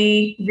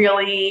really,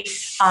 really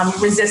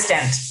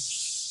resistant.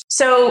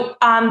 So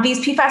these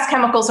PFAS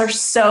chemicals are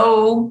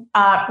so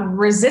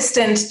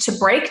resistant to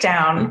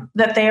breakdown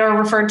that they are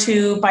referred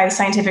to by the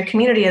scientific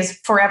community as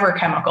forever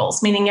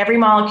chemicals, meaning every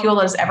molecule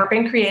that has ever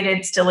been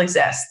created still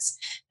exists.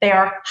 They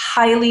are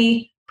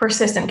highly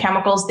persistent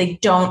chemicals. They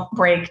don't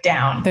break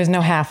down. There's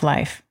no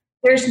half-life.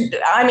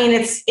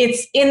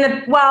 It's in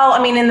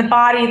the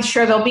body,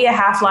 sure, there'll be a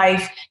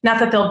half-life, not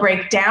that they'll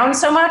break down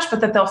so much, but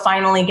that they'll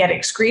finally get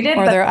excreted.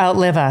 Or they'll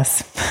outlive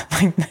us.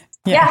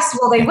 Yeah. Yes,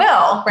 well, they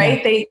will,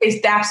 right? Yeah.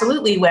 They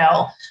absolutely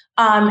will.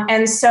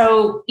 And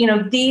so,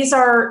 these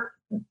are,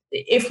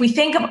 if we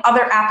think of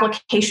other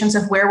applications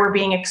of where we're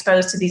being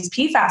exposed to these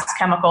PFAS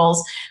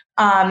chemicals,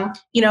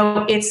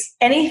 It's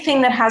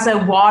anything that has a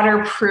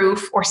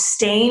waterproof or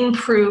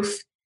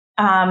stain-proof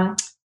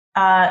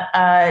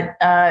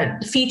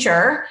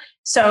feature.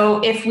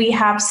 So if we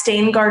have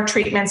stain guard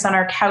treatments on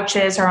our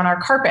couches or on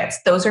our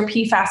carpets, those are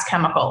PFAS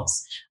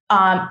chemicals.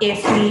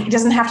 It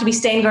doesn't have to be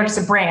stain guard as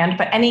a brand,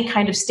 but any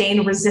kind of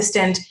stain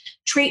resistant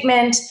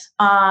treatment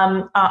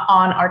on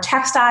our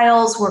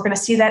textiles, we're going to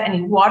see that.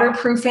 Any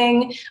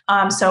waterproofing.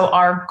 So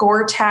our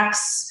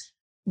Gore-Tex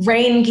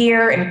rain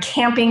gear and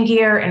camping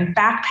gear and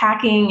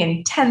backpacking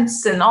and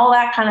tents and all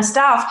that kind of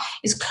stuff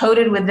is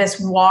coated with this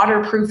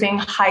waterproofing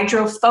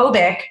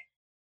hydrophobic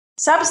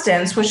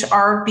substance, which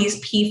are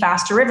these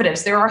PFAS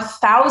derivatives. There are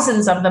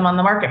thousands of them on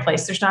the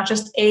marketplace. There's not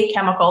just a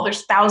chemical,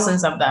 there's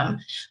thousands of them.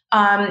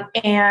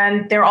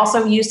 And they're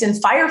also used in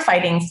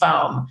firefighting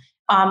foam.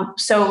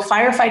 So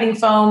firefighting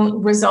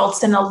foam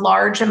results in a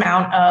large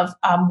amount of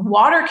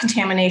water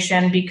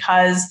contamination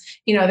because,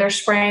 they're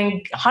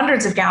spraying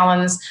hundreds of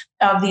gallons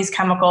of these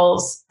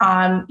chemicals.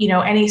 So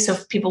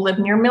if people live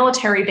near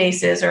military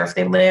bases or if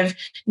they live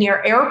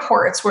near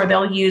airports where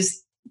they'll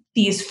use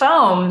these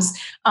foams,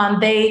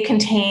 they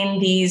contain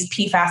these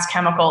PFAS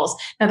chemicals.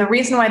 Now, the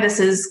reason why this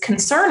is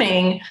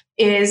concerning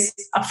is,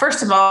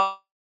 first of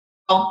all,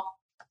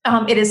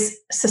 it is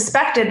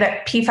suspected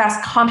that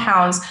PFAS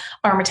compounds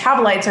or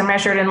metabolites are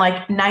measured in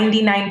like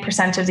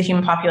 99% of the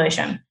human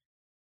population.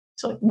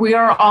 So we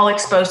are all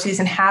exposed to these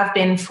and have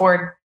been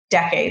for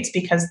decades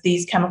because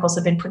these chemicals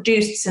have been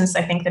produced since,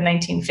 I think, the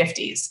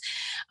 1950s.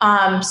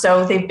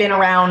 So they've been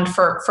around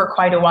for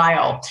quite a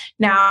while.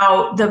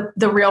 Now,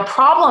 the real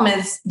problem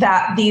is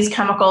that these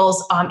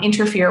chemicals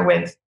interfere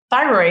with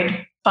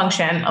thyroid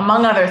function,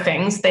 among other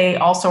things. They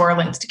also are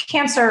linked to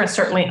cancer and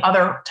certainly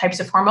other types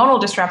of hormonal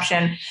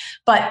disruption.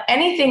 But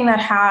anything that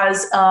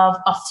has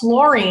a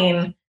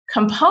fluorine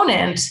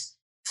component,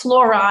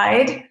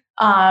 fluoride,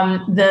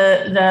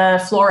 the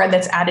fluoride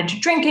that's added to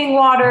drinking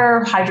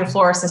water,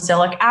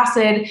 hydrofluorosilic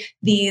acid,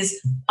 these,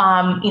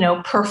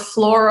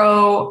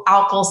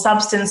 perfluoroalkyl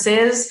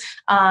substances,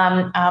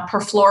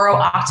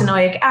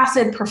 perfluorooctanoic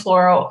acid,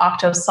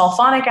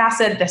 perfluorooctosulfonic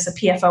acid, that's a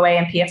PFOA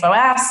and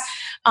PFOS.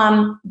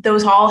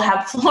 Those all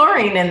have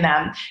fluorine in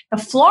them. Now,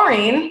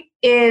 fluorine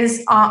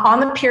is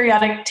on the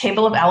periodic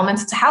table of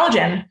elements. It's a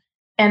halogen,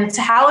 and it's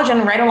a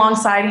halogen right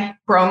alongside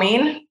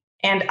bromine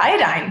and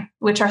iodine,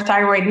 which our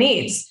thyroid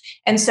needs.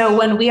 And so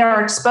when we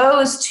are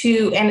exposed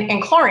to,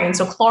 and chlorine,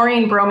 so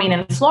chlorine, bromine,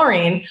 and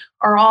fluorine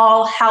are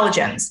all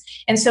halogens.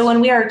 And so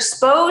when we are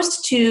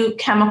exposed to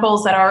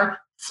chemicals that are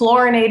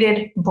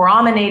fluorinated,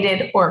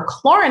 brominated, or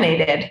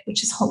chlorinated,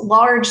 which is a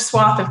large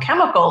swath of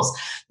chemicals,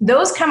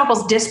 those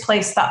chemicals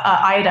displace the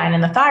iodine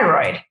in the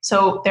thyroid.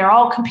 So they're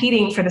all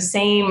competing for the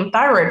same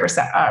thyroid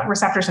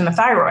receptors in the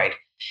thyroid.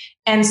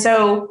 And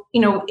so,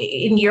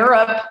 in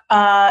Europe,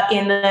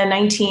 in the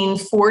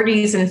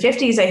 1940s and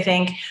 50s, I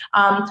think,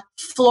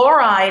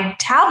 fluoride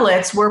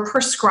tablets were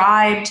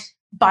prescribed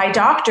by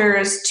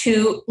doctors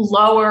to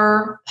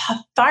lower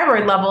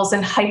thyroid levels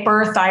in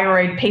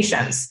hyperthyroid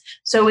patients.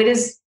 So it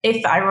is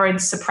a thyroid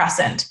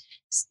suppressant.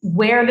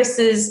 Where this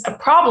is a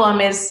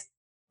problem is,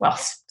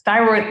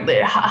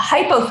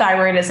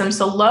 hypothyroidism,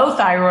 so low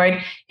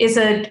thyroid, is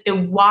a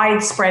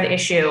widespread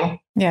issue.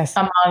 Yes.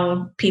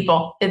 Among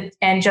people,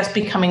 and just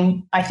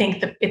becoming, I think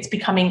that it's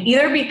becoming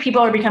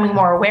people are becoming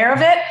more aware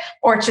of it,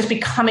 or it's just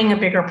becoming a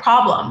bigger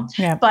problem.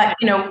 Yeah. But,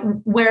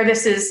 where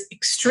this is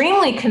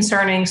extremely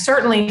concerning,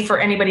 certainly for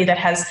anybody that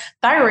has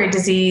thyroid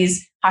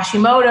disease,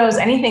 Hashimoto's,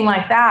 anything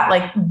like that,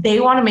 like they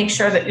want to make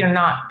sure that you're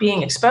not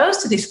being exposed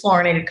to these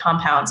fluorinated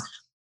compounds.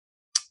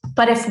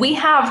 But if we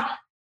have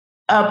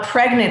a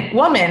pregnant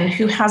woman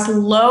who has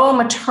low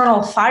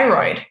maternal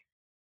thyroid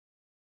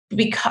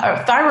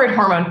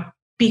hormone,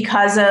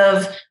 because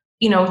of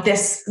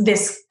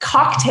this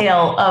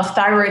cocktail of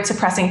thyroid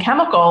suppressing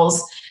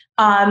chemicals,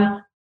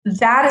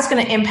 that is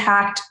going to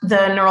impact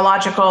the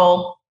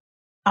neurological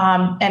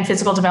and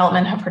physical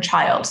development of her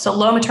child. So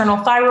low maternal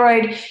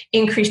thyroid,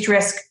 increased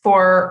risk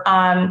for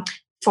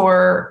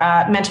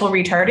mental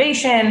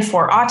retardation,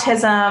 for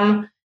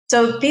autism.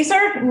 So these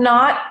are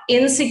not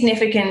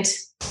insignificant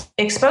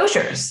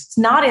exposures. It's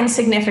not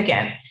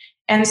insignificant.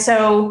 And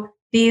so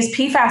these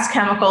PFAS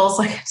chemicals,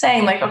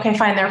 okay,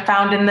 fine, they're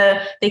found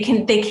they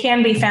can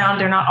be found,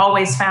 they're not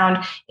always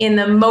found in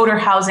the motor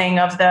housing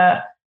of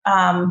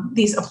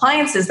these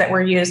appliances that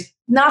were used,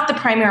 not the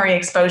primary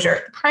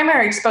exposure. The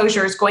primary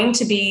exposure is going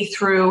to be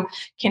through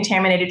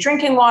contaminated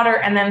drinking water,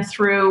 and then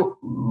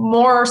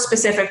more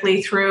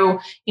specifically through,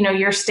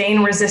 your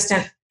stain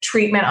resistant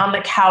treatment on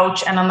the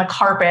couch and on the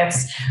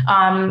carpets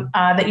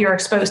that you're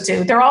exposed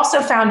to. They're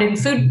also found in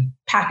food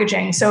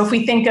packaging. So if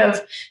we think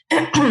of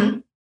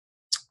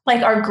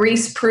like our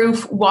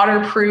grease-proof,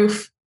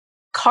 waterproof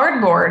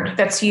cardboard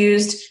that's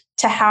used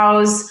to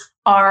house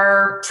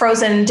our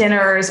frozen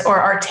dinners or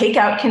our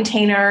takeout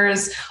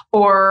containers,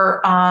 or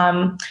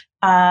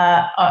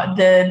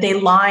they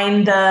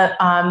line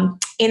the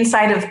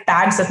inside of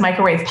bags of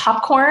microwave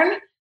popcorn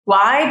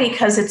Why?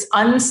 Because it's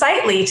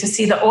unsightly to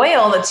see the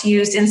oil that's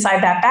used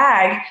inside that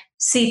bag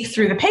seep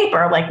through the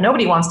paper. Like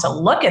nobody wants to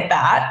look at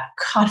that,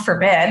 God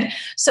forbid.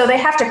 So they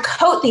have to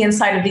coat the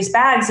inside of these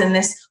bags in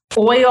this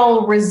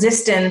oil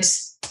resistant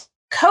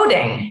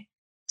coating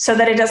so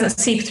that it doesn't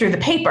seep through the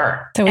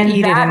paper. So we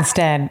eat it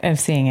instead of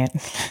seeing it.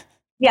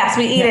 Yes,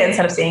 we eat it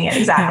instead of seeing it.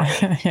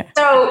 Exactly. Yeah.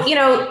 So,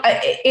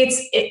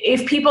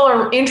 if people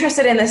are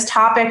interested in this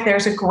topic,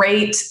 there's a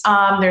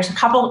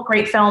couple of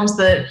great films.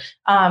 The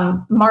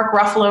Mark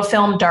Ruffalo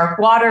film Dark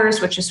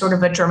Waters, which is sort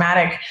of a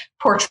dramatic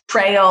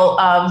portrayal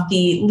of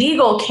the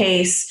legal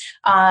case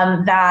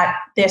that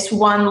this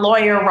one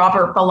lawyer,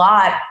 Robert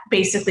Bilott,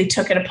 basically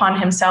took it upon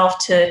himself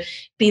to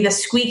be the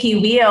squeaky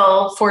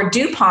wheel for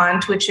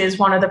DuPont, which is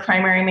one of the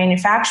primary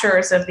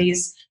manufacturers of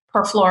these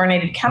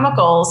perfluorinated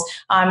chemicals,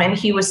 and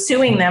he was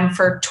suing them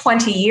for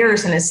 20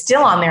 years and is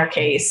still on their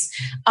case.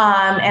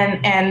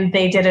 And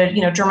they did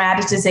a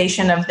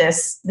dramatization of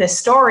this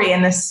story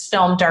in this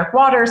film Dark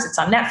Waters. It's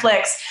on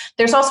Netflix.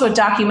 There's also a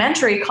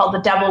documentary called The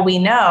Devil We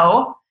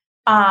Know,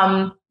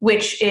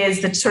 which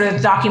is the sort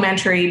of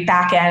documentary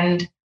back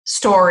end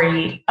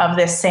story of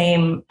this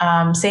same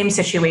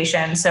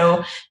situation.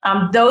 So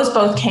those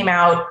both came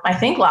out, I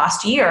think,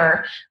 last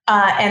year.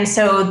 And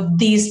so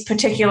these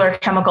particular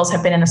chemicals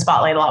have been in the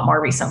spotlight a lot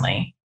more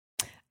recently.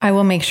 I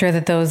will make sure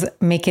that those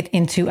make it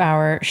into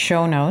our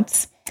show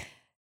notes.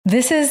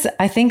 This is,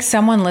 I think,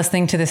 someone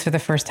listening to this for the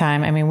first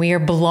time. I mean, we are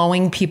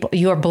blowing people.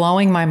 You are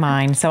blowing my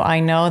mind. So I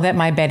know that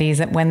my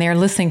Betties, when they're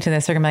listening to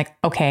this, they're going to be like,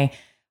 okay,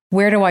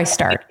 where do I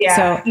start? Yeah.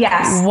 So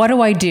yes. What do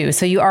I do?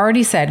 So you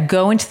already said,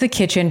 go into the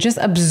kitchen, just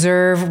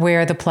observe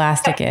where the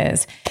plastic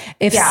is.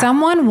 If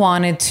someone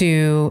wanted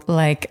to,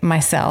 like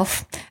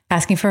myself,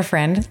 asking for a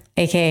friend,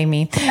 AKA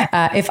me,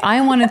 if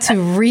I wanted to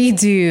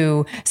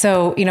redo,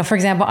 so, for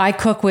example, I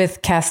cook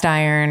with cast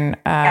iron,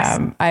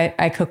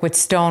 I cook with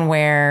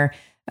stoneware.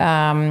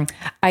 I'm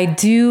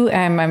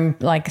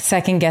like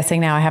second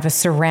guessing now. I have a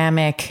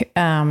ceramic,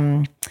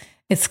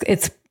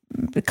 it's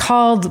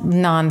called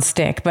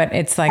non-stick, but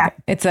it's like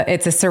it's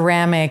a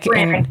ceramic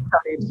coated.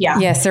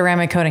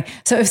 Ceramic coating.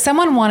 So if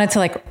someone wanted to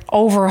like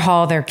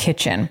overhaul their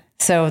kitchen,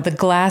 so the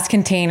glass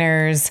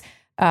containers,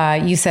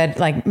 you said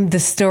like the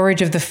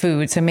storage of the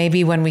food. So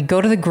maybe when we go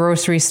to the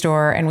grocery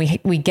store and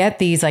we get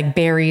these like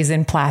berries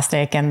in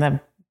plastic and the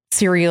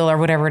cereal or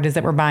whatever it is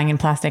that we're buying in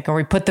plastic, or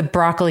we put the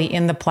broccoli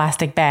in the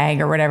plastic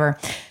bag or whatever,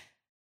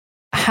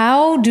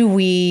 how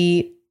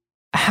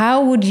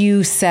would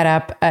you set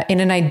up in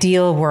an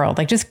ideal world?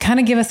 Like just kind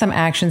of give us some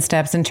action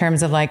steps in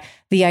terms of like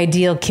the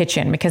ideal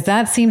kitchen, because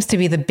that seems to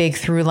be the big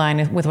through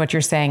line with what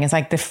you're saying is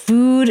like the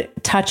food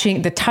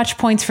touching, the touch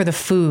points for the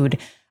food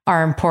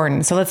are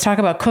important. So let's talk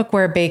about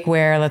cookware,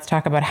 bakeware. Let's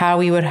talk about how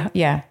we would,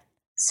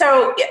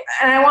 So,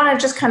 and I want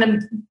to just kind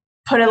of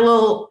put a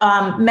little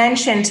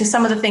mention to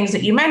some of the things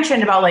that you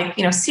mentioned about like,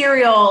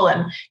 cereal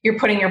and you're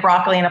putting your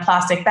broccoli in a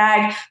plastic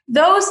bag.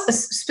 Those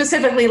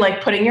specifically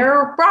like putting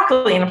your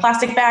broccoli in a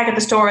plastic bag at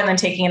the store and then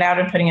taking it out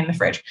and putting it in the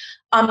fridge.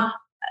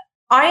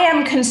 I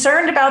am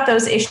concerned about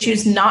those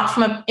issues, not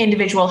from an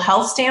individual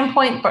health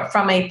standpoint, but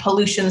from a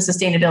pollution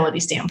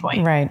sustainability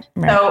standpoint. Right.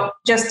 So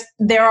just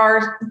there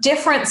are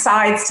different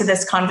sides to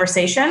this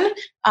conversation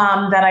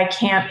that I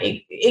can't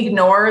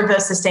ignore the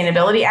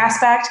sustainability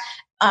aspect.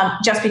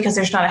 Just because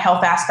there's not a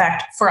health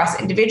aspect for us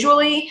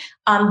individually,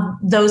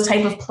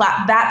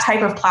 that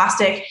type of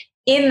plastic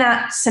in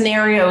that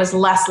scenario is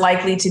less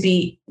likely to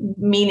be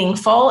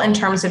meaningful in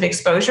terms of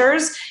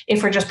exposures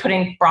if we're just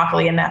putting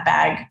broccoli in that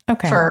bag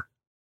for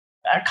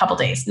a couple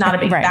days.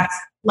 That's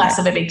less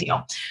of a big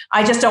deal.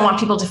 I just don't want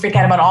people to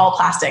forget about all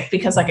plastic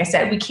because, like I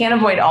said, we can't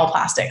avoid all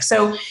plastic.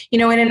 So,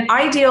 in an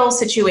ideal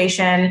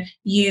situation,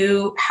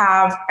 you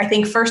have, I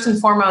think, first and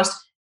foremost,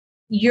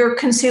 you're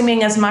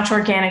consuming as much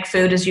organic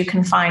food as you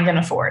can find and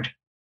afford,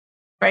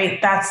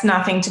 right? That's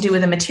nothing to do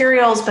with the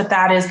materials, but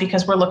that is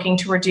because we're looking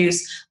to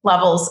reduce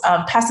levels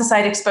of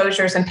pesticide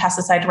exposures and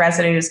pesticide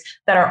residues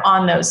that are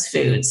on those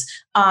foods.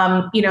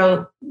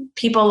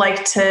 People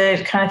like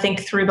to kind of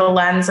think through the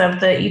lens of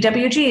the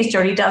EWGs,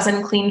 Dirty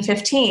Dozen, Clean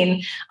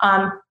 15.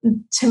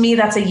 To me,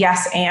 that's a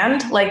yes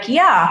and.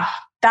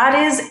 That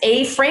is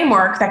a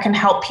framework that can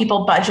help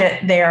people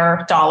budget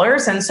their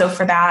dollars. And so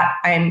for that,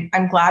 I'm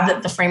glad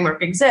that the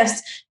framework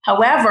exists.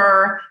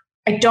 However,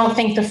 I don't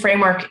think the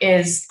framework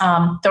is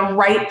the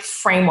right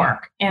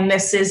framework. And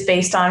this is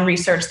based on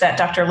research that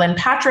Dr. Lynn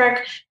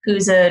Patrick,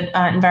 who's an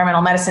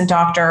environmental medicine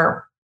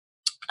doctor,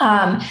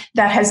 that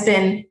has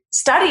been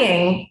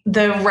studying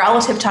the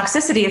relative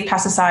toxicity of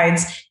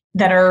pesticides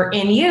that are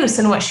in use.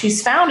 And what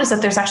she's found is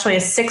that there's actually a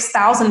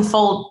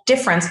 6,000-fold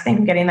difference. I think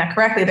I'm getting that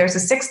correctly. There's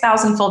a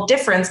 6,000-fold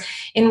difference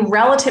in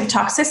relative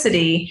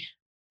toxicity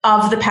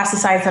of the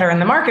pesticides that are in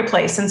the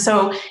marketplace. And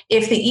so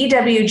if the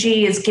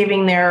EWG is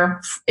giving their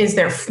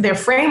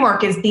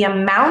framework is the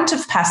amount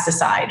of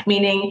pesticide,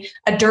 meaning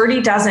a Dirty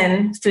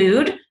Dozen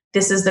food,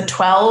 this is the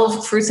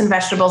 12 fruits and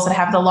vegetables that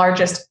have the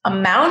largest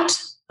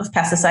amount of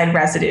pesticide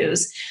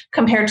residues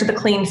compared to the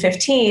Clean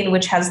 15,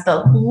 which has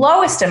the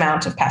lowest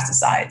amount of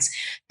pesticides.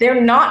 They're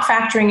not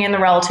factoring in the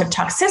relative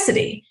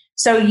toxicity.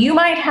 So you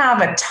might have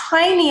a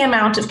tiny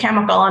amount of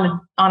chemical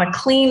on a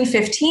clean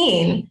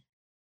 15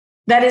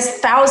 that is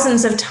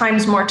thousands of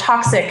times more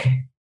toxic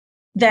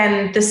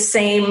than the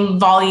same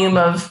volume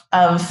of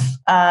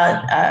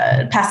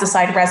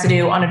pesticide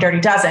residue on a dirty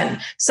dozen.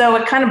 So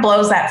it kind of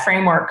blows that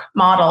framework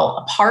model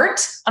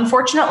apart,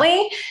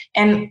 unfortunately.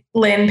 And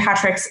Lynn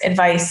Patrick's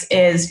advice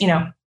is,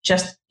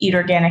 just eat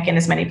organic in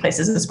as many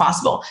places as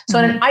possible. So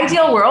in an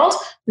ideal world,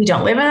 we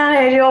don't live in an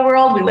ideal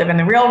world. We live in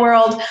the real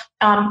world.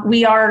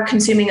 We are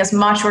consuming as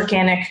much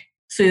organic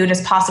food as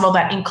possible.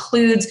 That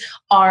includes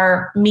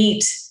our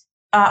meat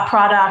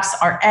products,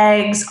 our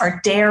eggs,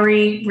 our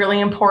dairy, really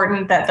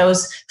important that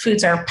those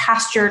foods are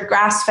pastured,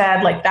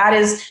 grass-fed. Like that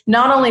is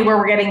not only where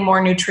we're getting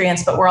more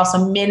nutrients, but we're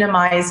also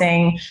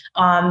minimizing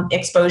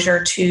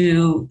exposure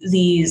to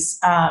these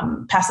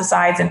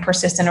pesticides and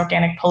persistent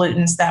organic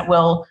pollutants that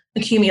will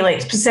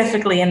accumulate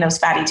specifically in those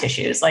fatty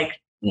tissues, like,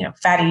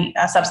 fatty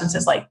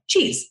substances like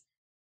cheese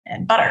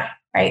and butter,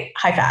 right?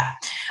 High fat.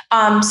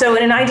 So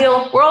in an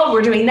ideal world,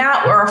 we're doing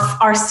that. Or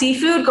our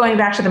seafood, going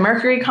back to the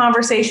mercury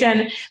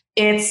conversation,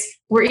 we're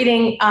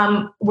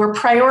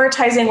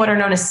prioritizing what are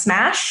known as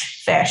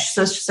SMASH fish.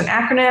 So it's just an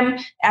acronym,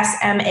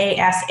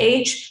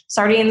 SMASH,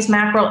 sardines,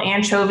 mackerel,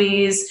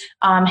 anchovies,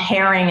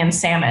 herring, and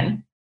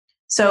salmon.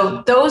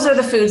 So those are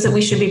the foods that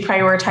we should be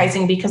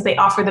prioritizing because they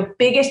offer the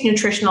biggest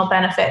nutritional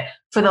benefit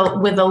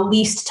with the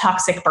least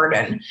toxic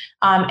burden.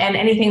 And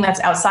anything that's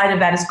outside of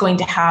that is going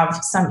to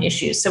have some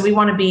issues. So we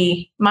want to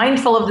be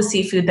mindful of the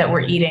seafood that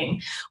we're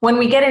eating. When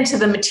we get into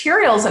the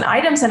materials and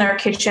items in our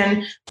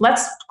kitchen,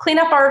 let's clean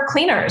up our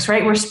cleaners,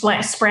 right? We're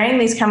spraying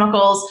these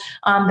chemicals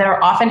that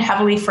are often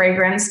heavily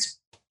fragranced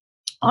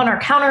on our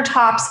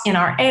countertops, in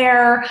our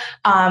air.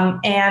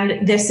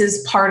 And this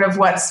is part of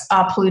what's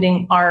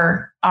polluting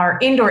our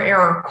indoor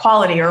air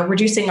quality or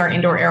reducing our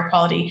indoor air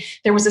quality.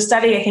 There was a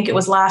study, I think it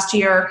was last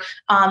year,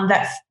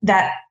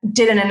 that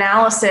did an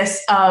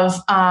analysis of,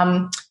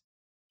 I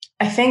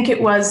think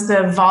it was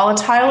the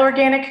volatile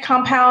organic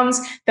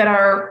compounds that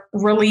are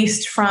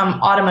released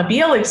from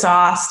automobile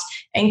exhaust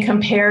and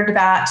compared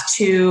that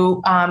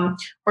to,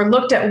 or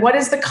looked at what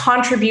is the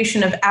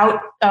contribution of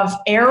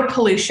air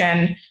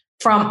pollution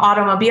from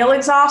automobile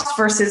exhaust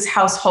versus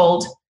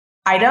household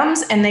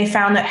items. And they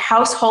found that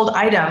household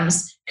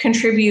items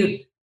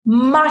contribute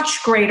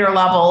much greater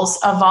levels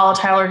of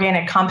volatile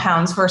organic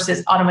compounds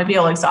versus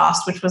automobile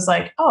exhaust, which was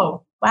like,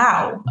 oh,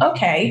 wow,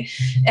 okay.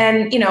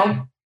 And,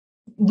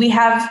 we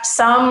have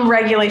some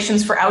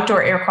regulations for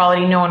outdoor air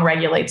quality. No one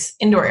regulates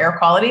indoor air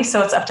quality.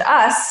 So it's up to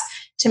us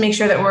to make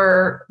sure that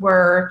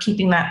we're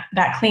keeping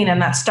that clean.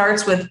 And that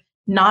starts with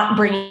not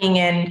bringing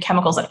in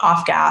chemicals like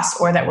off gas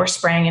or that we're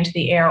spraying into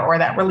the air or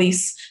that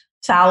release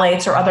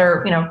phthalates or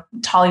other,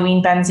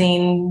 toluene,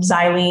 benzene,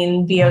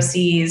 xylene,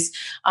 VOCs.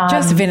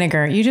 Just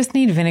vinegar. You just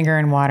need vinegar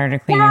and water to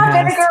clean your house.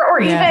 Vinegar or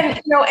even,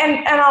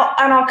 and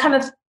I'll kind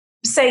of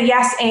say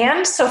yes.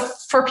 And so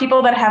for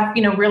people that have,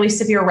 really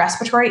severe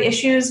respiratory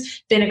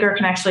issues, vinegar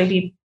can actually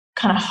be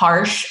kind of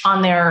harsh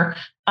on their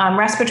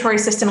respiratory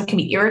system. It can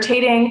be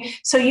irritating.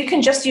 So you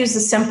can just use the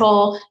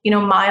simple,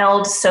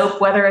 mild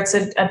soap, whether it's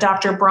a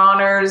Dr.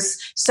 Bronner's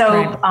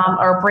soap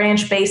or a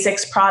Branch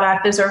Basics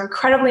product. Those are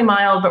incredibly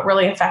mild, but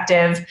really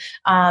effective.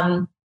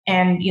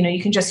 And,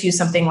 you can just use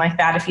something like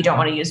that if you don't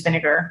want to use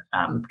vinegar,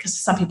 because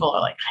some people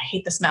are like, I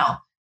hate the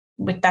smell.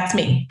 That's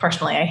me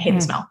personally. I hate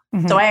the smell.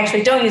 Mm-hmm. So I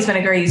actually don't use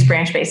vinegar. I use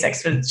Branch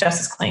Basics, but it's just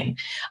as clean.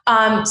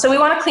 So we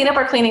want to clean up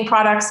our cleaning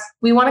products.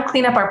 We want to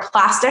clean up our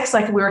plastics,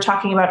 like we were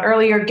talking about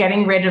earlier,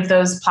 getting rid of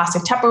those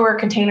plastic Tupperware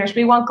containers.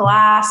 We want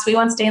glass. We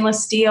want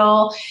stainless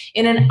steel.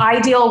 In an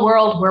ideal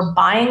world, we're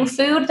buying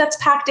food that's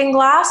packed in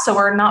glass. So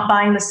we're not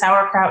buying the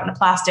sauerkraut in a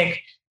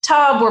plastic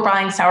tub. We're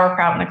buying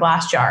sauerkraut in a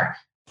glass jar.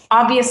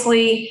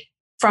 Obviously,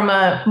 from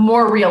a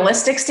more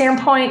realistic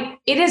standpoint,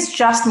 it is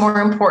just more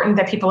important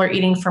that people are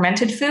eating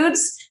fermented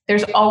foods.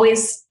 There's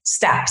always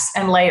steps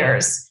and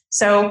layers.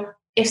 So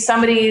if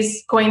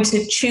somebody's going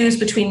to choose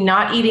between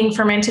not eating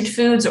fermented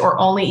foods or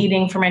only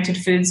eating fermented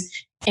foods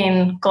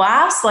in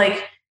glass, I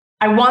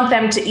want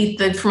them to eat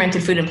the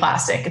fermented food in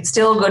plastic. It's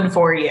still good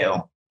for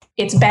you.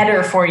 It's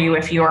better for you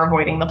if you're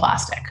avoiding the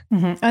plastic.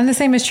 Mm-hmm. And the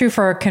same is true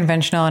for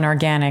conventional and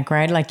organic,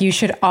 right? You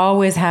should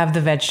always have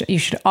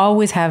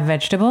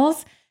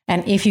vegetables.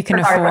 And if you can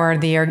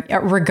afford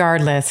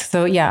regardless.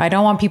 So I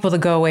don't want people to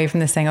go away from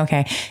this saying,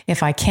 okay,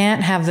 if I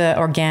can't have the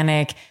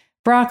organic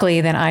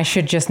broccoli, then I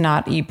should just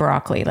not eat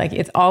broccoli.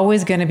 It's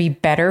always going to be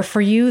better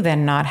for you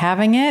than not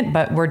having it.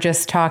 But we're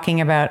just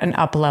talking about an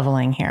up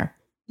leveling here.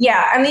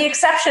 Yeah. And the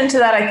exception to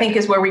that, I think,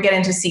 is where we get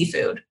into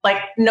seafood.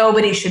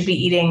 Nobody should be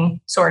eating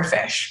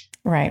swordfish.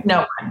 Right.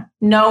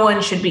 No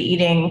one should be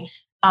eating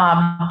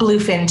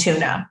bluefin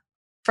tuna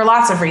for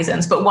lots of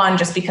reasons. But one,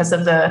 just because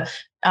of the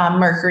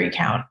mercury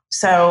count.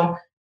 So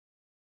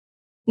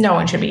no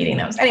one should be eating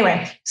those.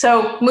 Anyway,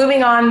 so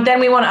moving on, then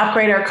we want to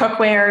upgrade our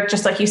cookware,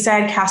 just like you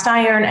said, cast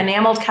iron,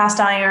 enameled cast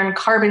iron,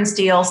 carbon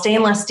steel,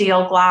 stainless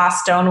steel,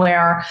 glass,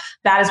 stoneware.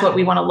 That is what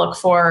we want to look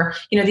for.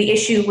 The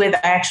issue with,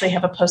 I actually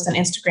have a post on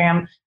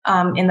Instagram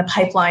in the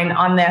pipeline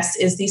on this,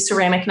 is these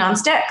ceramic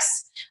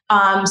nonsticks.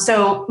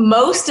 So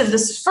most of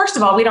this, first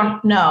of all, we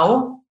don't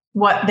know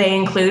what they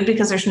include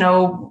because there's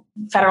no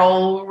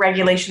federal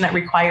regulation that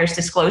requires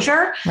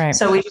disclosure. Right.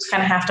 So we just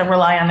kind of have to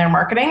rely on their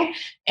marketing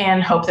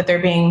and hope that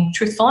they're being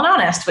truthful and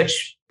honest,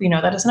 which we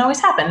know that doesn't always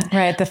happen.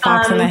 Right. The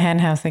fox in the hen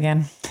house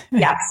again.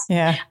 Yes.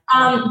 Yeah.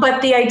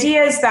 But the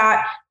idea is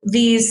that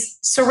these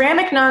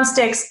ceramic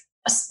nonsticks,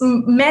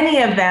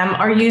 many of them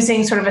are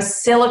using sort of a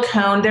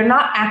silicone. They're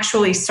not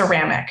actually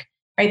ceramic,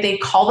 right? They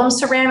call them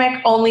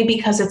ceramic only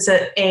because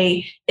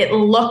it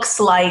looks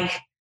like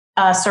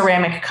a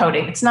ceramic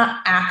coating. It's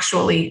not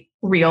actually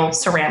real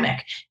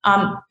ceramic.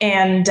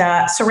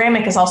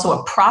 Ceramic is also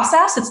a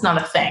process. It's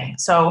not a thing.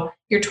 So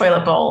your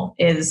toilet bowl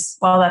is,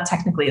 well, that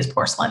technically is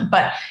porcelain,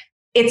 but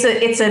it's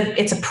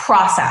a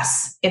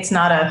process. It's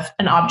not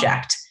an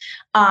object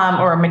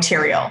or a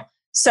material.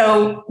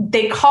 So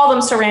they call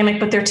them ceramic,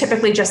 but they're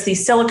typically just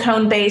these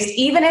silicone based,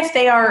 even if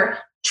they are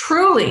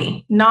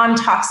truly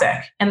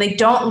non-toxic and they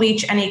don't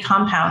leach any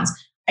compounds.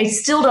 I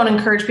still don't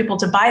encourage people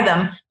to buy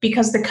them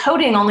because the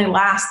coating only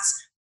lasts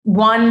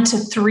 1 to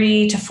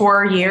 3 to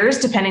 4 years,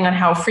 depending on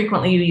how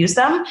frequently you use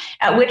them,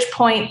 at which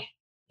point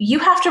you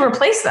have to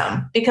replace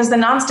them because the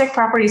nonstick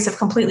properties have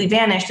completely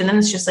vanished. And then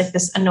it's just like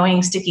this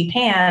annoying sticky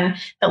pan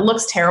that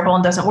looks terrible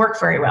and doesn't work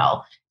very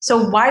well.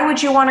 So why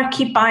would you want to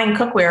keep buying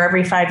cookware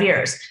every 5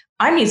 years?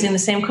 I'm using the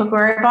same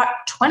cookware I bought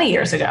 20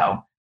 years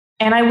ago.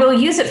 And I will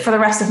use it for the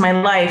rest of my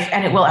life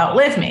and it will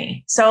outlive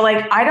me. So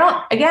I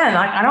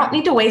don't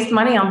need to waste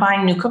money on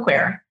buying new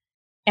cookware.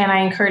 And I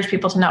encourage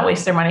people to not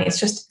waste their money. It's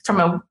just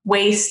from a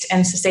waste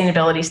and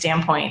sustainability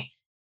standpoint,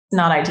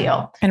 not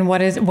ideal. And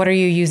what are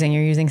you using?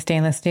 You're using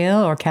stainless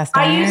steel or cast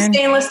iron? I use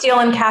stainless steel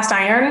and cast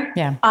iron,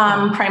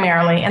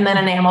 primarily, and then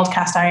enameled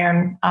cast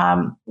iron.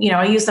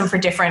 I use them for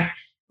different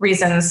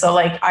reasons. So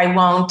I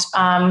won't,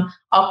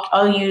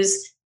 I'll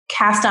use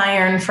cast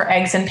iron for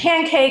eggs and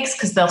pancakes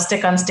because they'll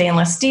stick on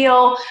stainless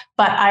steel.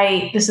 But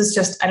I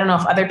don't know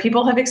if other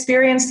people have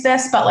experienced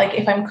this, but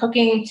if I'm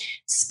cooking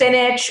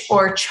spinach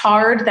or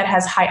chard that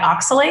has high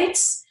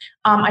oxalates,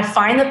 I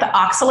find that the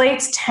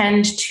oxalates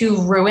tend to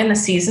ruin the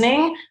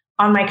seasoning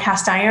on my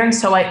cast iron.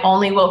 So I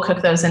only will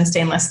cook those in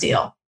stainless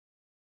steel.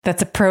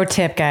 That's a pro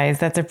tip, guys.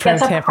 That's a pro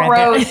tip.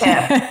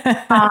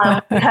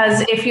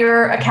 Because if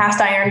you're a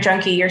cast iron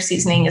junkie, your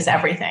seasoning is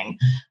everything.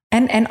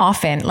 And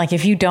often,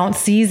 if you don't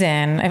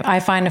season, I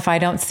find if I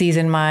don't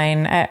season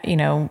mine,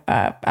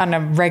 on a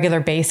regular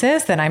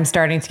basis, then I'm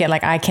starting to get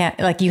I can't,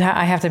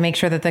 I have to make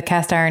sure that the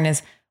cast iron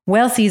is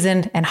well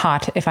seasoned and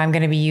hot if I'm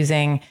going to be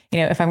using,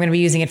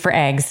 it for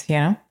eggs,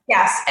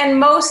 Yes. And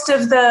most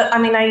of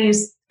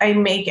I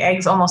make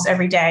eggs almost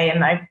every day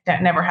and I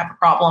never have a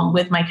problem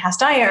with my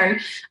cast iron.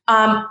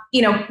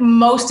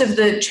 Most of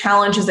the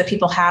challenges that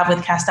people have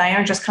with cast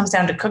iron just comes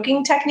down to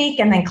cooking technique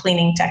and then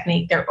cleaning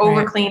technique. They're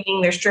over cleaning,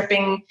 they're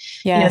stripping,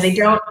 they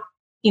don't,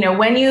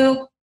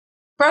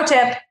 pro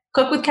tip,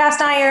 cook with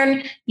cast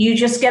iron, you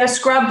just get a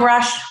scrub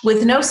brush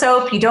with no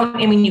soap. You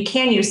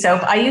can use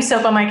soap. I use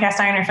soap on my cast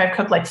iron if I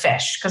cook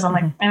fish because I'm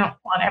I don't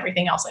want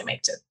everything else I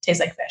make to taste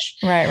like fish.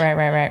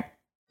 Right.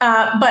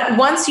 But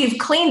once you've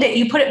cleaned it,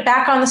 you put it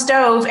back on the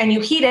stove and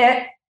you heat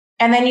it.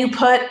 And then you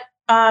put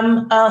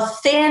a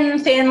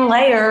thin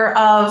layer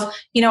of,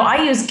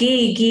 I use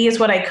ghee. Ghee is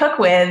what I cook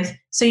with.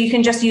 So you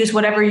can just use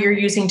whatever you're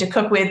using to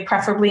cook with,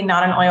 preferably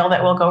not an oil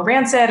that will go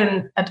rancid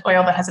and an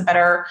oil that has a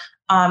better,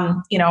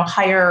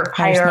 higher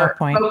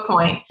smoke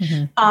point.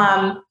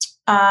 Mm-hmm.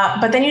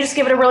 But then you just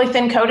give it a really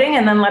thin coating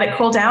and then let it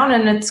cool down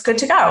and it's good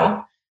to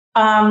go.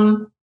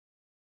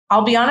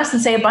 I'll be honest and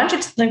say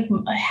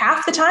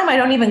half the time I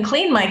don't even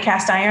clean my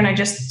cast iron. I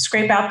just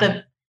scrape out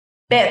the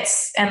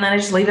bits and then I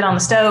just leave it on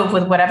the stove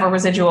with whatever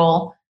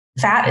residual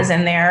fat is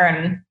in there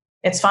and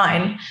it's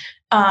fine.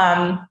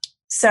 And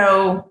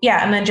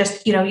then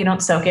just, you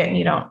don't soak it and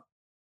you don't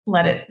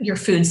let your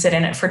food sit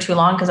in it for too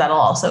long because that'll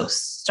also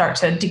start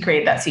to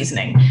degrade that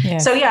seasoning.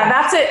 Yes. So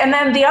that's it. And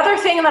then the other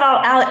thing that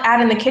I'll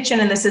add in the kitchen,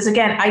 and this is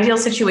again, ideal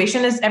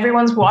situation, is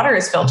everyone's water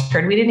is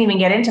filtered. We didn't even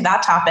get into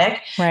that topic.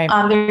 Right.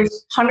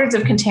 There's hundreds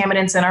of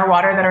contaminants in our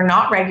water that are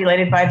not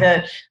regulated by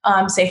the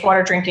Safe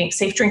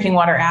Drinking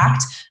Water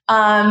Act.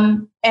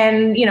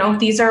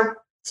 These are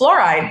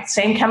fluoride,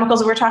 same chemicals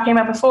that we were talking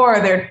about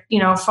before. They're,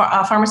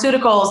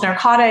 pharmaceuticals,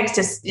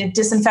 narcotics,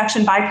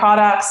 disinfection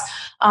byproducts,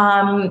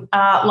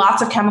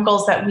 lots of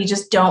chemicals that we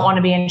just don't want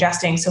to be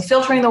ingesting. So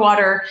filtering the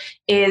water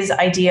is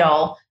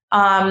ideal.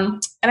 And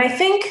I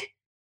think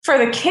for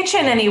the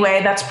kitchen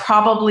anyway, that's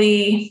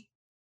probably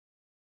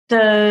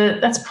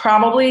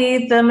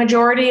the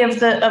majority of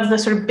the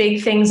sort of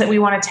big things that we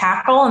want to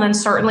tackle. And then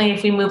certainly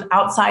if we move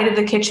outside of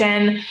the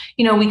kitchen,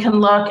 we can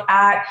look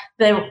at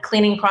the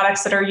cleaning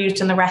products that are used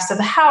in the rest of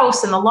the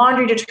house and the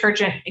laundry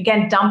detergent,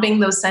 again, dumping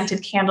those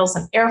scented candles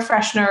and air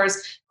fresheners,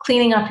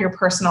 cleaning up your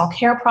personal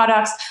care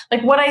products.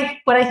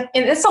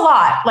 It's a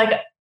lot.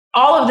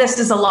 All of this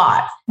is a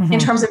lot in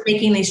terms of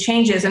making these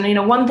changes. And,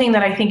 one thing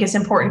that I think is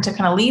important to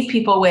kind of leave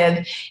people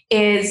with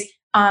is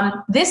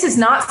this is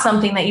not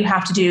something that you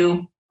have to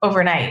do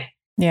overnight.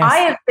 Yes. I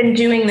have been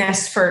doing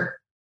this for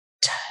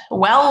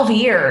 12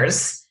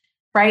 years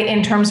right?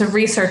 In terms of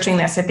researching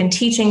this, I've been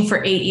teaching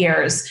for 8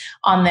 years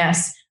on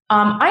this.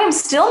 I am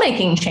still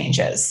making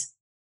changes,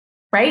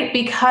 right?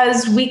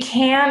 Because we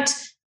can't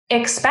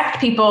expect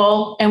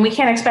people, and we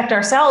can't expect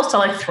ourselves to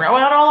like throw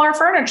out all our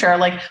furniture.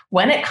 Like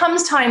when it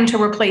comes time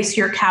to replace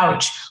your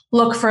couch,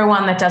 look for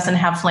one that doesn't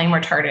have flame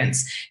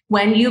retardants.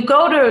 When you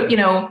go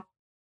to,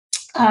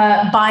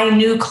 buy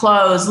new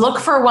clothes, look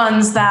for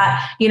ones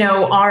that,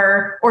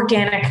 are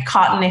organic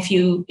cotton if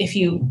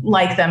you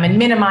like them, and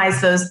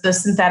minimize the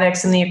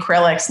synthetics and the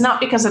acrylics,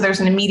 not because there's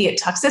an immediate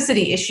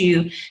toxicity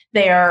issue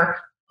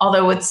there,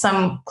 although with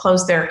some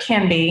clothes there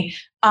can be.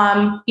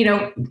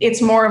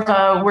 It's more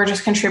of we're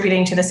just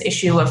contributing to this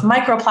issue of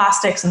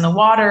microplastics in the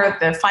water,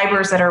 the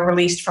fibers that are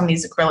released from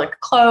these acrylic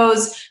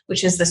clothes,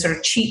 which is the sort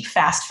of cheap,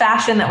 fast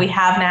fashion that we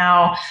have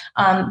now.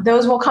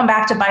 Those will come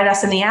back to bite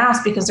us in the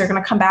ass because they're going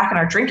to come back in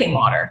our drinking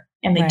water,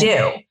 and they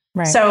do.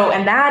 Right. So,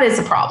 and that is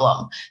a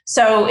problem.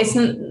 So it's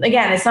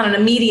not an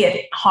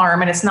immediate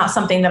harm, and it's not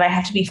something that I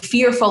have to be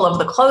fearful of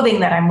the clothing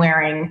that I'm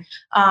wearing.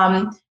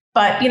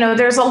 But,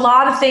 there's a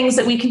lot of things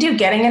that we can do.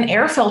 Getting an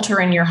air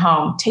filter in your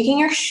home, taking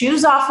your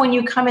shoes off when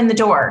you come in the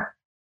door,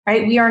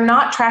 right? We are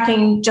not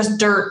tracking just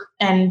dirt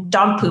and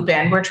dog poop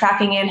in. We're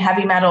tracking in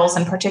heavy metals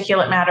and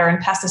particulate matter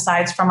and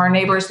pesticides from our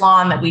neighbor's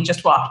lawn that we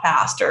just walked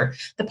past, or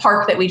the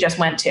park that we just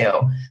went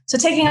to. So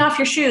taking off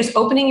your shoes,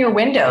 opening your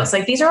windows,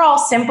 like these are all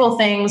simple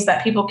things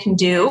that people can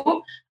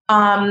do.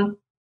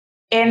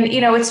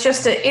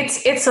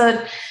 It's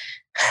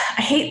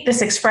I hate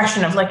this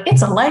expression of like,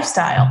 it's a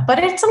lifestyle, but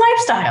it's a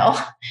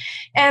lifestyle.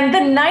 And the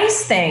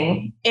nice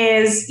thing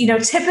is,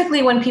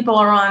 typically when people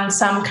are on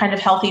some kind of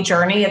healthy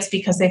journey, it's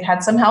because they've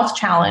had some health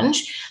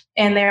challenge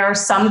and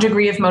there's some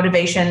degree of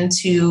motivation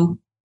to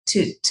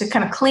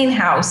kind of clean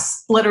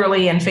house,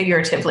 literally and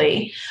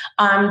figuratively,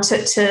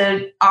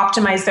 to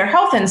optimize their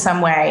health in some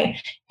way.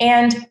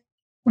 And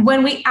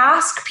when we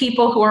ask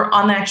people who are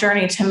on that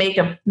journey to make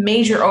a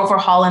major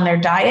overhaul in their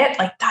diet,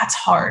 like that's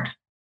hard.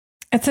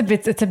 It's a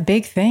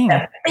big thing.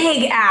 A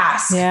big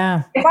ask.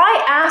 Yeah. If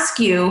I ask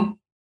you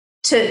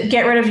to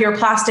get rid of your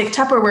plastic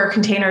Tupperware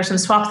containers and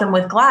swap them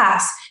with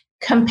glass,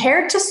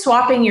 compared to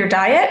swapping your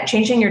diet,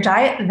 changing your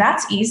diet,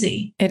 that's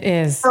easy. It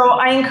is. So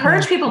I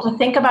encourage people to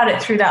think about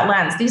it through that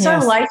lens. These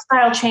are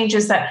lifestyle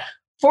changes that,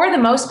 for the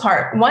most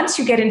part, once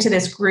you get into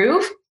this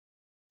groove,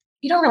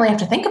 you don't really have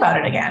to think about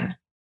it again.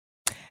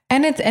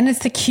 And it's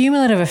the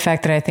cumulative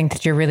effect that I think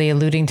that you're really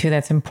alluding to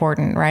that's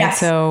important, right? Yes.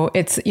 So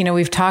it's,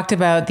 we've talked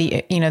about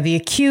the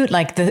acute,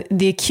 like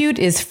the acute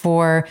is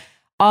for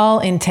all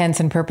intents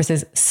and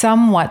purposes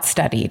somewhat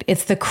studied.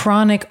 It's the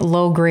chronic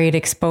low grade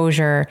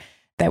exposure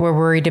that we're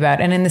worried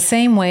about. And in the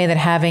same way that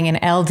having an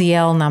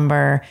LDL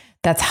number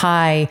that's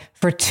high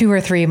for 2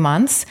 or 3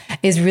 months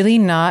is really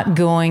not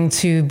going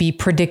to be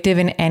predictive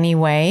in any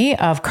way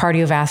of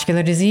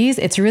cardiovascular disease.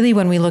 It's really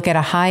when we look at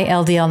a high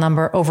LDL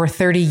number over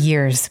 30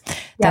 years,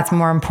 that's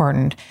more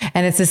important.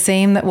 And it's the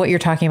same that what you're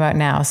talking about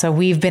now. So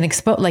we've been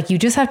exposed, like you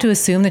just have to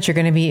assume that you're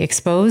going to be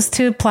exposed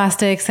to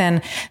plastics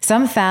and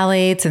some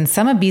phthalates and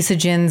some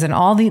obesogens and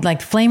all the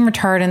like flame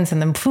retardants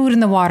and the food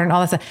in the water and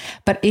all that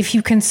stuff. But if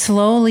you can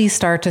slowly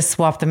start to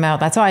swap them out,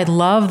 that's why I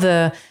love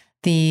the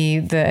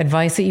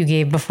advice that you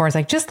gave before. Is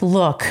like, just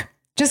look,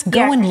 just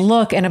go and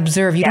look and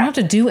observe. You don't have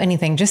to do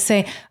anything. Just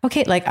say,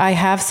 okay, like I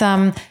have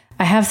some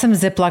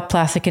Ziploc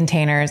plastic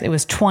containers. It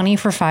was 20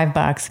 for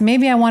 $5.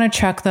 Maybe I want to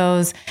chuck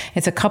those.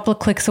 It's a couple of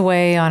clicks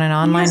away on an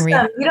online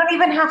You don't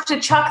even have to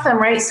chuck them,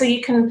 right? So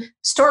you can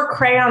store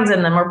crayons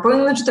in them or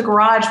bring them to the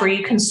garage where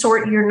you can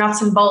sort your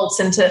nuts and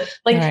bolts into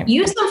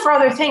use them for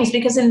other things,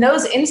 because in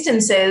those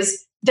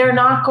instances, they're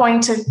not going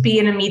to be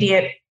an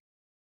immediate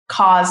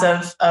cause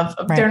of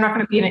they're not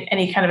going to be in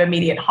any kind of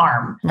immediate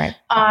harm. Right.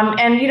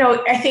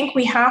 I think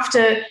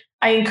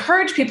I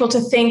encourage people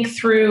to think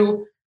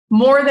through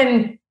more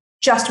than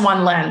just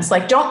one lens.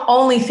 Like, don't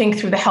only think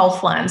through the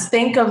health lens,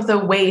 think of the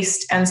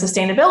waste and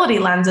sustainability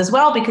lens as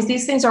well, because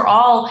these things are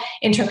all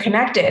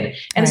interconnected.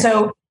 And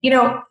so,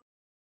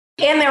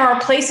 and there are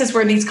places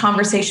where these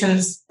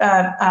conversations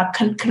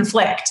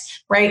conflict,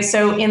 right?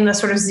 So in the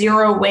sort of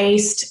zero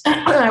waste,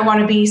 I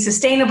want to be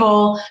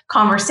sustainable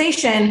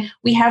conversation,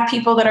 we have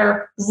people that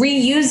are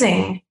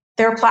reusing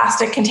their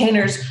plastic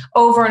containers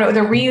over and over.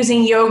 They're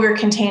reusing yogurt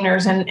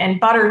containers and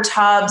butter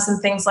tubs and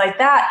things like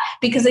that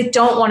because they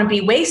don't want to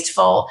be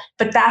wasteful,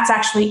 but that's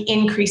actually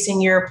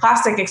increasing your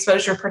plastic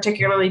exposure,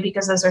 particularly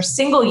because those are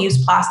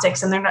single-use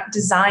plastics and they're not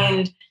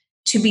designed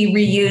to be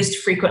reused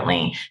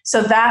frequently.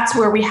 So that's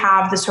where we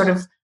have the sort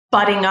of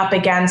butting up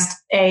against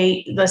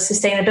the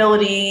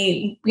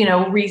sustainability,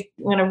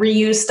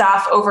 reuse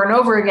stuff over and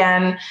over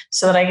again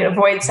so that I can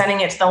avoid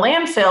sending it to the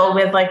landfill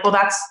with like, well,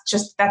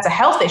 that's a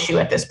health issue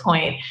at this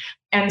point.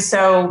 And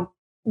so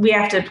we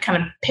have to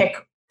kind of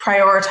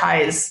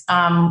prioritize,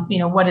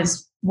 what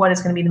is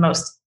going to be the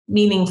most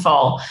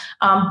meaningful.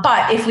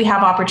 But if we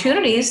have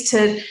opportunities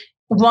to,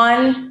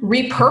 one,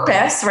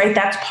 repurpose, right?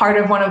 That's part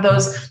of one of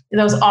those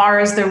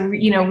R's, the,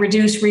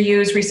 reduce,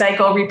 reuse,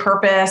 recycle,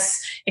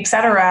 repurpose, et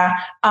cetera.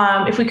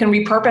 If we can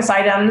repurpose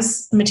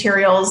items,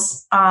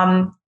 materials,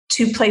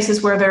 to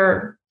places where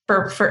they're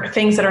for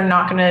things that are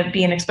not going to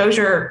be an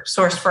exposure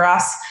source for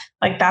us,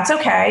 like that's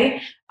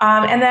okay.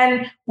 And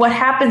then what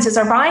happens is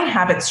our buying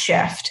habits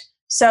shift.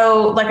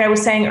 So like I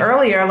was saying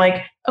earlier,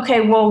 like,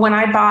 okay, well, when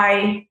I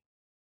buy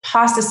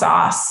pasta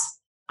sauce,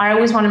 I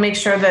always want to make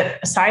sure that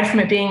aside from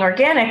it being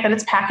organic, that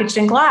it's packaged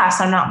in glass.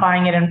 I'm not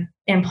buying it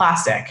in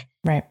plastic.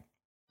 Right.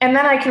 And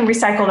then I can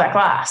recycle that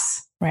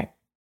glass.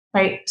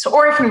 Right. So,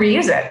 or I can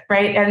reuse it.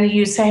 Right. And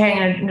you say, hey,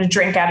 I'm going to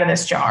drink out of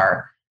this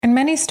jar. In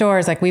many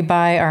stores, like we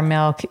buy our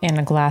milk in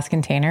a glass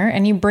container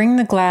and you bring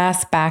the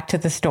glass back to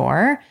the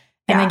store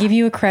and they give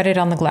you a credit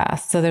on the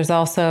glass. So there's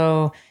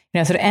also,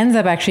 so it ends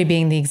up actually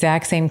being the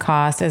exact same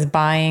cost as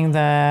buying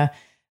the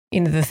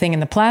thing in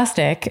the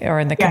plastic or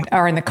in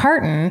the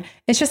carton.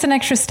 It's just an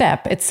extra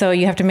step. It's so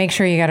you have to make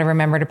sure you got to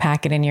remember to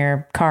pack it in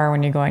your car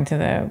when you're going to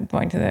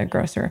the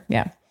grocer.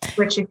 Yeah.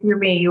 Which if you're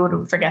me, you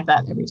would forget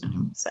that every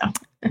time. So.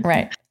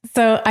 Right.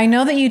 So I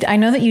know that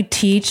you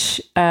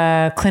teach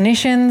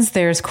clinicians.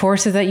 There's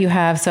courses that you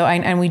have. So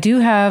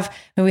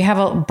we have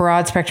a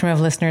broad spectrum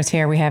of listeners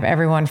here. We have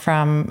everyone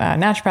from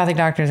naturopathic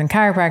doctors and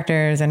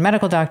chiropractors and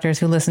medical doctors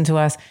who listen to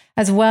us,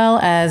 as well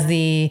as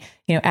the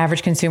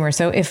average consumer.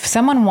 So if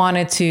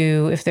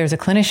there's a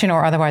clinician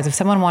or otherwise, if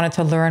someone wanted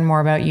to learn more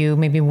about you,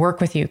 maybe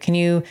work with you, can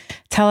you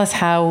tell us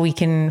how we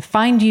can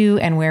find you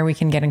and where we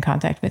can get in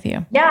contact with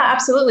you? Yeah,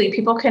 absolutely.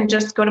 People can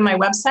just go to my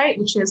website,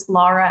 which is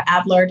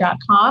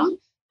laraadler.com.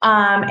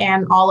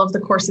 And all of the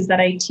courses that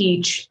I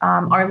teach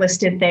are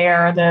listed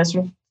there. The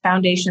sort of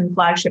foundation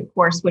flagship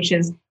course, which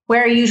is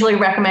where I usually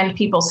recommend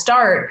people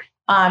start.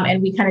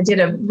 And we kind of did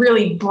a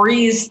really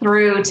breeze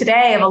through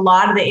today of a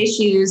lot of the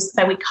issues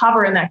that we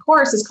cover in that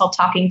course. It's called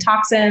Talking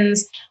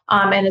Toxins.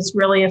 And it's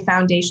really a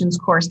foundations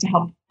course to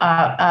help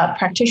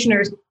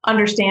practitioners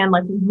understand,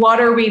 like,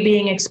 what are we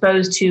being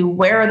exposed to?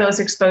 Where are those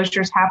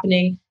exposures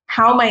happening?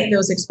 How might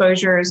those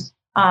exposures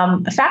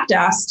affect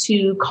us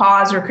to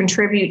cause or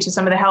contribute to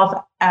some of the health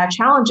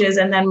challenges?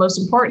 And then most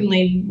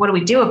importantly, what do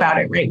we do about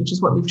it, right? Which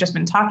is what we've just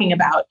been talking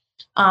about.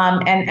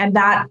 And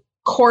that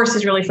course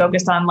is really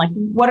focused on, like,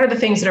 what are the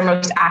things that are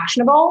most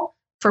actionable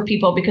for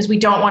people, because we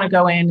don't want to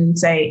go in and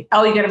say,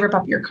 oh, you got to rip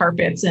up your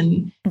carpets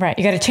and right.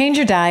 You got to change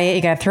your diet.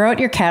 You got to throw out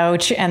your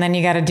couch, and then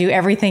you got to do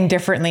everything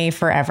differently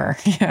forever.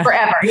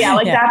 Forever. Yeah.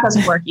 That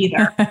doesn't work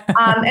either.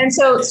 And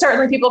so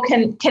certainly people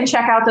can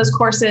check out those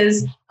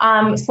courses.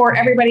 For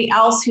everybody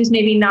else who's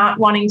maybe not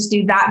wanting to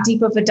do that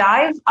deep of a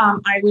dive,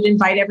 I would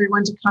invite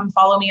everyone to come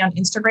follow me on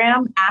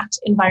Instagram at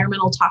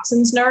Environmental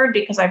Toxins Nerd,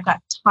 because I've got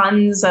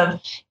tons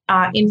of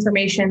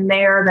information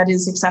there that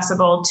is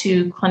accessible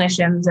to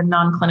clinicians and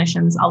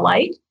non-clinicians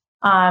alike.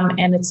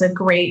 And it's a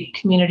great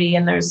community,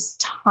 and there's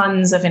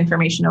tons of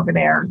information over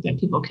there that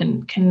people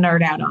can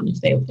nerd out on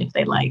if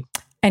they like.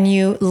 And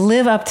you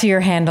live up to your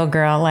handle,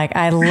 girl. Like,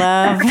 I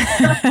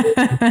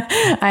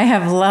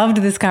have loved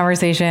this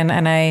conversation,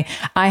 and I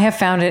have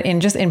found it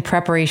in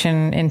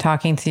preparation, in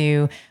talking to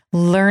you,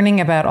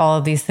 learning about all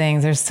of these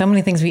things. There's so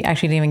many things we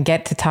actually didn't even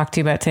get to talk to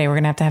you about today. We're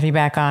going to have you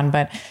back on,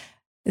 but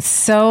it's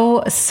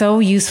so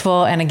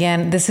useful. And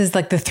again, this is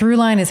like the through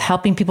line is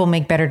helping people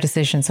make better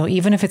decisions. So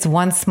even if it's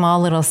one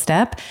small little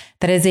step,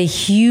 that is a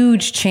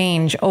huge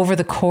change over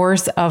the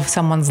course of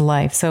someone's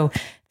life. So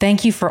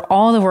thank you for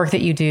all the work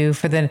that you do,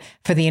 for the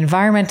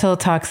environmental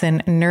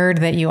toxin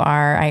nerd that you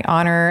are. I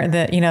honor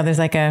that, we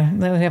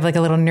have like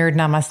a little nerd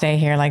namaste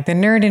here. Like, the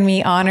nerd in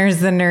me honors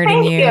the nerd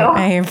in you.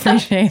 I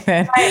appreciate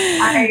that.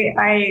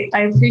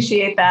 I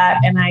appreciate that.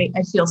 And I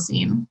feel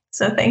seen.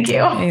 So thank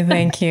you.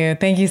 Thank you.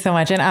 Thank you so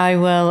much. And I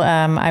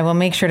will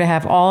make sure to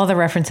have all the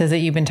references that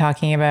you've been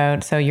talking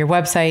about. So your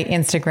website,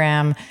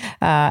 Instagram,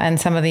 and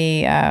some of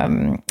the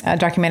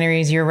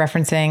documentaries you're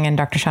referencing, and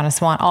Dr. Shauna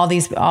Swan, all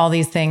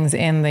these things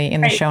in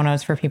the show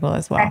notes for people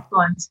as well.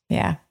 Excellent.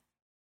 Yeah.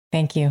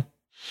 Thank you.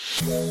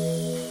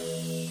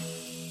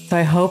 So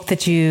I hope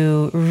that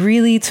you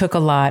really took a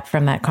lot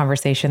from that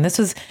conversation. This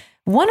was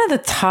one of the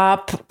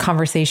top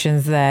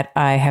conversations that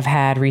I have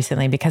had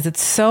recently, because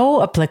it's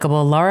so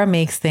applicable. Lara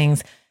makes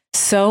things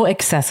so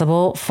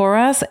accessible for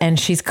us, and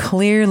she's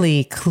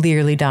clearly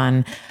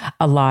done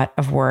a lot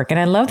of work. And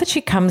I love that she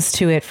comes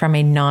to it from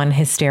a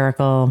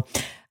non-hysterical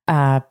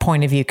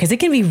point of view, because it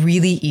can be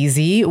really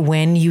easy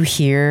when you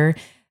hear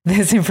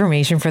this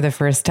information for the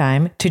first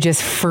time to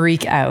just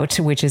freak out,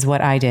 which is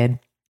what I did.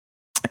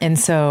 And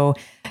so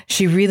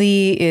she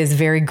really is a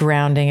very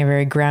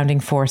grounding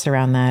force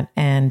around that.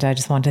 And I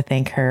just want to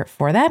thank her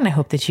for that. And I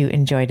hope that you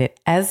enjoyed it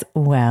as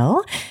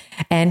well.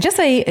 And just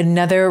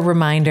another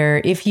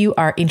reminder, if you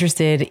are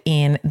interested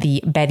in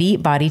the Betty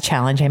Body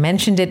Challenge, I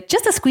mentioned it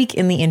just a squeak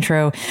in the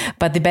intro,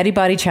 but the Betty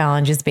Body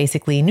Challenge is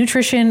basically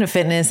nutrition,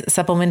 fitness,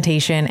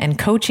 supplementation, and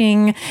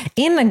coaching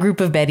in a group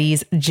of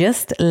Bettys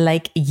just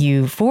like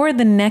you for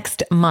the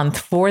next month,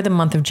 for the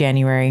month of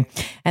January.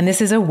 And this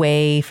is a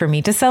way for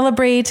me to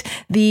celebrate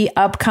the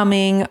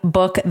upcoming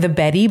book, The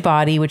Betty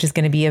Body, which is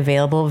going to be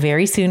available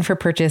very soon for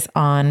purchase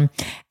on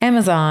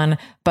Amazon,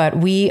 but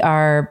we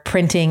are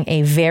printing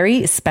a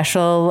very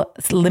special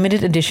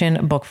limited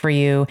edition book for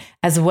you,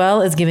 as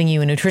well as giving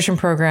you a nutrition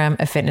program,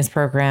 a fitness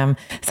program,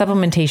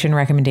 supplementation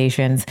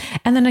recommendations,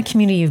 and then a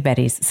community of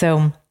Betties.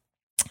 So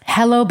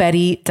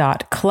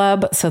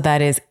hellobetty.club. So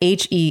that is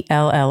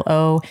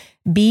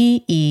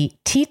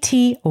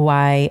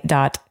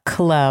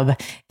HELLOBETTY.club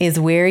is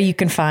where you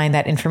can find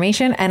that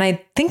information. And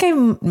I think I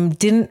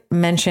didn't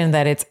mention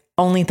that it's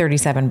only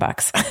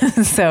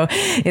 $37. So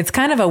it's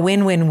kind of a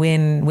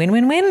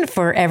win-win-win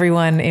for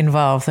everyone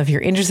involved. So if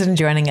you're interested in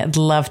joining, I'd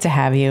love to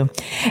have you.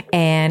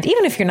 And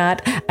even if you're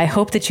not, I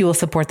hope that you will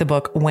support the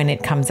book when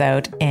it comes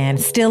out, and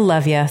still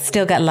love you.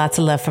 Still got lots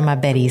of love for my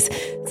Betties.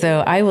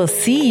 So I will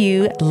see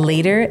you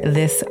later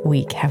this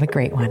week. Have a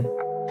great one.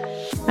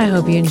 I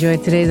hope you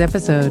enjoyed today's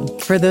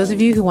episode. For those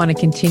of you who want to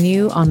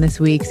continue on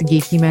this week's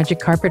Geeky Magic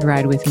carpet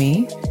ride with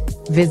me,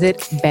 visit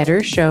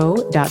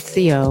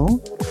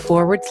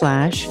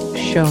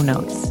bettershow.co/show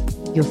notes.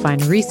 You'll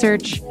find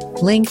research,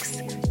 links,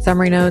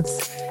 summary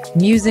notes,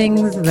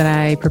 musings that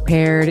I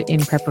prepared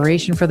in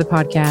preparation for the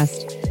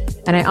podcast,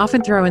 and I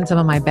often throw in some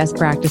of my best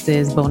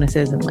practices,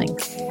 bonuses, and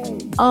links.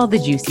 All the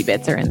juicy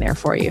bits are in there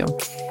for you.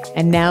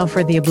 And now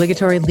for the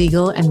obligatory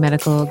legal and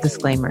medical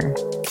disclaimer.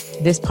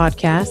 This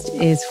podcast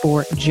is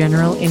for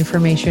general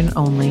information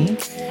only,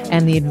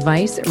 and the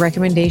advice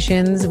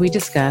recommendations we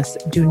discuss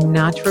do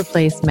not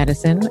replace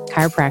medicine,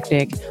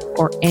 chiropractic,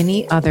 or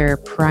any other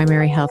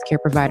primary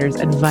healthcare provider's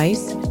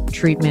advice,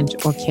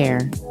 treatment, or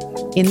care.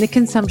 In the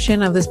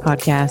consumption of this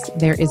podcast,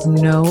 there is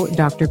no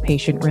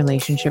doctor-patient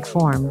relationship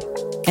formed,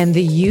 and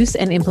the use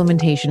and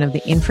implementation of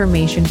the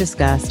information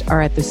discussed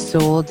are at the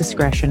sole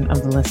discretion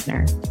of the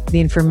listener. The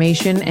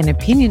information and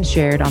opinions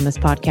shared on this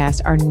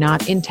podcast are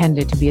not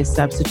intended to be a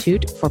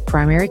substitute for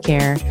primary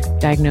care,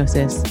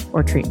 diagnosis,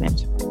 or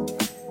treatment.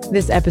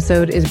 This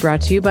episode is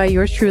brought to you by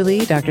yours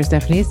truly, Dr.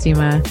 Stephanie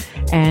Estima,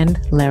 and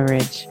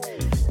Leverage.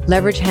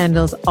 Leverage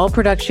handles all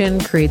production,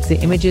 creates the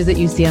images that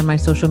you see on my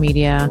social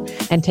media,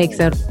 and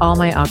takes out all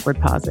my awkward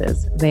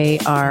pauses. They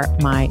are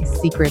my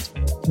secret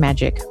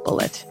magic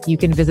bullet. You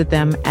can visit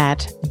them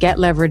at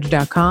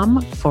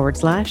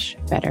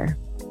getleverage.com/better.